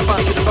bam bam bam.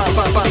 Diggity bam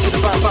bam bam. Diggity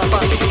bam bam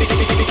bam.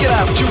 Get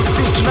out to the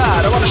groove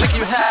tonight. I wanna shake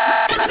your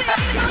hand.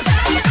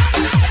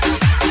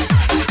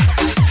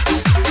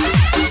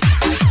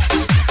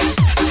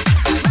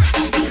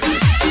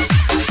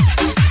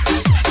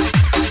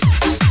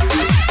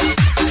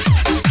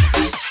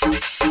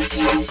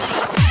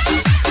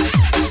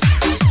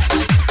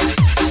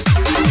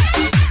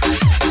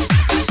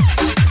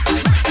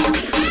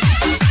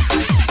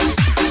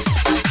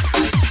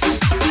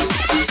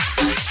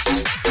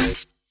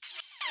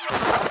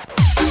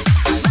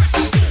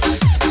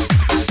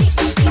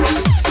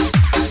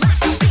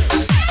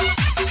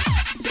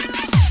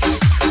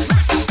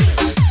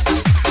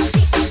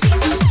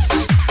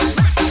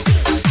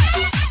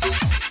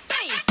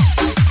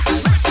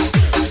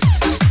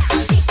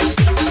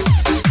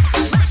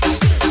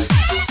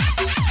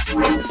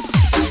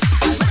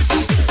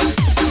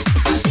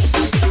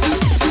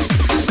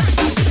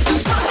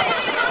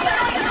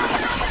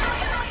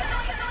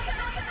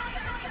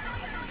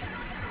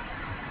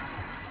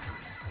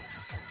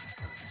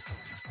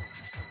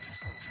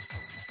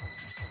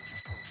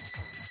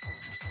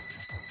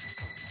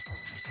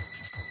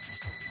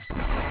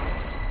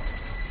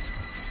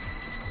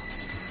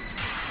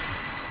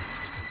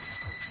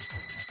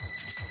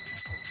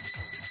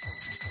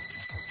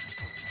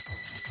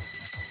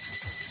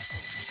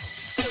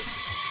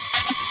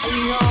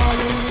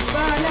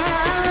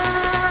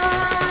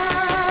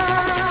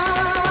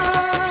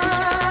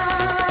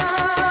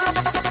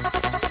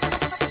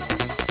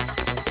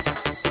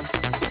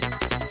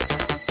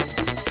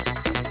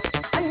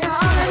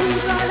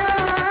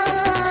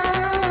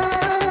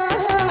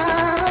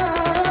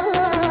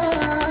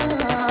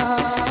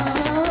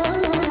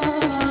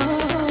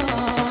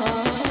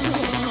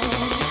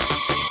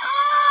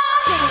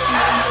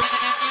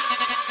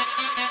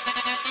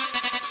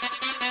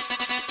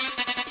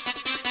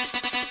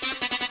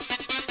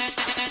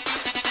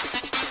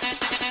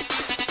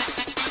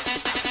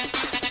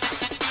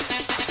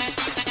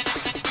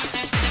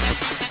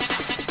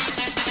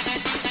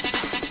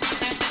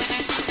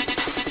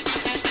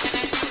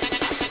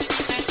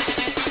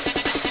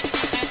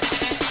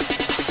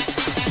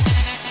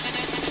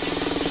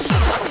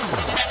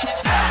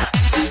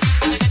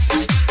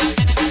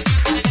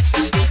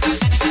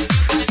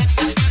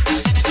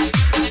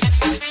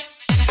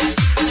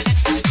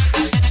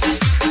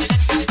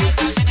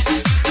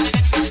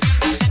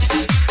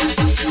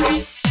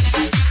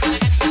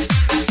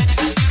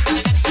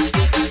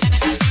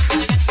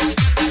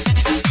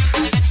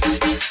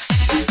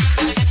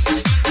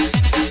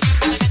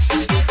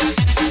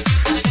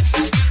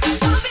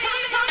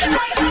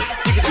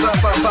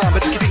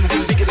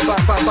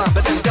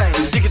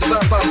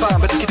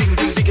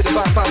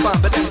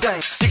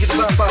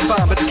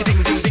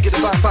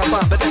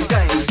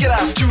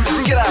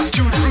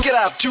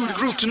 To the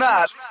groove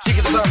tonight.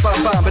 Diggity bam bam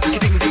bam, but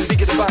diggity ding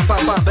diggity bam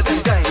bam bam, but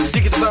ding dang.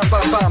 Diggity bam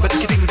bam bam, but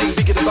diggity ding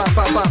diggity bam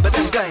bam bam, but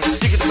ding dang.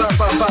 Diggity bam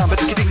bam bam, but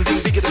diggity ding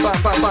diggity bam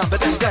bam bam, but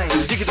ding dang.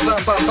 Diggity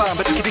bam bam bam,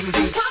 but diggity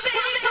ding.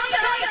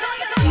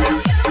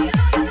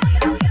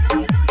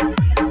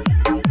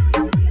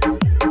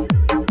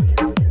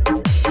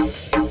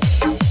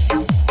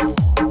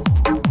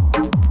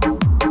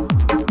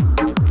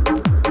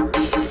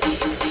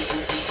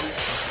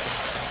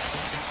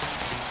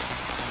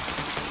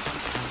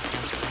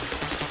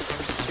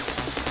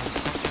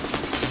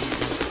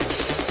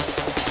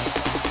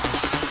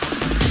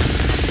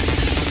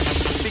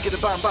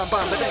 Bam bam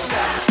bam, but ding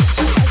dang.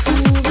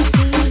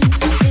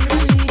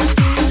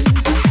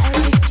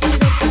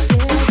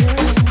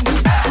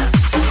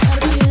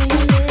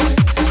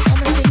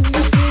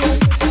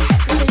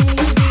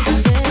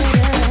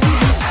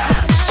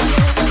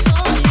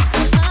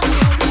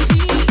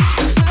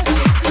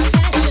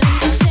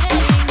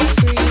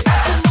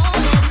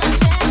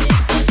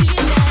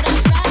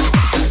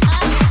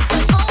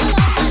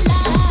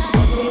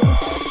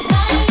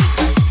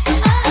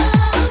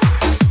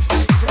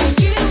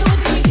 You would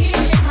be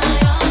here in my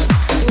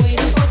arms.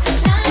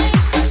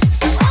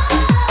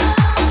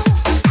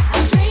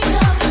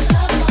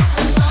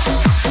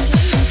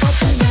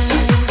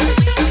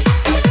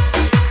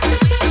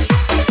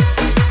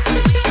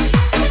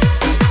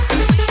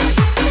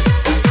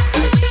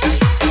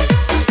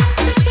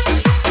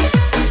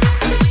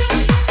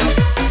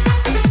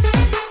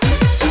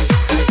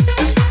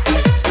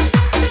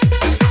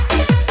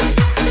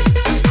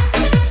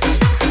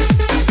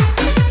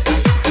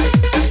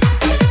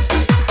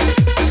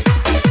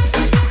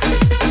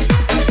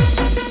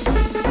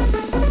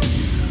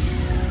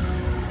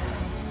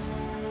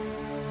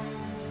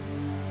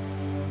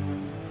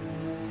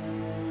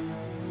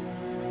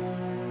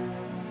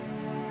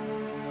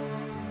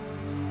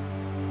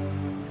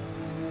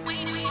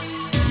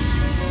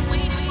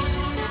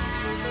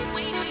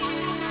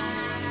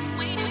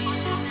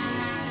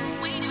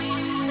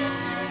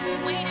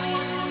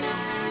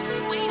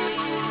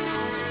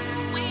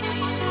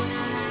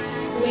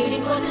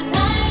 for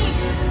tonight.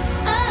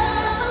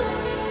 Oh,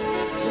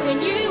 when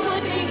you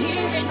would be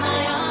here in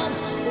my arms,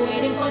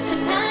 waiting for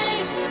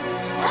tonight.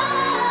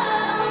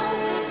 Oh,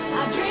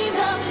 I've dreamed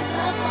of this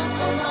love for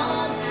so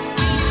long.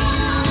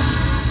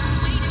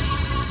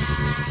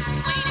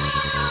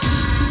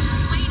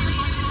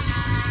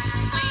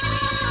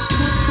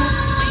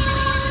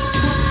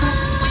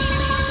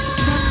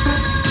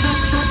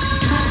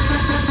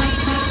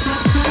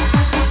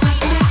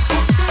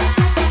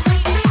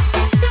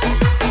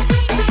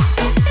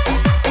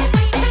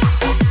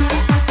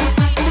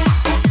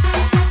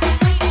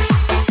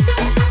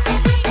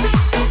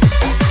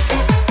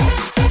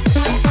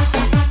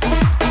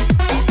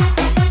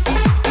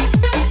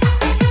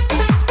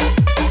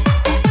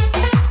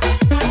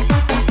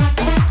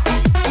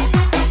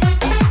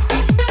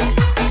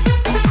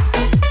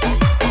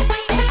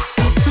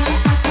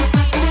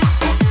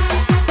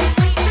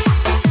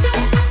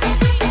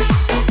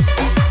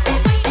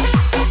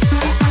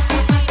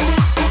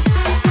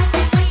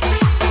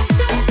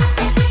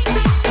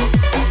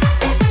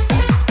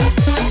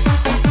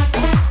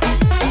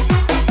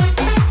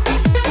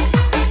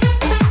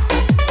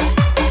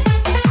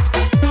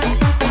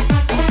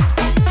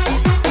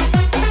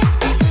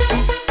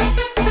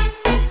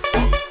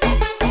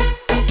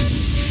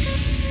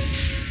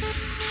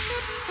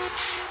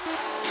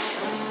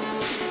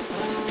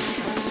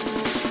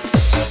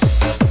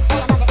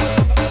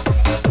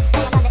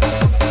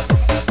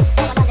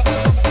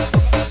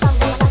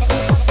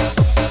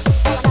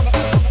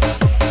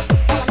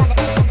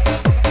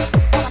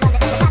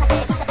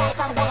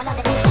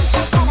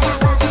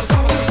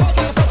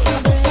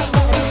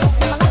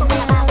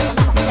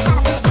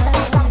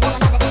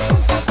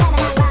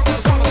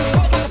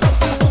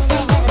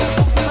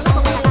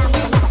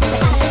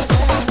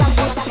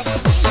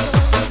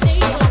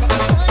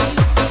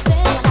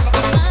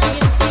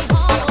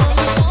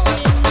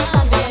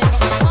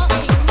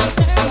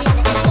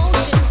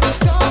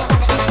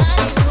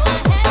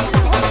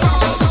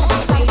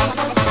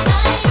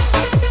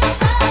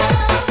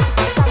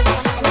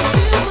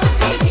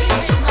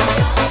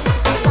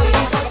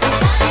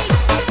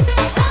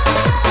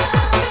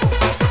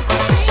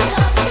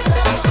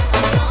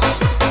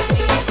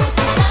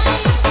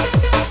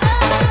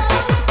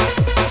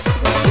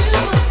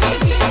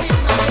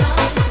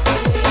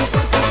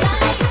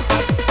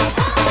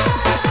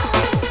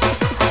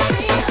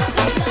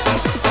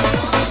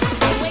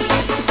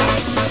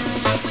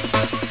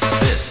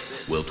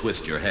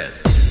 Twist your head.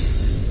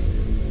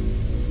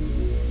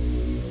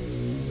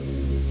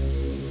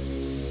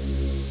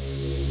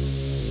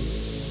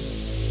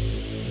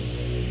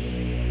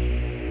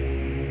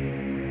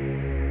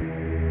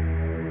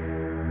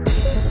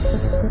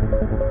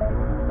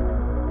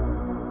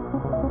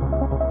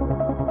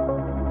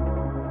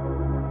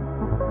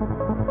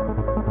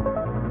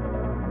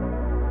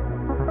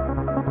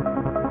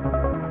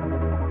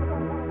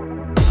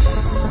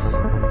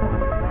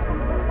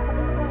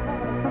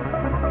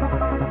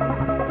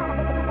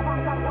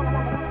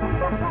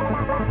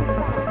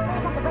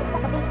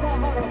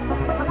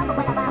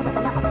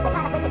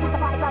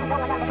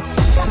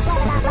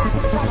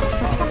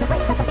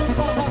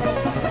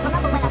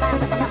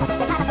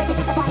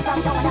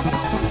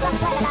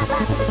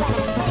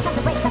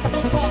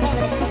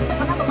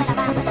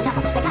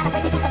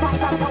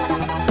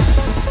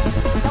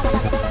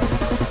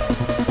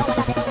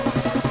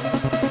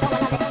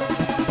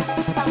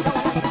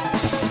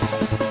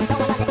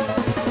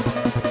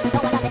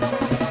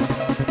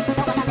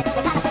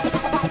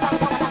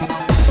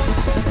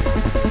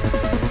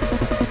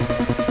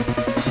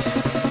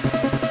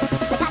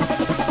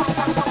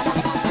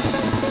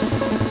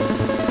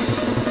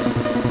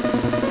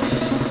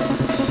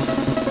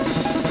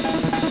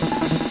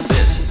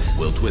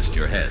 Twist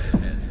your head.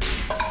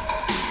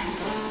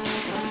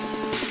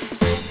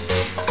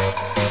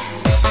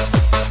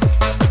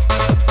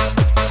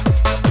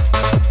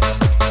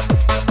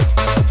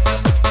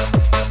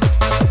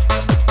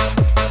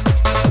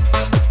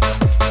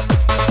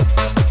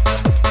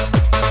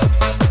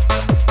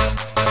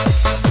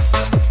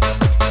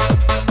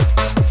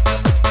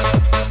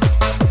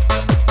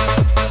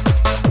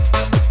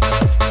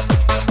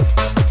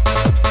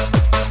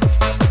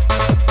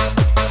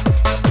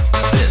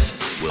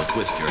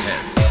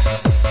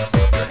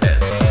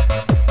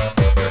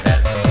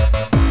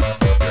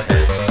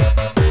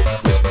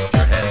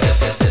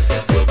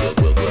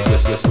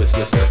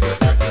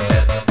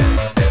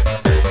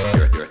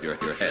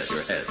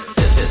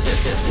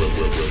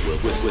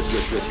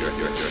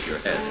 Twist your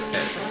head.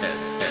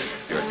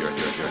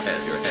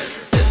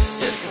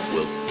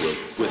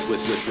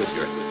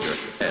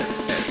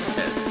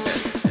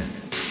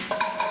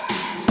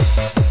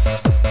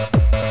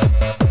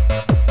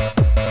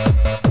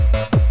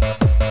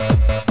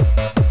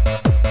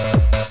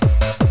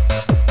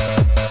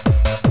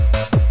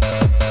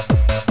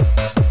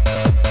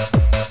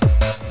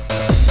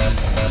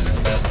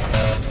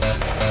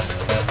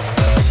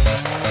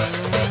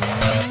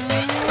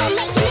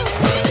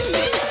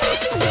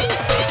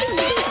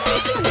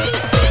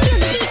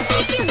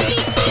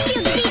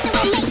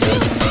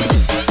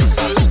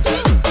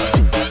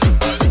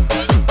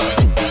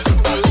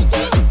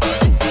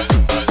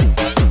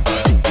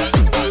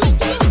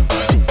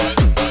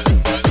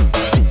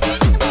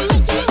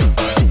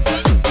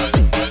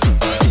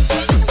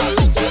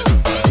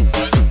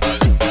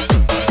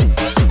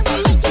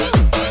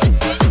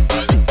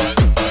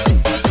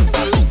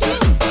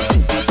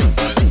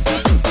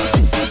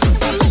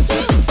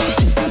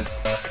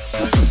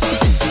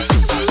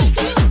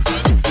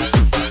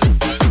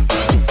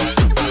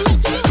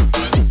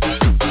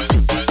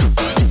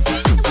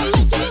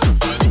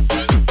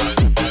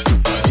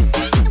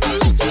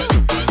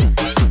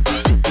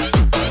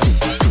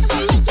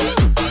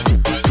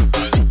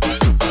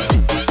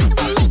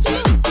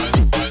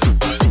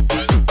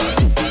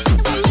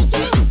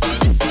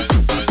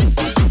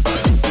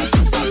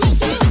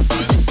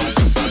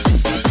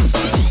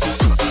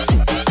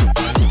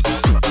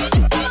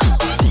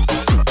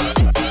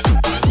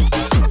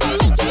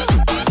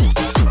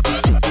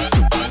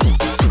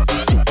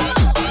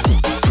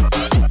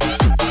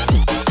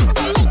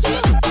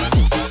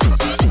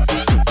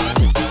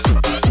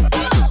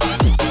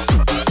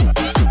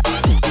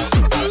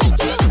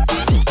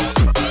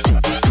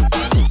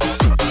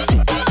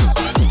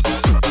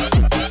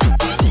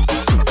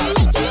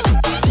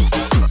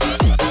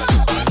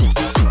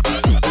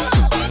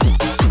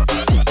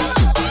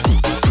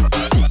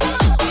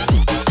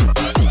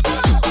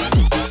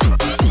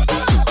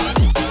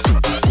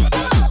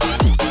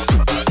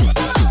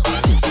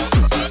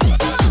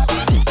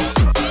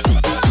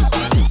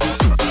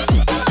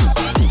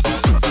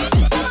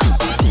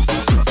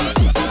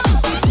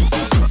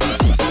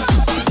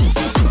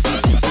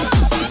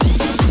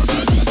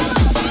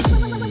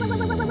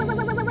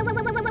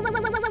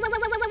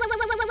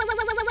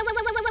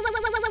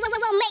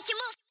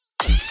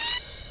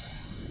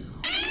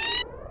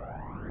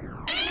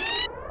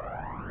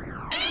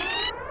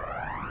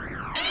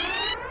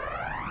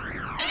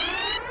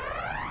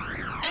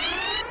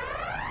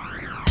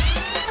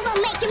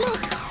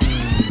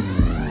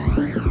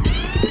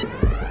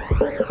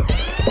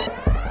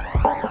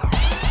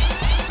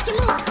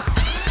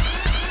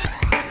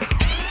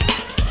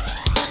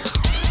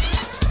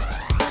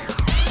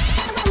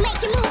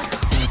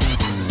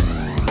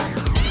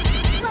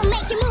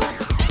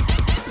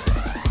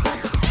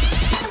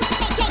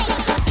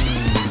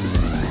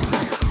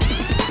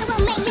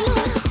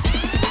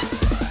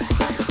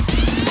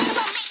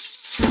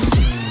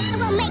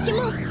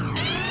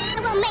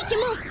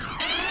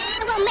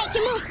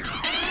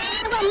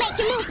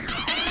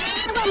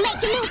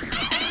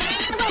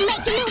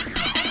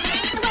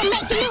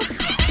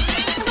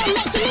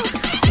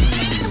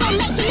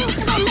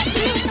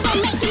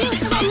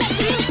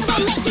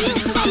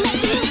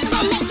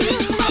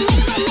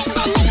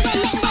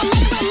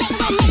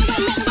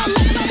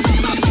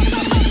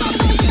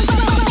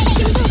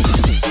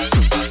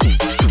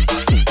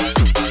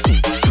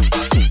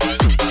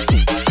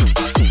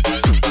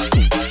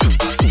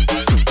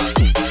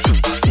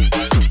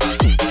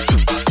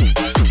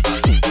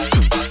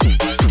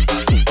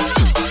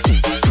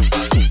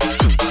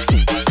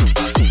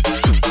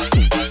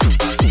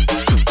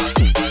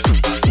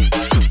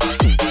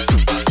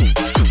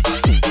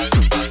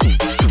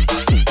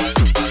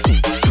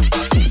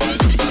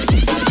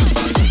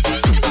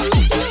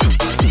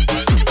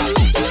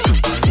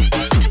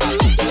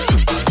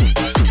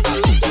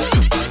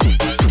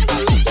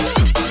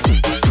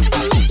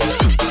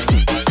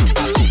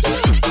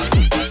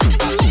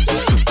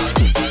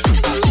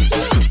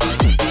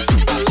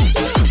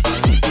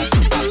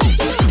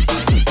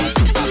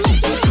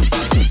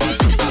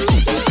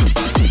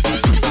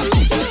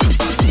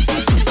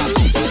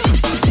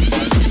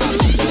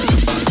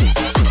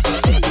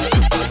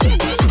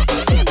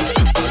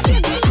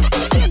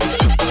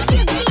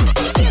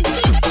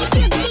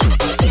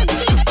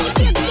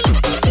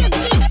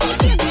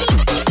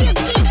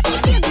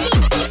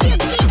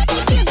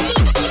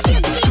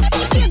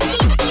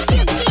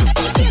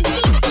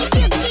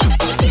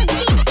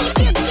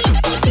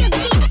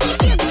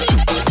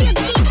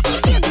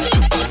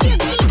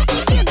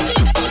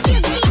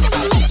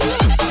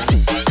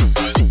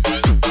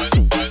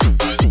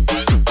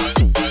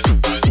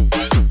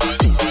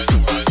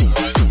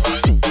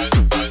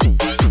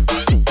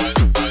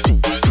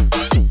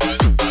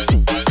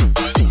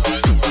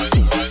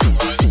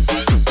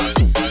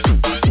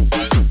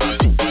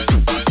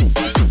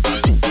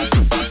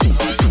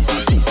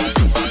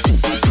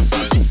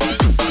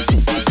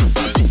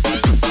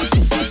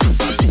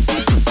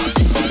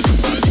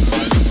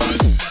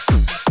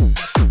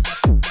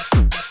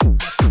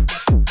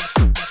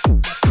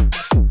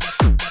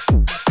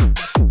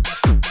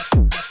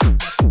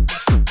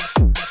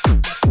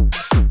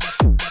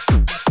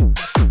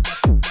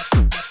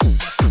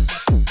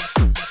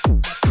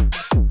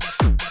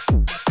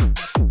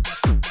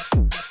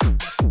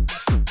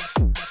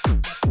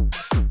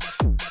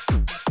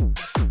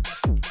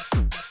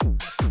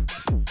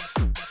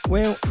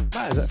 Well,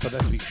 that is it for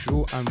this week's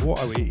show, and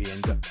what a way to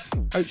end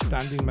it.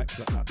 Outstanding mix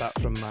that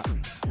from Matt.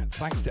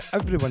 Thanks to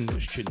everyone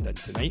that's tuned in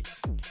tonight.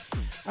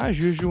 As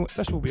usual,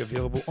 this will be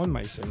available on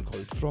my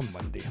SoundCloud from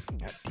Monday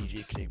at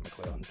DJ Craig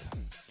McClelland.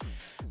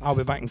 I'll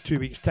be back in 2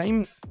 weeks'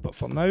 time, but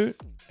for now,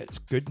 it's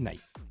good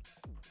night.